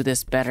can do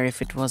this better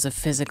if it was a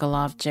physical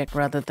object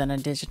rather than a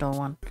digital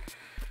one.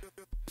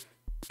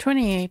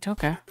 28,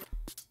 okay.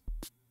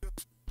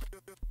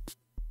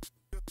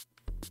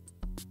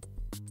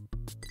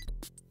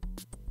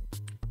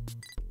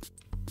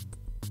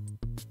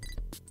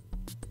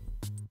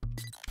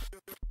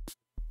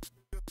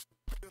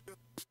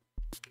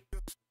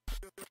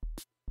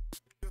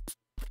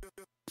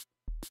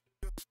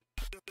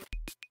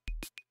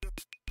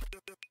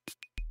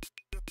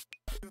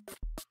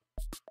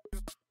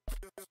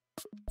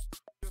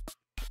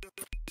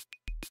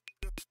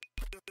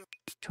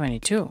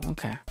 $22,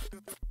 okay.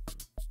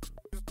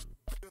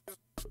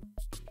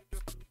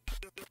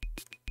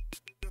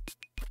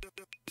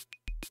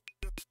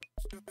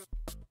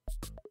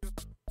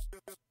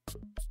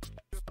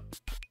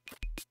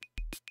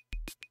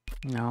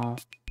 No.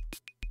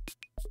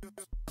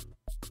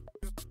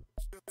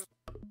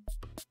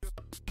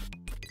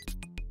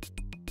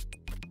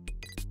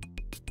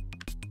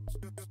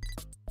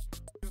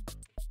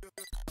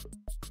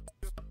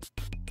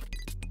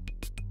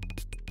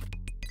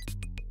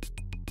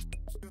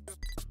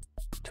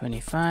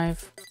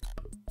 25.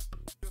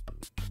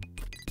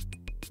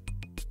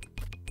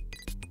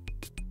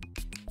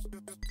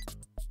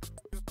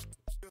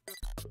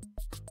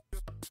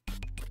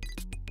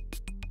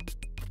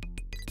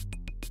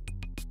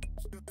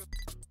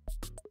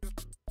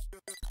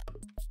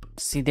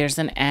 See, there's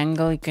an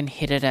angle you can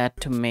hit it at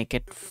to make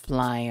it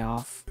fly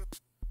off.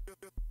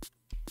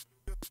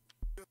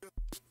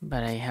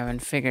 But I haven't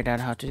figured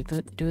out how to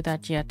do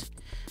that yet.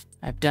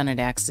 I've done it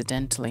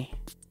accidentally.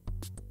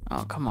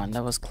 Oh, come on,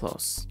 that was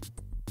close.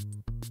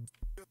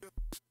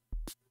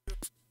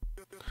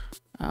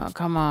 Oh,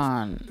 come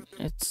on.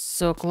 It's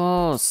so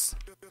close.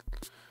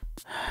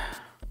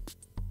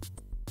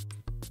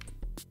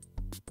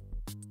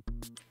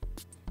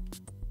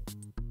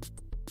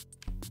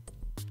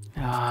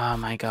 Oh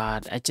my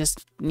god. I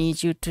just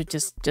need you to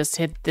just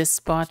hit this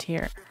spot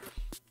here.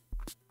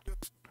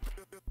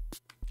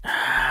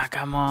 Ah,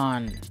 come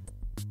on.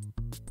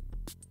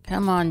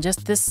 Come on,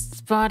 just this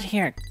spot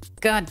here.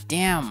 God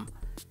damn.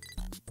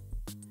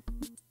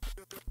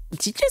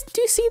 Do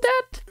you see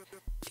that?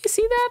 Do you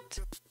see that?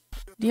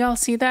 Do y'all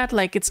see that?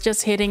 Like, it's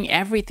just hitting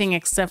everything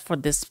except for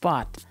this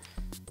spot.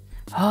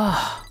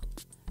 Oh,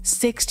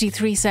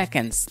 63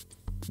 seconds.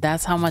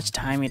 That's how much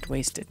time it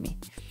wasted me.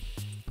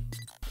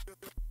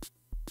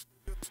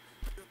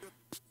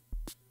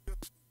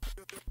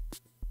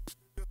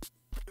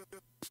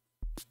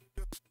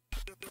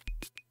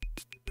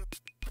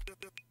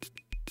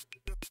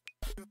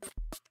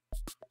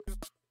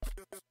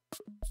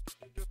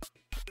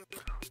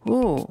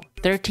 Ooh,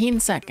 13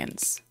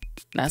 seconds.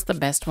 That's the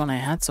best one I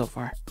had so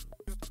far.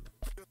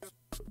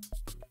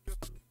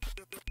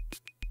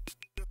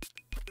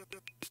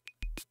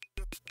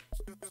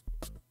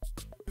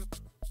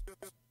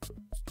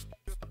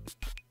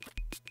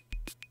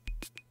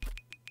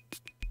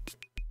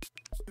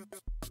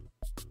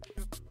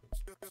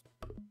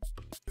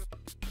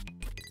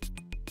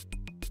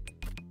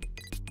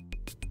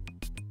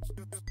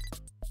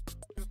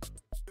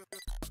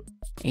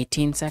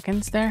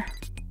 $18 there.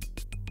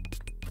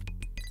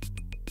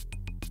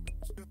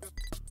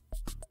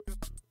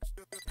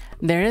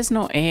 There is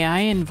no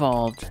AI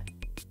involved.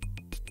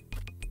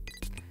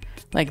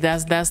 Like,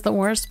 that's the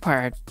worst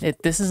part.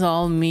 This is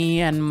all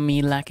me and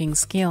me lacking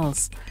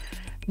skills.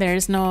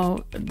 There's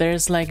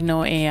like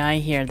no AI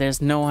here.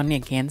 There's no one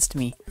against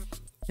me.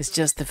 It's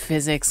just the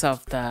physics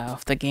of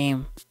the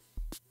game.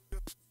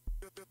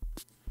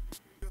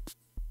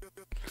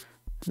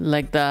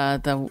 Like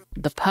the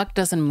puck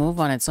doesn't move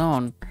on its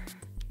own.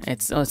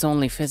 It's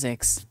only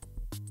physics.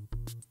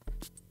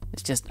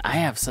 It's just I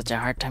have such a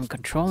hard time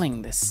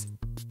controlling this.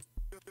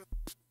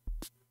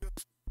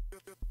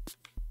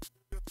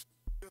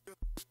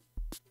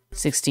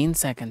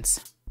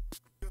 $16.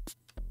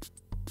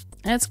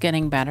 It's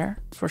getting better,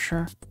 for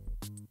sure.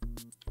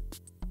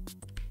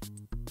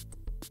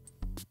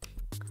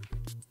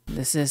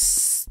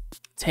 This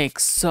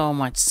takes so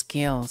much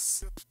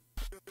skills.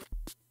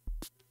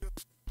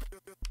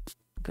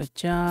 Good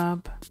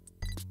job.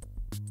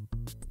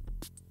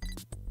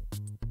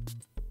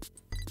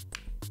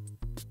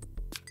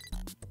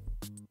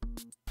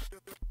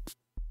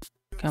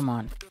 Come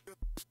on.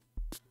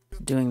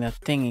 Doing that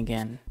thing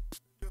again.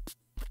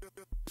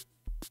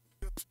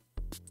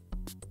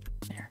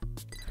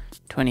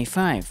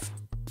 25.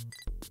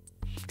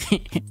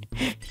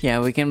 Yeah,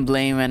 we can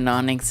blame a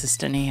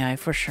non-existent AI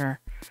for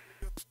sure.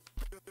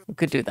 We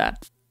could do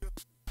that.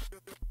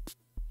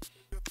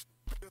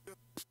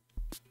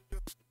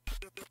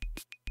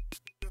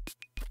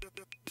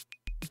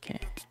 Okay.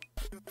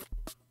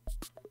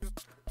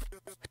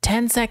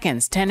 10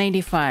 seconds,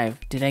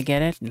 1085. Did I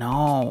get it?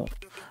 No.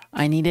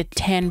 I needed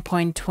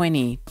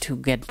 10.20 to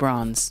get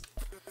bronze.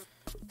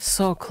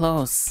 So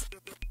close.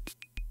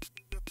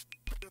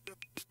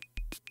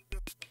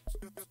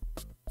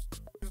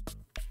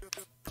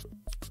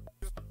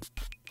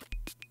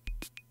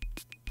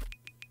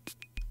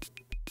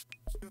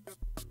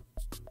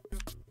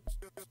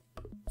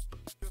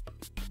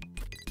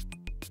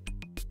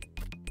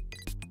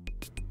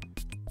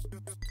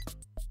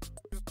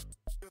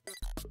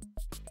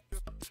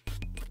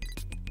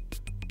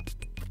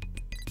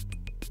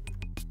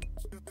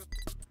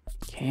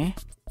 Okay.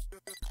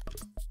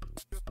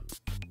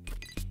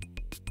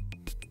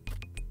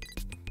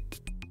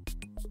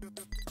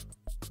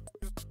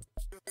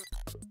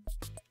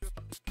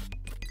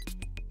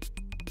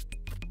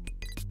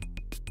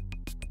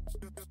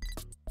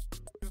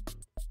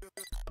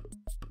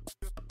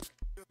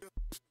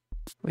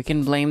 We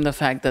can blame the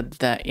fact that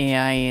the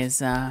AI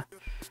is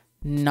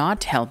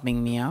not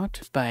helping me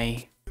out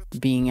by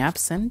being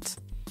absent.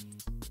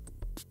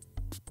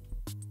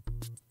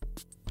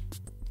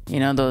 You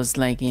know, those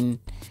like in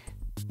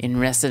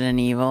Resident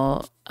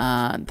Evil,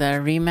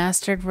 the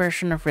remastered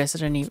version of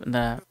Resident Evil,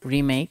 the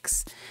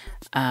remakes,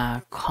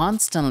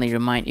 constantly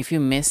remind, if you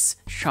miss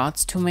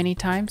shots too many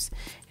times,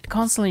 it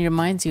constantly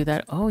reminds you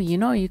that, oh, you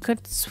know, you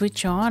could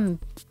switch on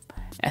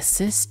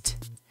assist.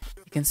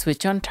 You can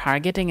switch on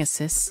targeting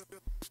assist.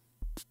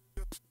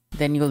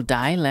 Then you'll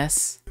die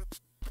less.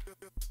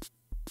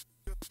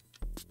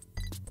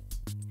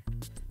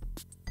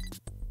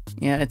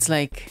 Yeah, it's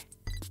like,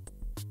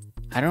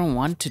 I don't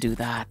want to do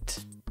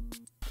that.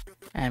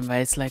 And but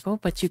it's like, oh,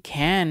 but you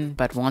can.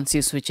 But once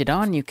you switch it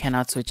on, you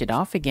cannot switch it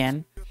off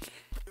again.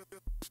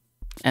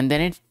 And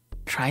then it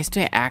tries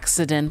to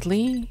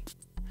accidentally,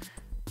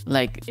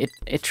 like,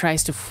 it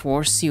tries to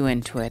force you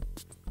into it.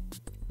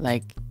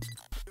 Like,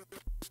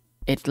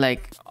 it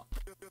like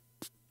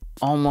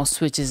almost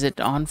switches it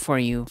on for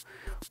you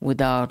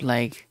without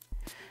like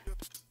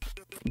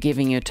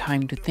giving you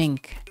time to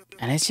think.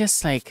 And it's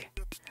just like,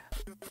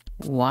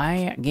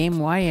 why, game,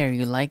 why are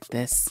you like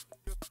this?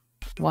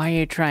 Why are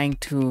you trying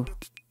to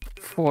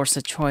force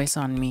a choice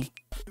on me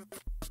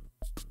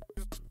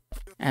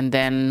and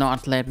then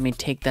not let me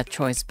take that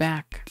choice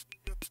back?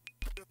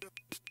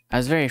 I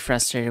was very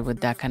frustrated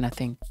with that kind of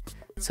thing.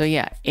 So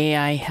yeah,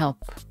 AI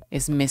help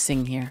is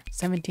missing here.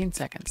 17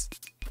 seconds.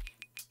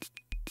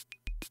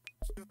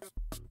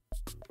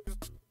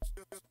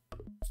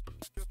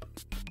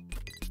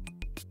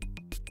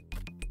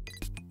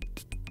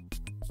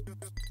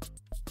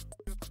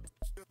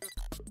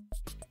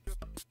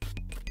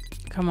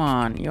 Come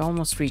on, you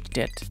almost reached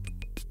it.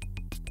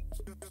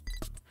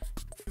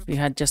 If you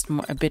had just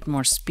a bit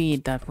more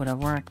speed, that would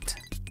have worked.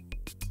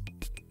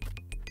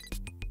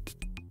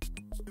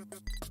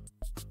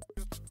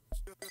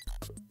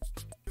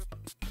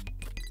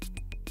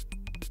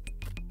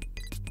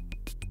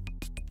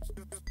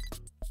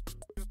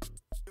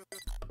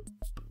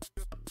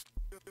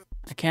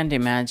 I can't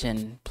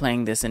imagine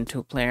playing this in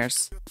 2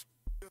 players.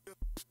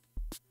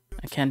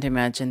 I can't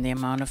imagine the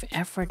amount of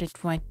effort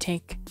it might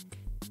take.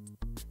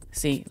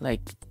 See,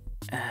 like,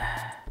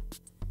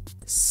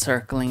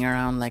 circling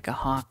around like a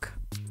hawk.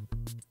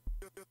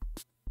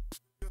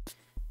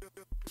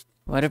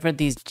 Whatever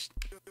these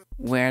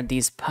were,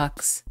 these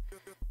pucks,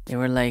 they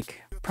were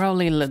like,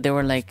 probably they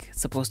were like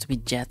supposed to be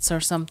jets or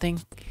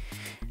something.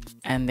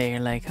 And they're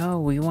like, oh,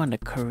 we want a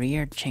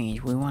career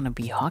change. We want to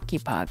be hockey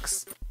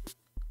pucks.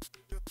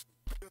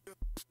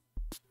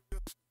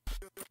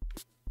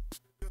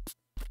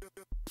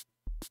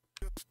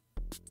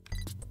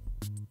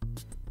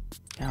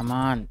 Come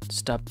on,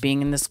 stop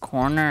being in this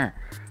corner.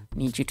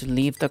 Need you to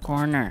leave the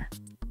corner.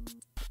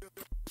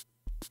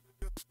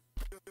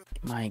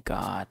 My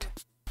God.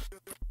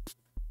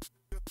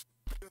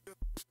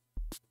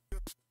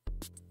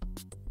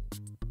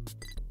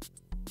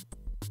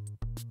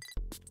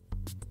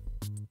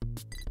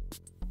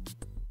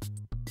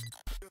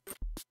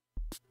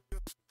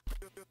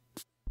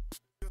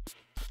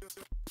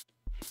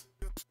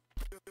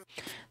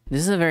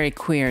 This is a very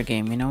queer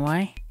game, you know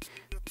why?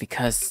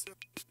 Because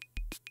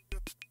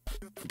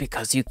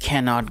you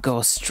cannot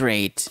go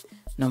straight.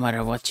 No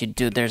matter what you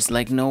do, there's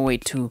like no way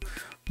to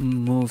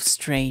move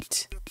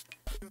straight,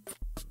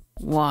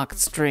 walk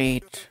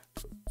straight,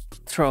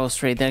 throw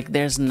straight.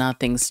 There's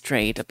nothing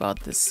straight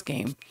about this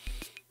game.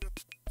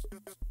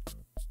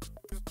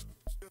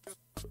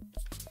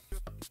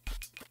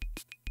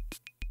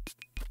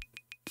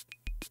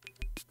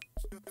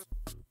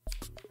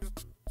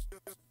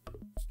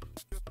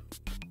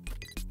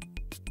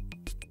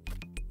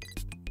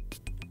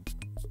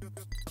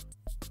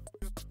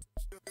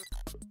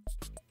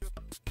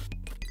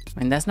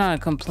 I mean, that's not a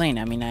complaint.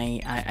 I mean,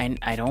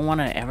 I don't want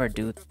to ever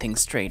do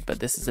things straight, but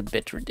this is a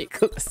bit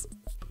ridiculous.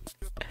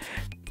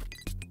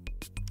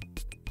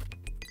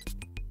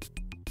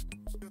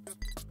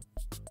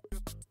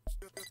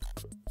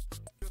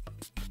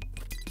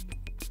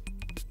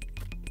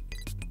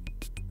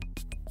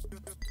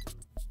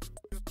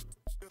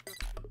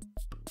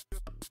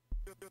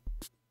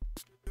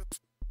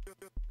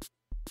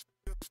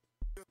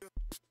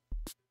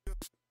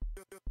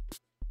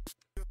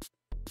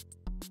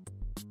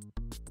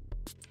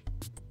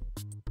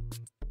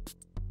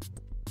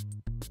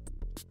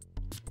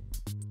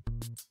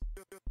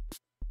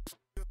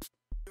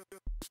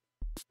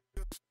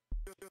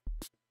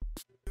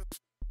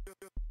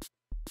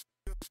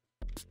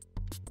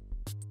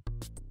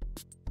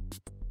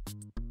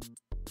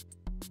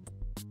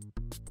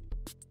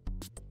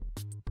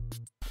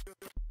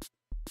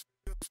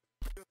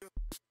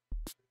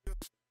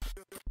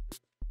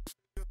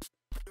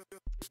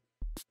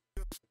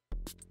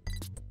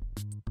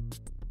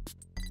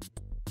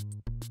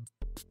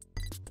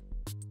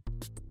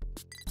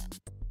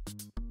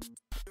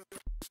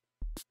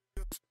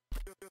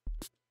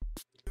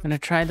 I'm gonna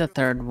try the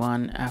third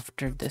one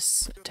after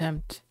this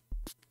attempt.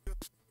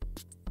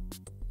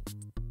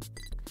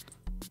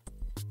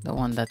 The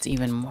one that's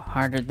even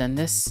harder than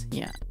this.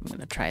 Yeah, I'm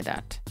gonna try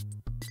that.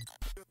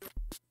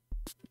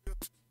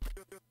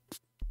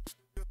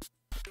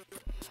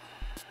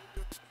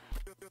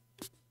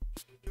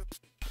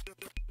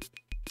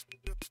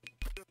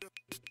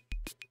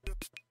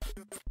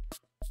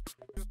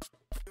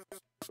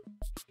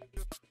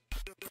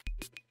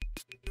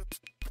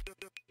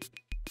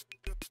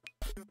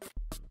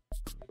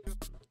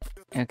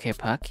 Okay,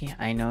 Puck,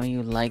 I know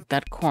you like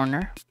that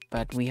corner,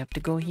 but we have to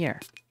go here.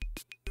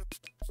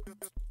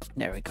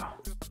 There we go.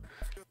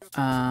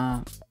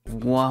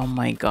 Oh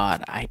my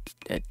God, I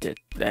did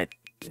that.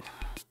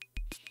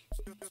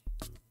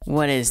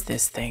 What is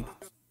this thing?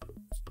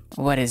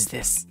 What is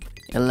this?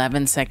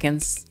 11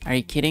 seconds? Are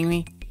you kidding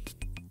me?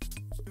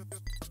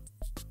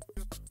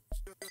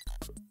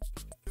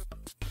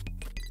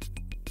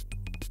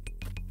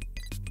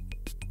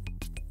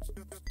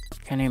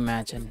 Can you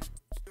imagine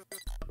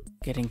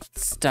getting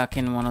stuck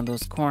in one of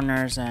those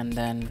corners and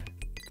then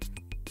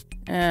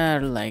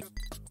like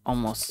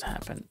almost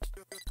happened.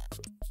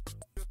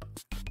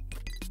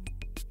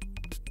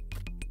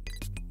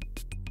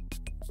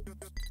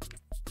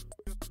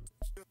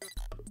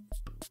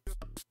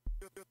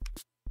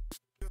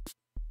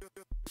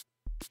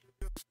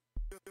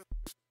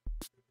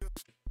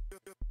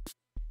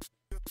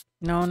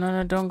 No, no,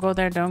 no, don't go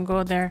there, don't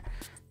go there.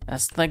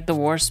 That's like the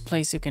worst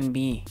place you can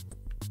be.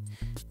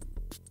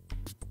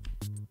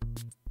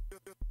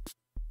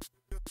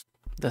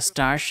 The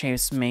star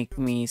shapes make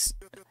me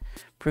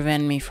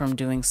prevent me from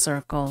doing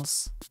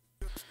circles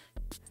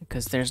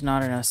because there's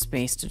not enough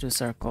space to do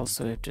circles,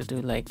 so we have to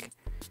do like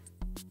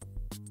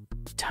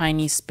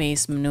tiny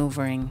space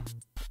maneuvering.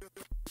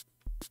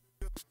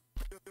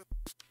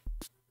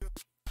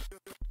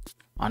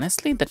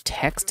 Honestly, the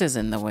text is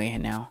in the way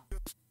now.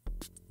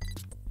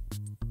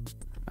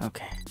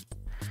 Okay.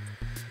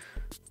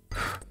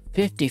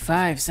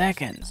 55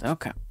 seconds.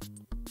 Okay.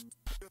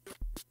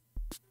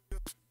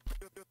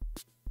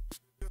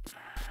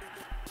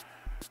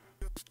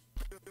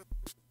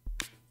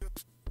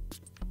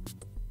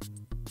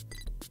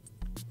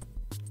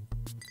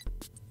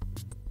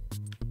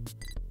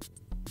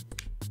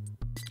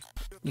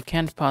 You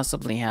can't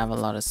possibly have a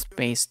lot of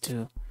space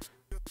to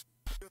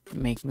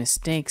make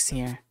mistakes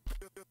here.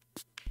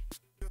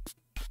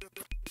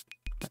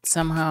 But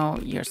somehow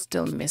you're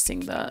still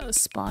missing the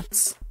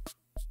spots.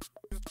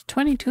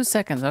 22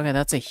 seconds. Okay,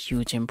 that's a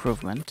huge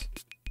improvement.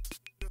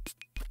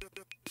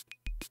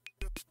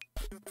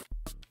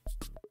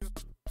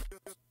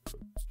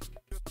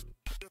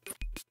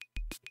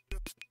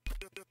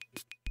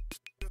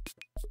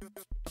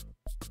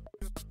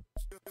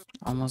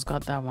 Almost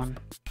got that one.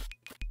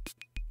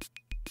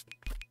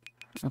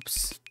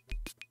 Oops.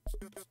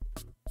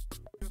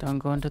 Don't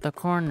go into the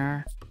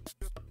corner.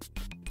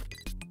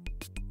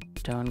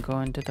 Don't go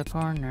into the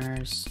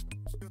corners.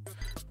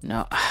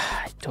 No,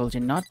 I told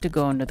you not to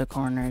go into the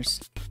corners.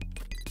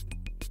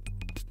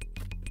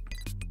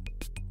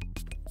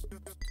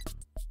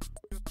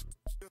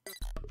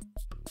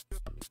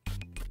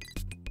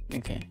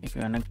 Okay, if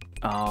you wanna...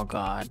 Oh,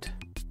 God.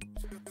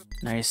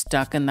 Now you're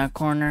stuck in that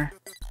corner?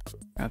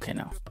 Okay,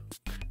 no.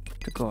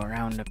 To go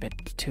around a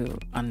bit to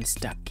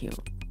unstuck you.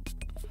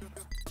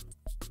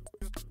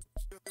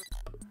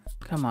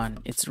 Come on,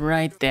 it's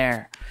right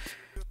there.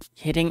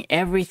 Hitting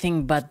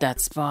everything but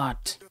that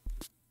spot.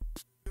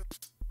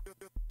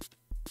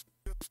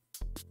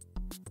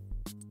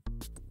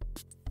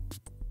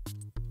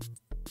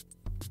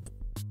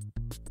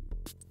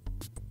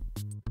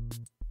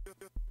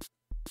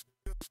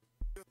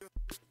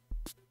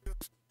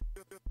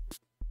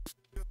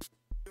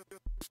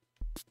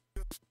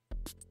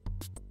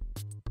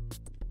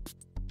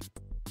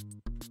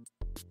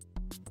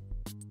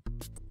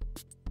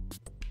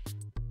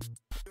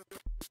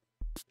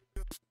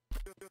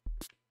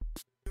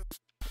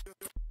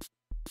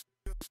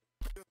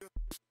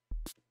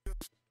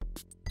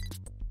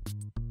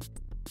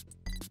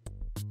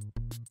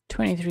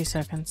 "23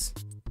 seconds.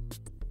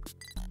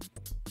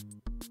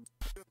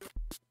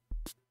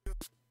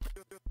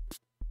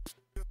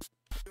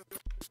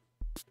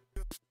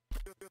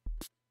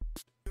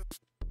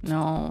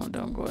 No,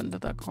 don't go into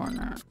that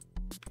corner.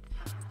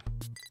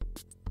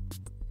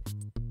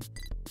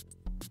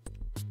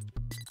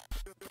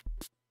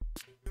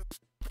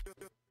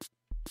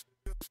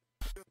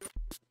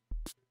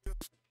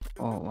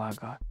 Oh my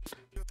God.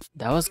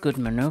 That was good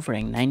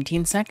maneuvering.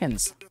 19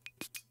 seconds.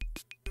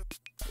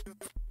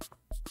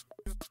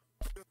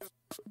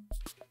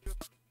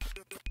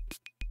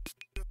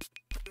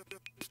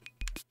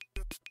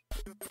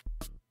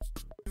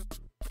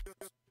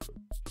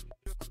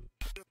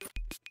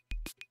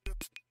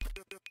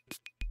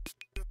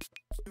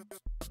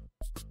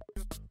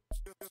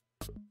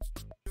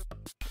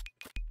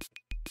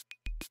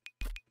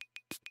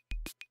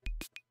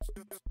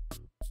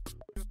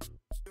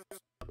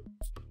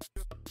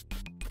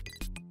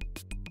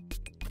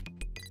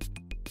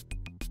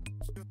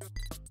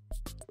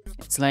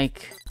 It's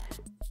like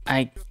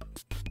I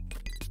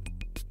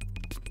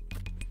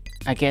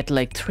get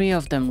like 3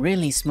 of them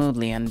really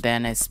smoothly and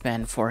then I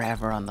spend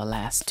forever on the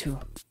last 2.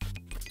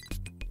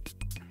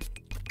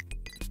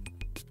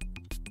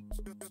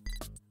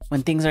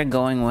 When things are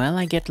going well,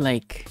 I get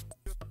like,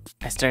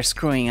 I start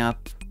screwing up.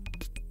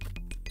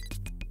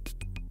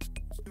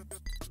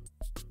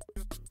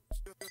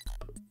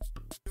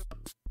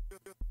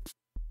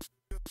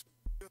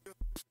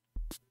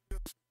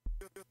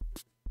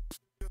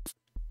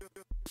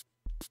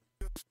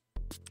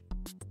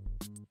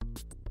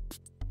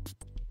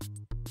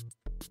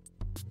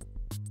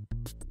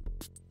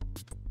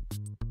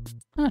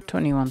 Ah,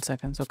 21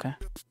 seconds, okay.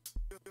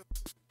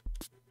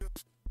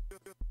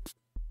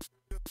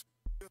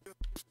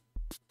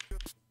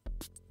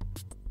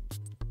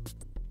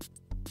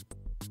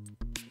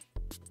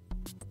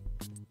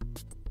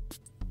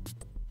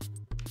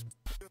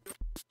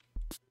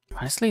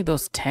 Honestly,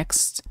 those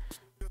texts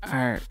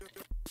are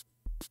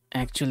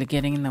actually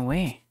getting in the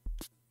way.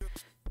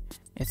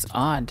 It's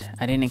odd.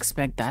 I didn't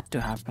expect that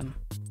to happen.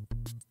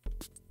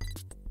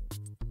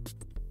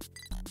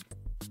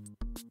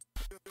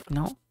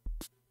 No.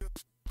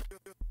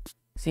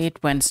 See,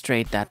 it went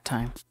straight that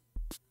time.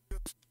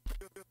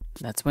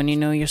 That's when you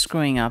know you're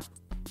screwing up.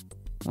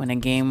 When a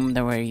game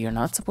where you're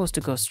not supposed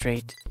to go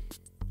straight,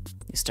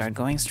 you start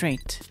going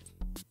straight.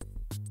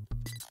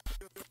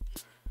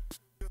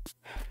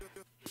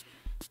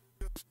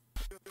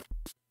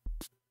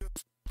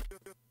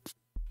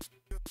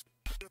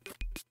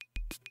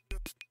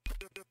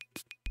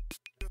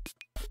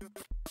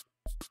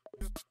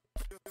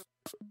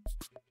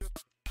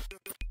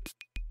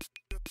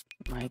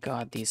 My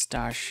god, these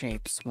star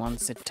shapes.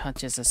 Once it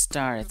touches a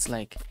star, it's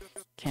like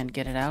can't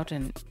get it out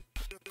and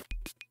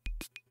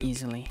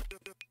easily.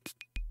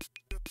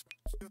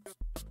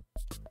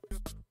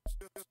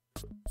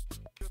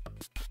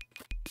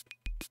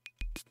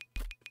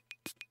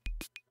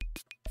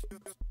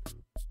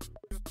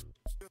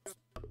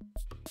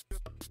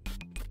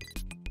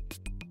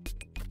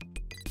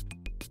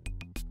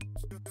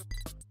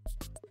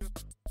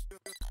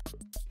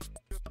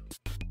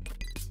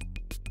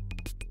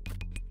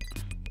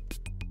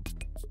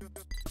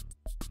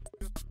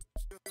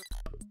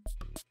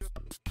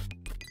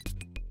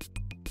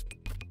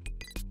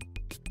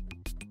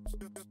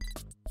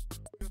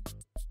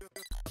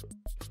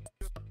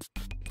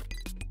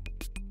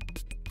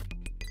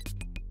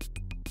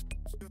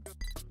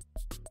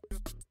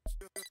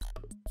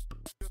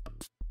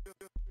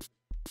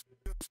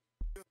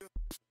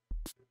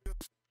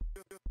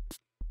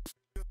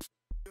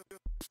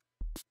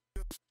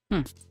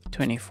 Hmm,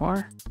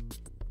 24.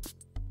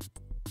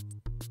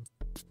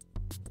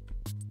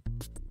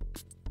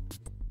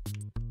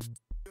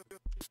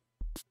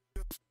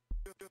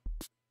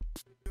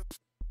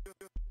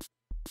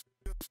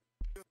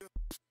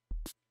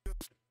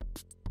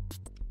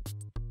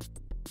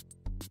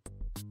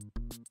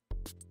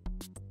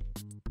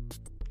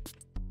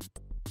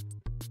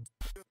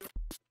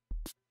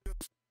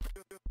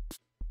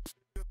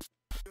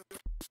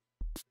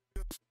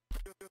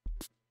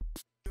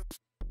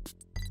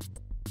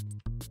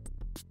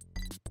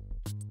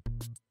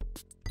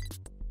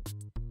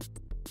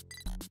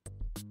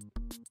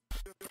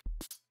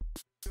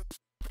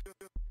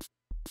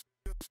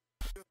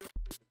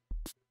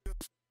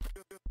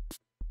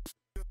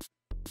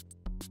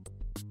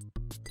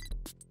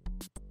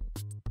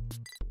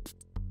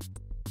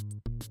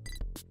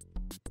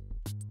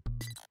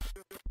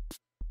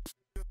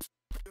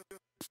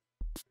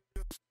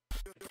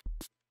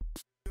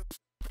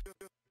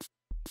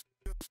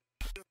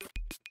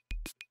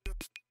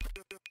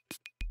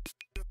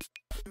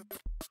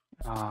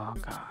 Oh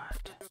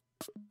god.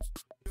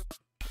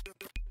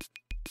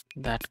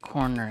 That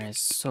corner is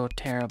so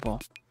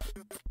terrible.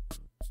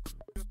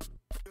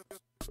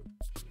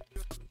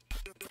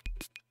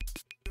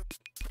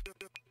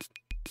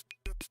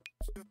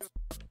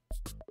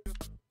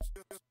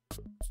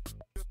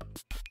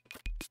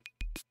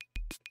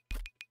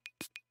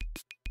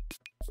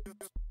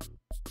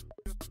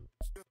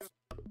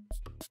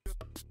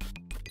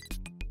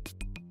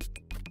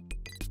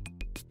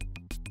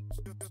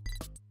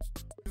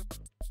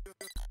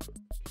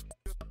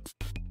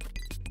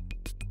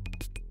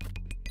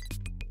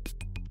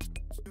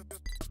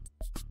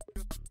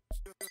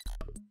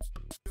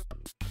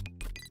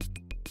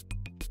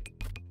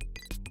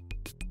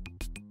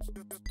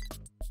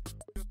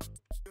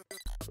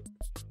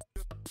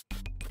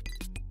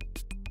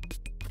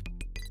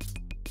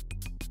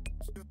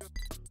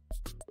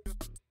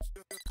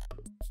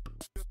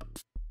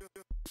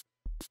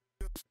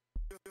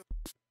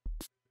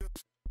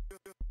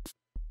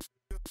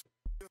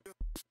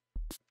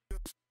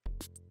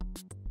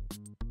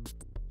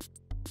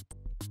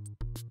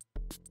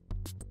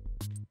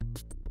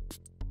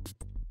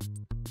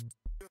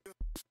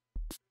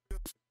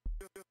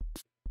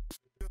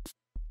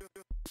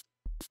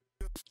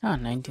 Ah,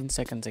 19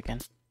 seconds again.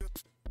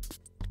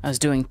 I was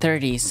doing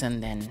 30s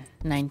and then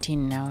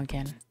 19 now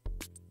again.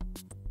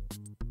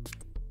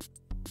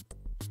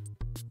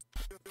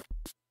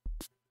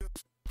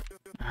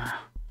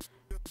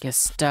 Gets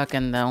stuck,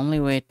 and the only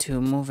way to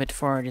move it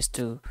forward is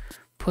to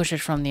push it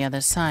from the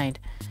other side.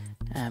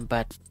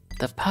 But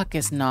the puck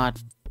is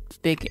not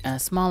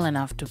small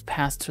enough to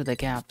pass through the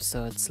gap,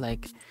 so it's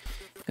like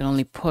you can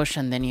only push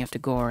and then you have to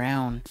go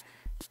around.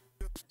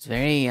 It's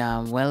very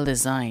well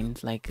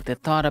designed. Like the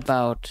thought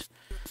about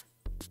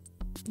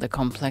the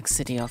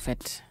complexity of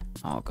it.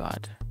 Oh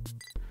god.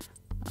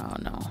 Oh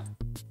no.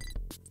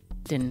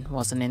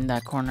 Wasn't in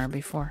that corner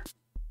before.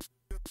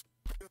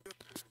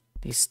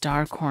 These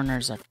star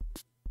corners are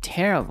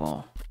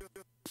terrible.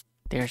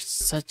 They're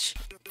such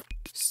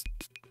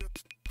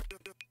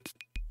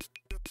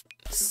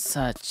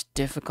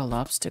difficult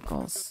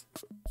obstacles.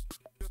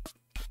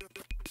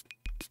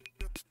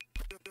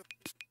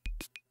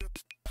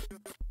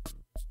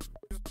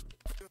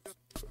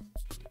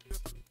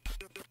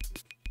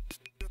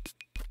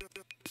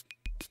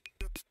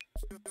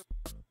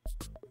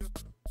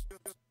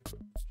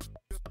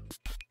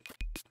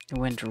 It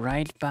went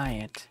right by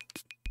it.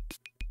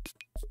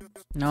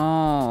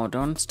 No,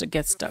 don't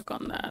get stuck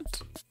on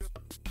that.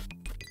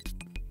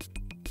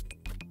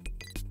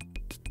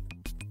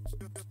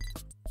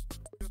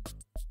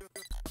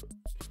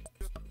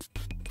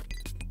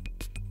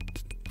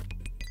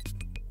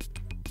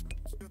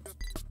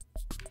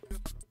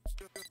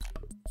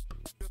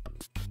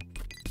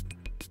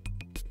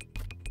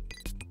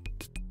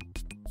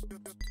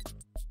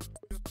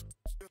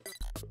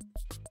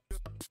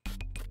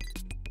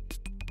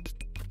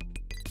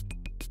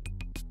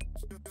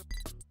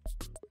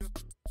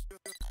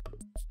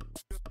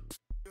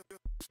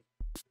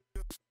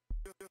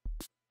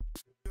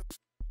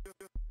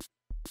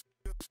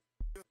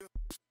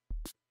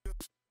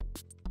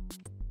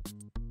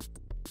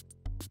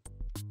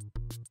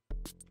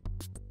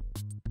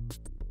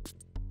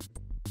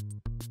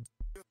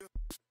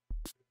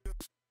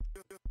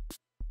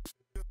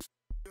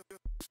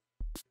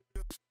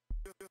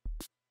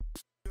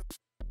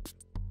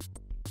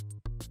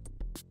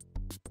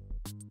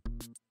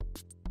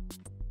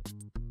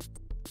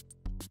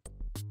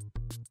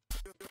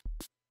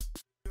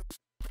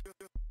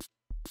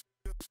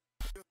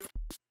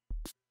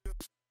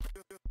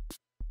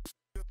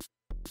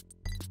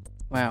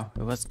 Wow,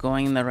 it was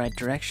going in the right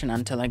direction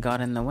until I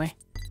got in the way.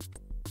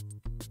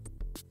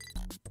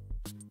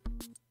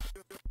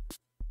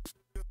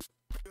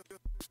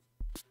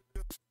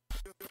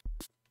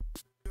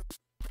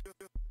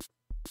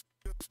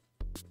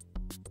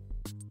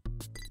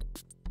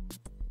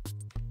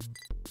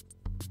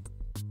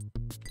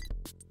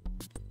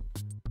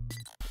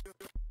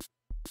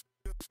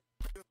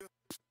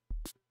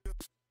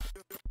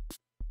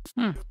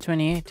 Hmm,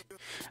 28.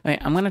 Wait,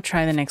 I'm gonna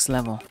try the next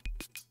level.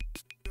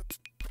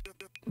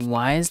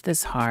 Why is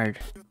this hard?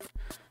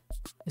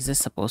 Is this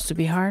supposed to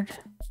be hard?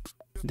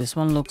 This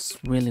one looks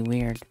really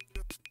weird.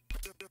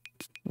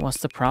 What's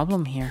the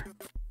problem here?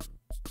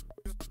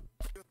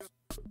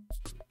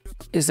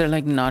 Is there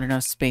like not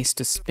enough space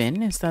to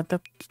spin? Is that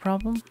the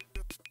problem?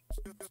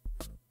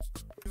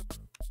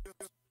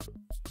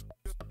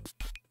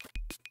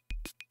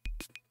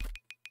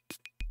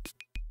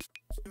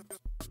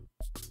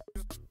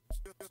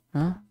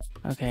 Huh?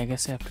 Okay, I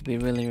guess I have to be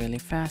really, really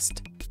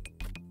fast.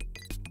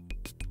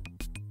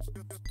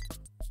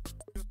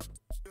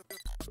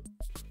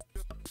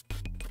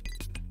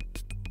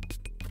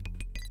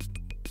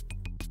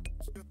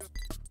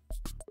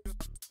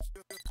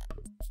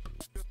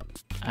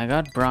 I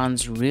got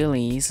bronze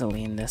really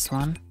easily in this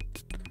one.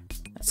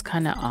 That's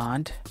kind of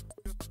odd.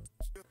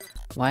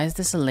 Why is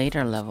this a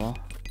later level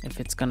if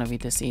it's gonna be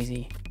this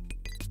easy?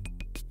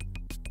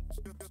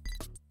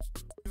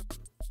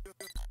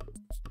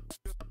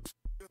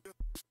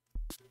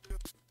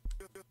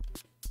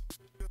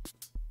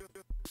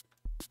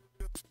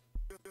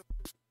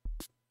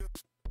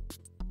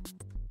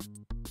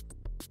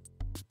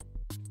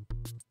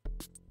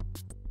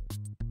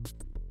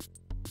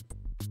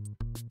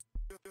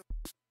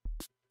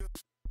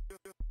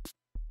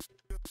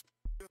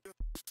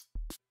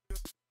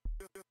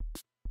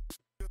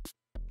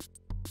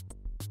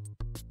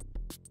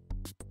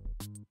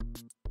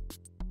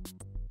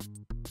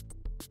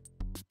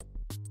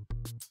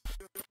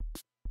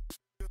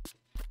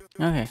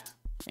 Okay,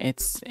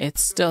 it's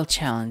still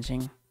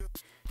challenging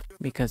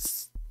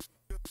because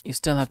you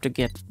still have to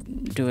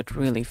do it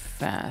really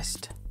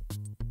fast.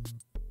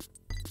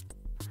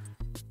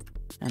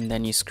 And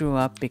then you screw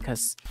up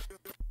because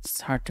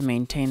it's hard to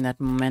maintain that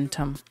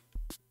momentum.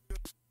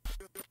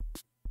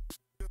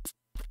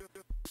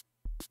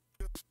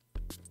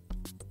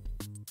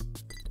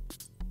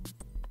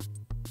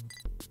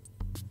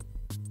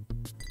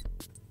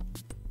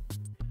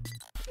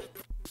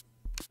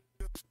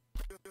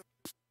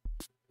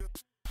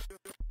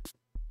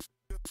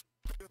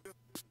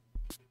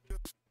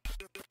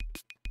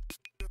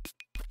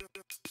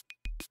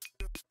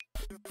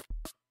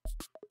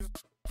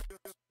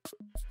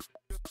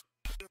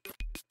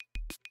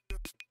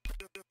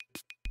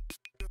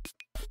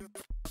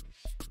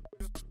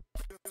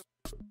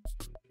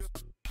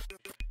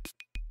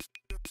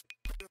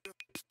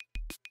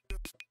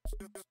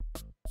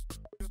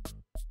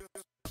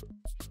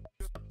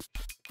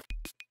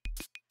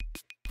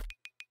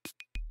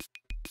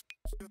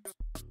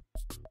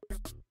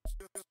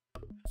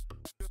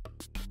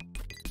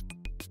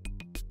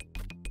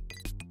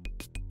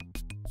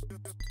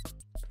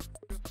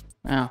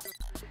 Now,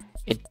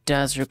 it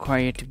does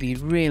require you to be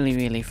really,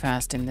 really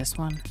fast in this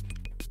one.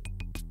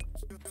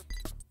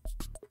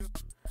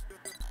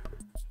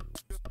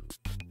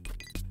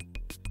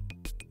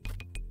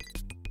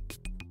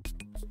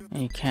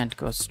 And you can't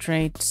go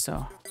straight,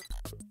 so...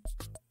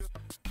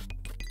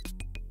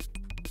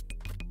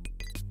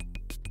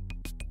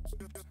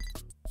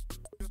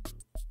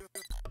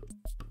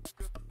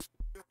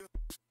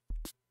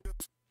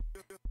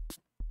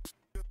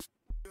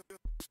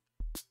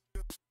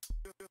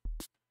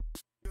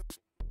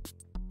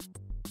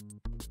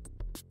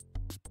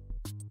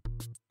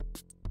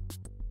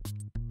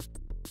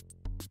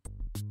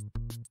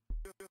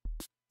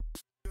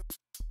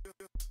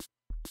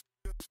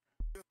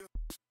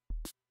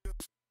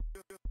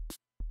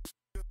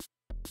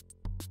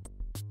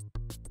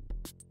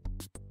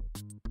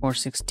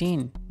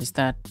 416. Is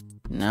that...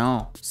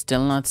 No,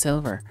 still not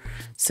silver.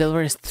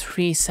 Silver is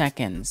 3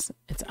 seconds.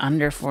 It's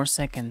under 4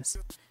 seconds.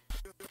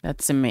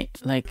 That's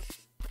like,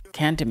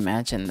 can't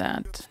imagine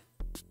that.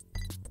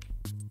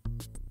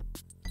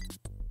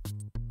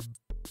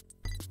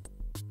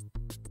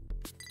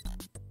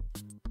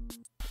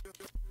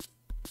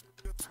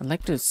 I'd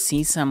like to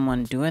see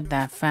someone do it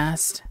that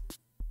fast.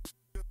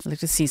 I'd like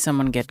to see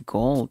someone get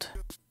gold.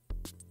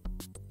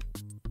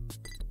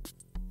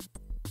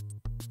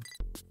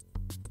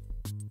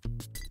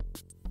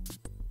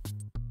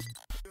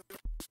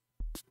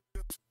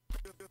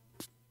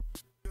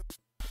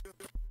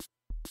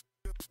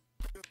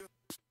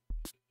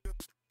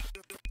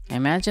 I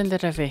imagine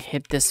that if I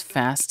hit this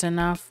fast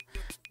enough,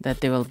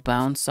 that they will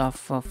bounce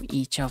off of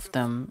each of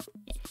them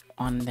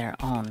on their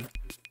own.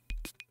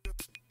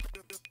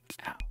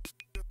 Ow.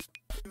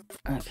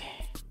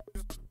 Okay.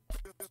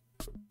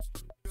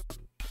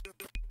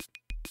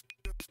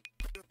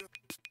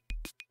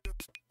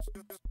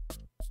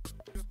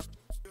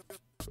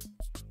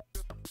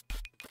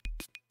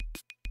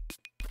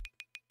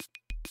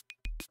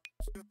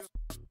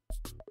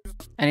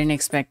 I didn't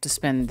expect to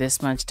spend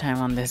this much time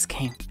on this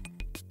game.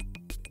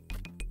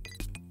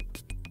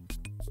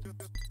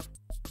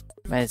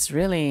 But it's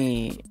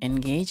really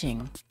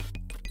engaging.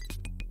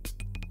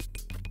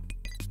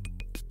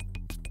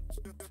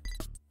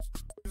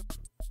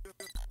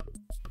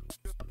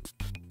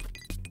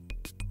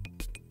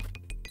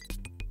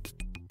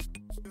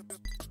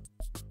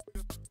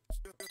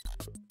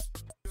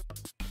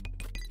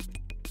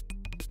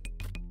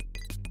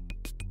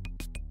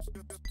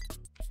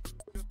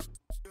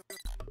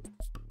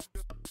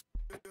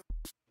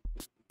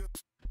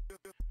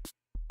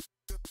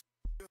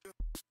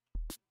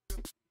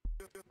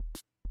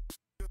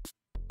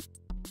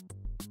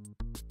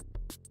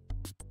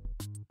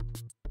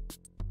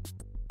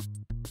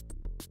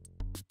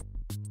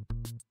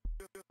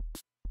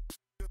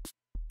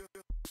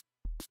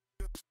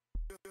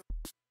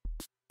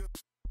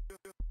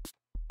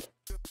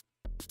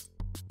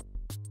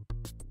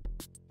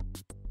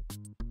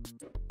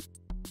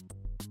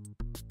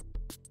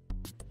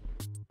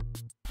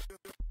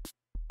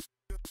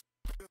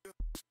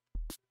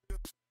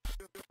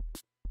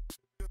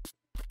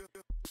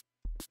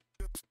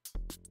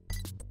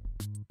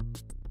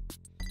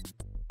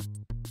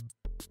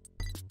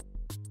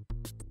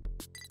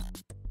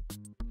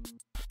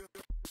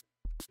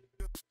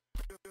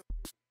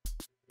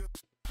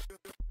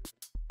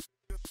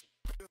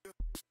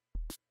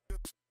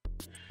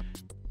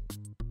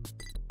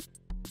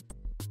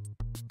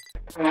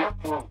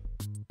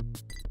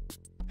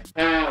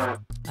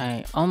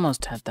 I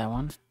almost had that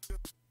one.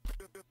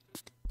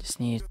 Just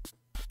need...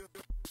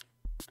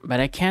 But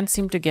I can't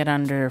seem to get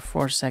under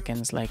 4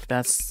 seconds. Like,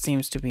 that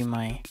seems to be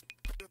my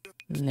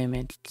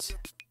limit.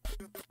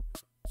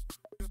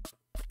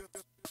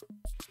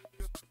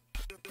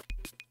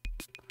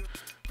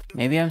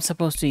 Maybe I'm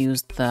supposed to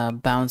use the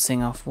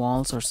bouncing off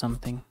walls or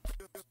something.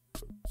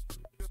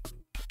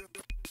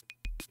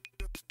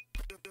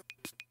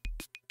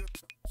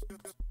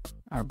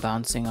 Or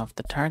bouncing off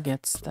the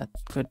targets. That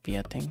could be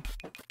a thing.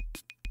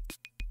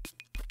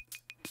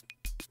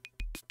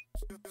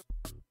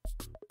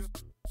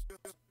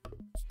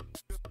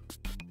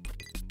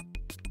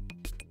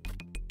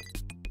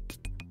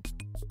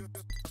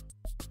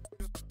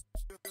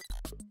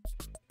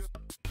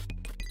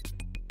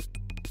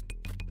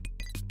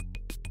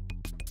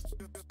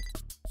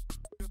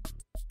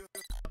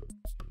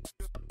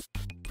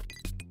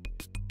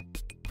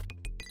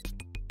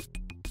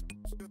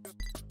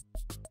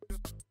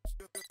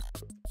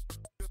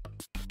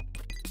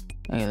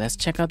 Okay, let's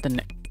check out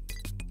the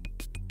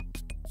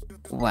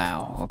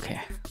wow,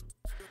 okay.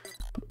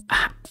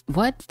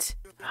 What?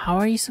 How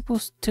are you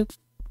supposed to...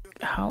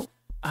 How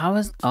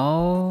is...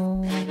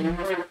 Oh...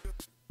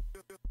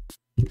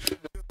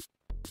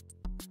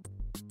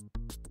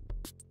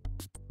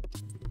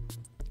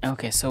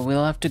 Okay, so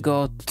we'll have to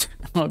go...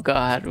 Oh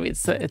god,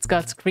 it's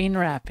got screen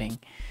wrapping.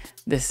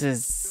 This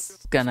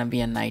is gonna be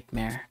a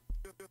nightmare.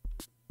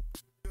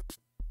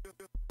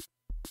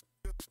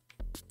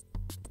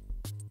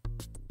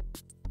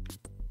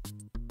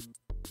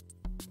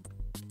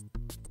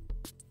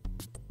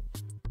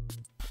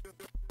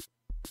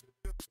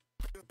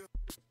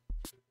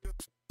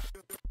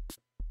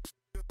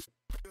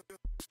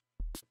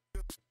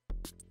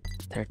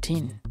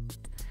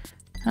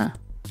 Huh.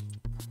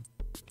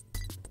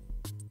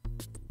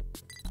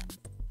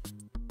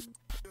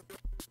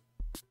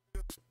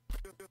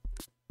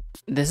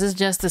 This is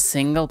just a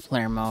single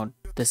player mode.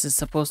 This is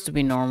supposed to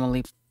be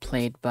normally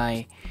played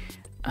by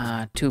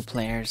 2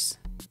 players.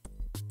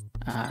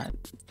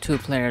 2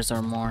 players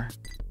or more.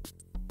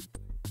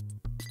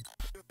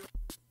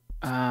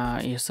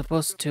 You're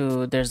supposed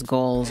to... There's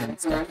goals and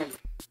stuff.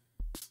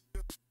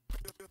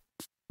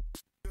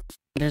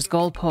 There's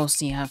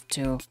goalposts you have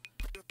to...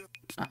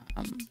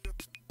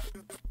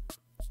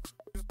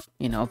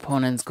 you know,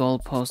 opponent's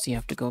goalposts you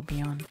have to go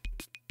beyond.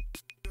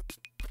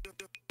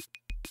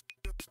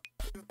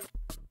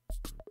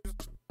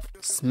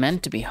 It's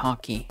meant to be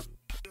hockey.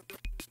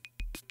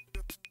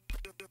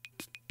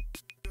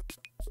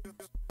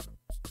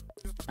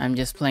 I'm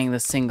just playing the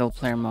single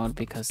player mode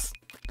because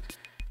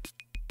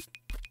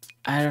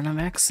I don't have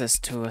access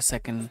to a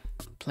second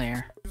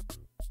player.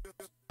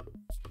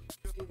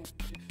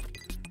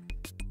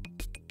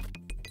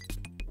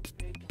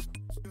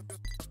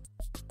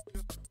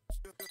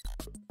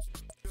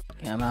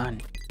 Come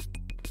on.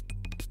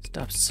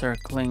 Stop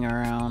circling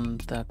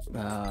around the...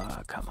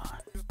 come on.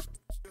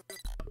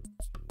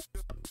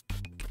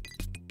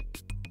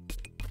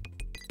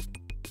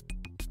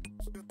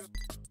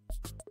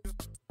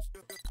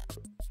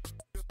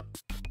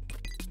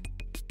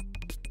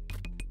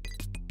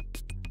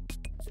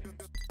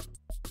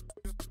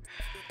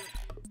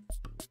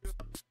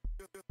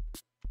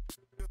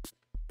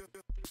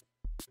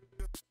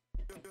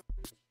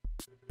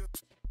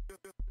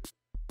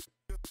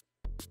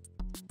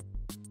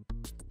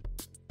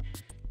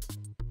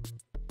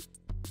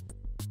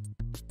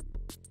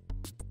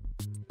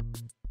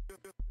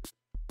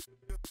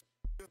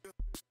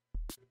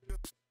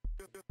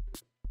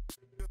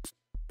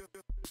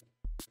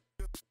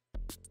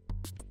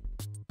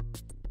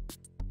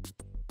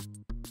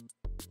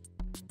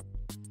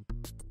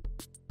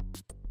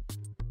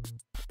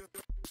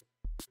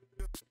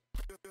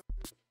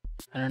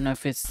 I don't know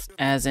if it's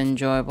as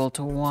enjoyable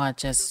to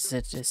watch as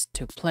it is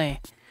to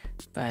play,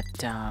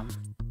 but I'm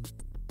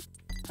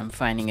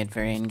finding it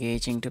very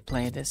engaging to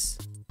play this.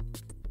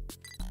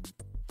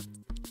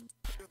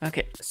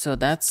 Okay, so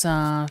that's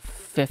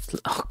fifth.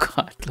 Oh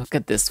god, look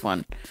at this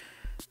one.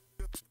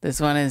 This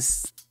one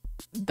is...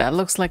 that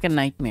looks like a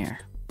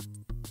nightmare.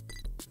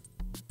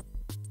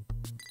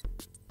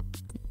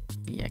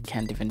 Yeah, I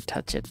can't even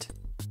touch it.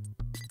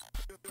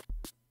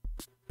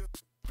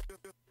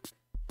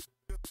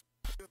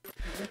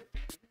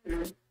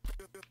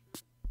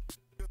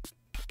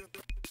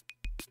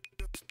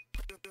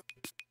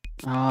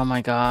 Oh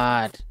my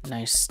god, now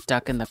you're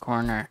stuck in the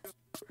corner.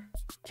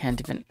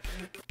 Can't even...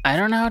 I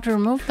don't know how to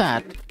remove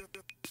that.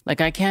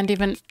 Like, I can't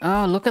even...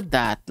 Oh, look at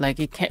that. Like,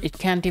 it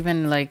can't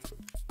even, like,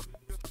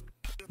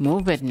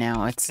 move it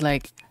now. It's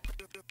like...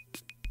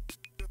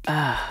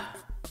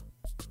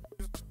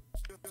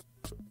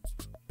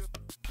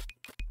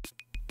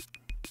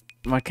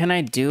 What can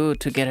I do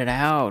to get it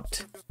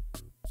out?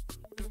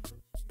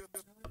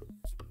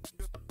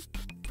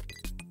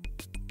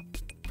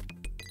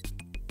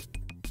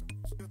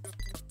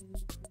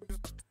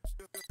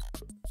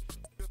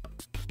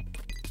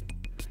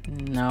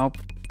 Nope,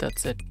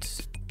 that's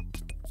it.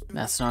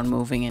 That's not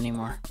moving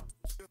anymore.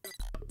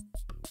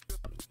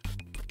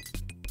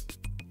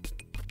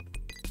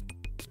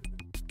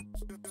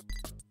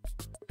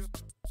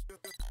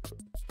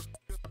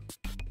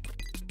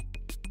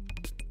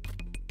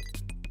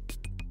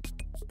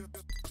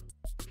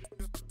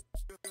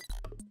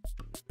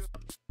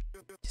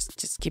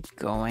 Just keep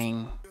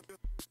going.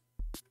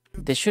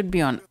 This should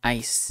be on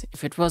ice.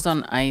 If it was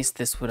on ice,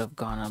 this would have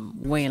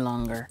gone way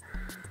longer.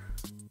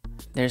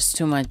 There's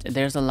too much.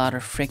 There's a lot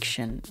of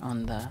friction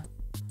on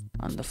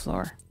the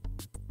floor.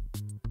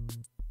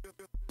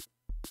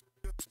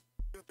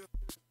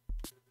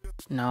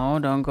 No,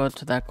 don't go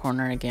to that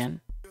corner again.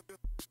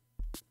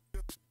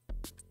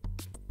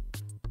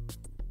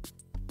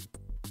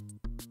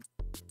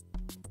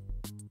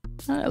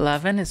 Oh,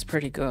 11 is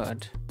pretty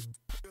good.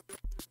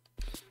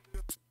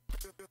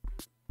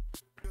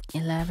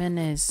 11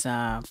 is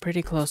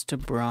pretty close to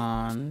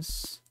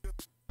bronze.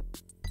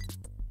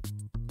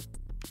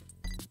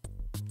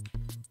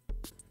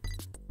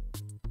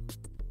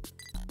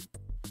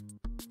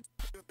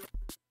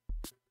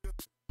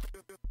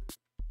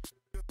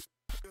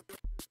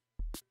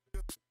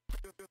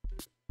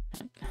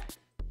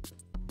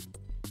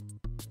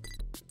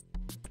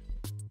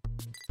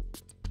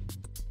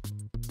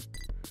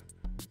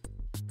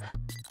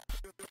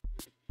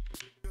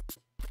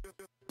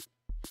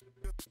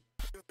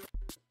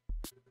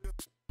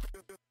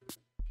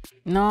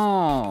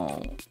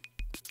 No.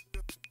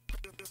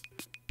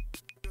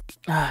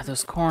 Ah,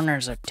 those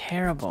corners are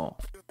terrible.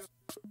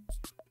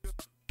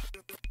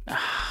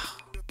 Ah.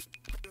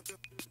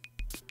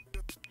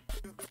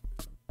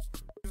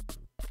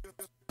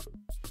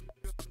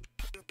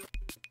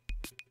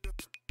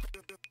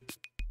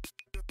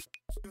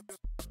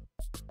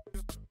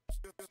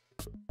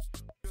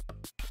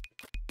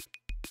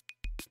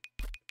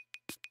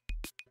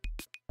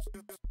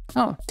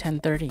 Oh,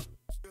 10:30.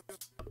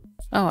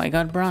 Oh, I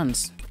got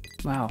bronze.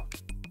 Wow.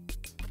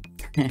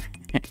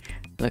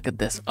 Look at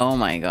this. Oh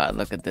my god,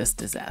 look at this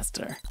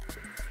disaster.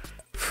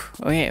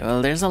 Okay,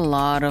 well, there's a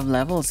lot of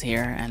levels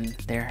here, and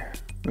they're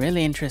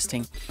really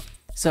interesting.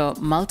 So,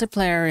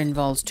 multiplayer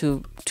involves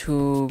two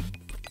to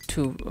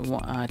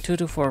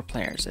 4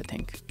 players, I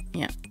think.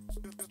 Yeah.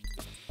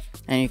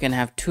 And you can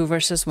have 2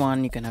 versus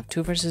 1, you can have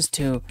 2 versus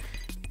 2,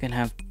 you can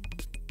have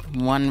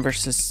 1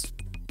 versus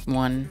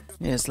 1.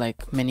 There's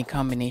like many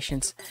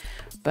combinations.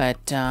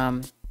 But,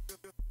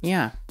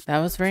 yeah, that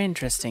was very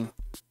interesting.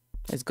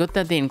 It's good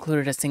that they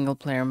included a single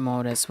player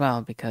mode as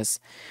well, because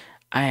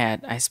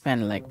I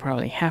spent like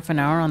probably half an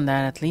hour on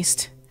that at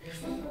least.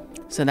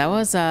 So that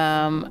was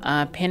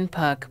Pin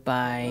Puck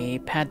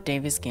by Pat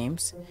Davis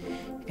Games.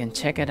 You can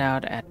check it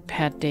out at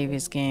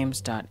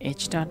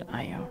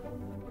patdavisgames.itch.io.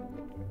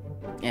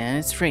 And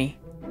it's free.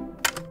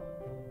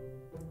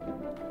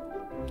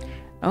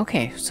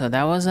 Okay, so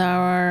that was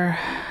our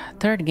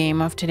third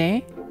game of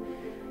today.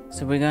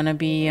 So we're gonna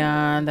be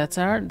that's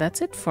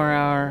it for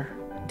our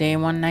day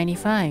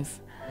 195.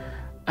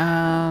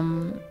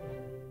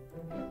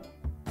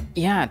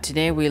 Yeah,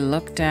 today we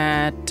looked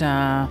at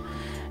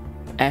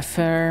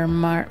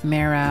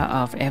Ephermera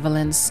of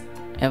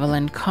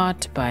Evalynn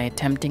Cott by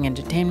Tempting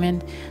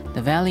Entertainment,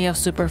 The Valley of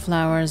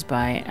Superflowers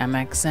by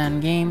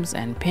Amaxan Games,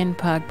 and Pin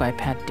Pug by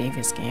Pat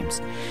Davis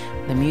Games.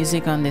 The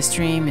music on this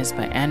stream is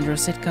by Andrew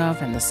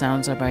Sitkov, and the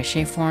sounds are by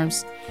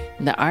Shapeforms.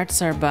 The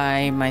arts are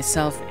by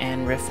myself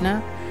and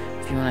Rifna.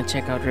 If you want to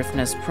check out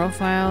Rifna's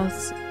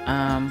profiles,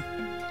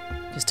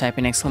 just type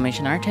in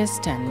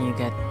 !artist and you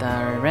get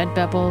the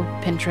Redbubble,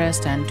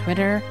 Pinterest, and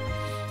Twitter.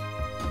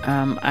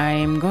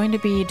 I'm going to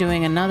be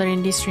doing another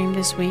indie stream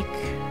this week.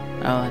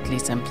 Well, at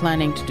least I'm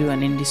planning to do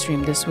an indie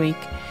stream this week.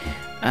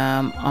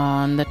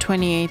 On the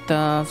 28th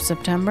of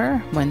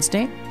September,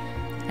 Wednesday,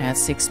 at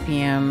 6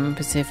 p.m.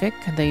 Pacific,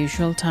 the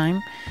usual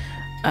time.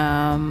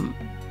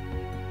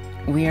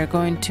 We are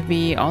going to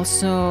be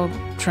also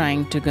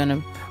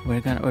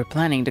we're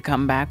planning to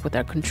come back with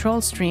our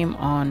control stream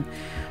on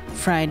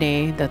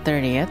Friday the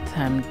 30th.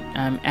 I'm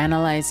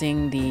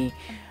analyzing the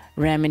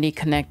Remedy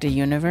Connected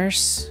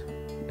Universe,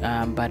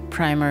 but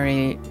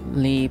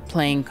primarily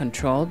playing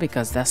Control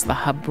because that's the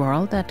hub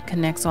world that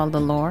connects all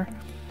the lore.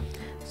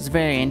 It's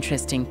very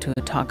interesting to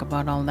talk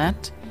about all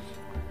that.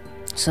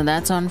 So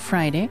that's on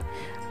Friday.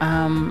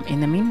 In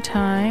the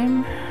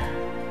meantime,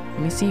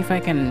 let me see if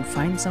I can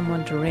find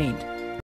someone to raid.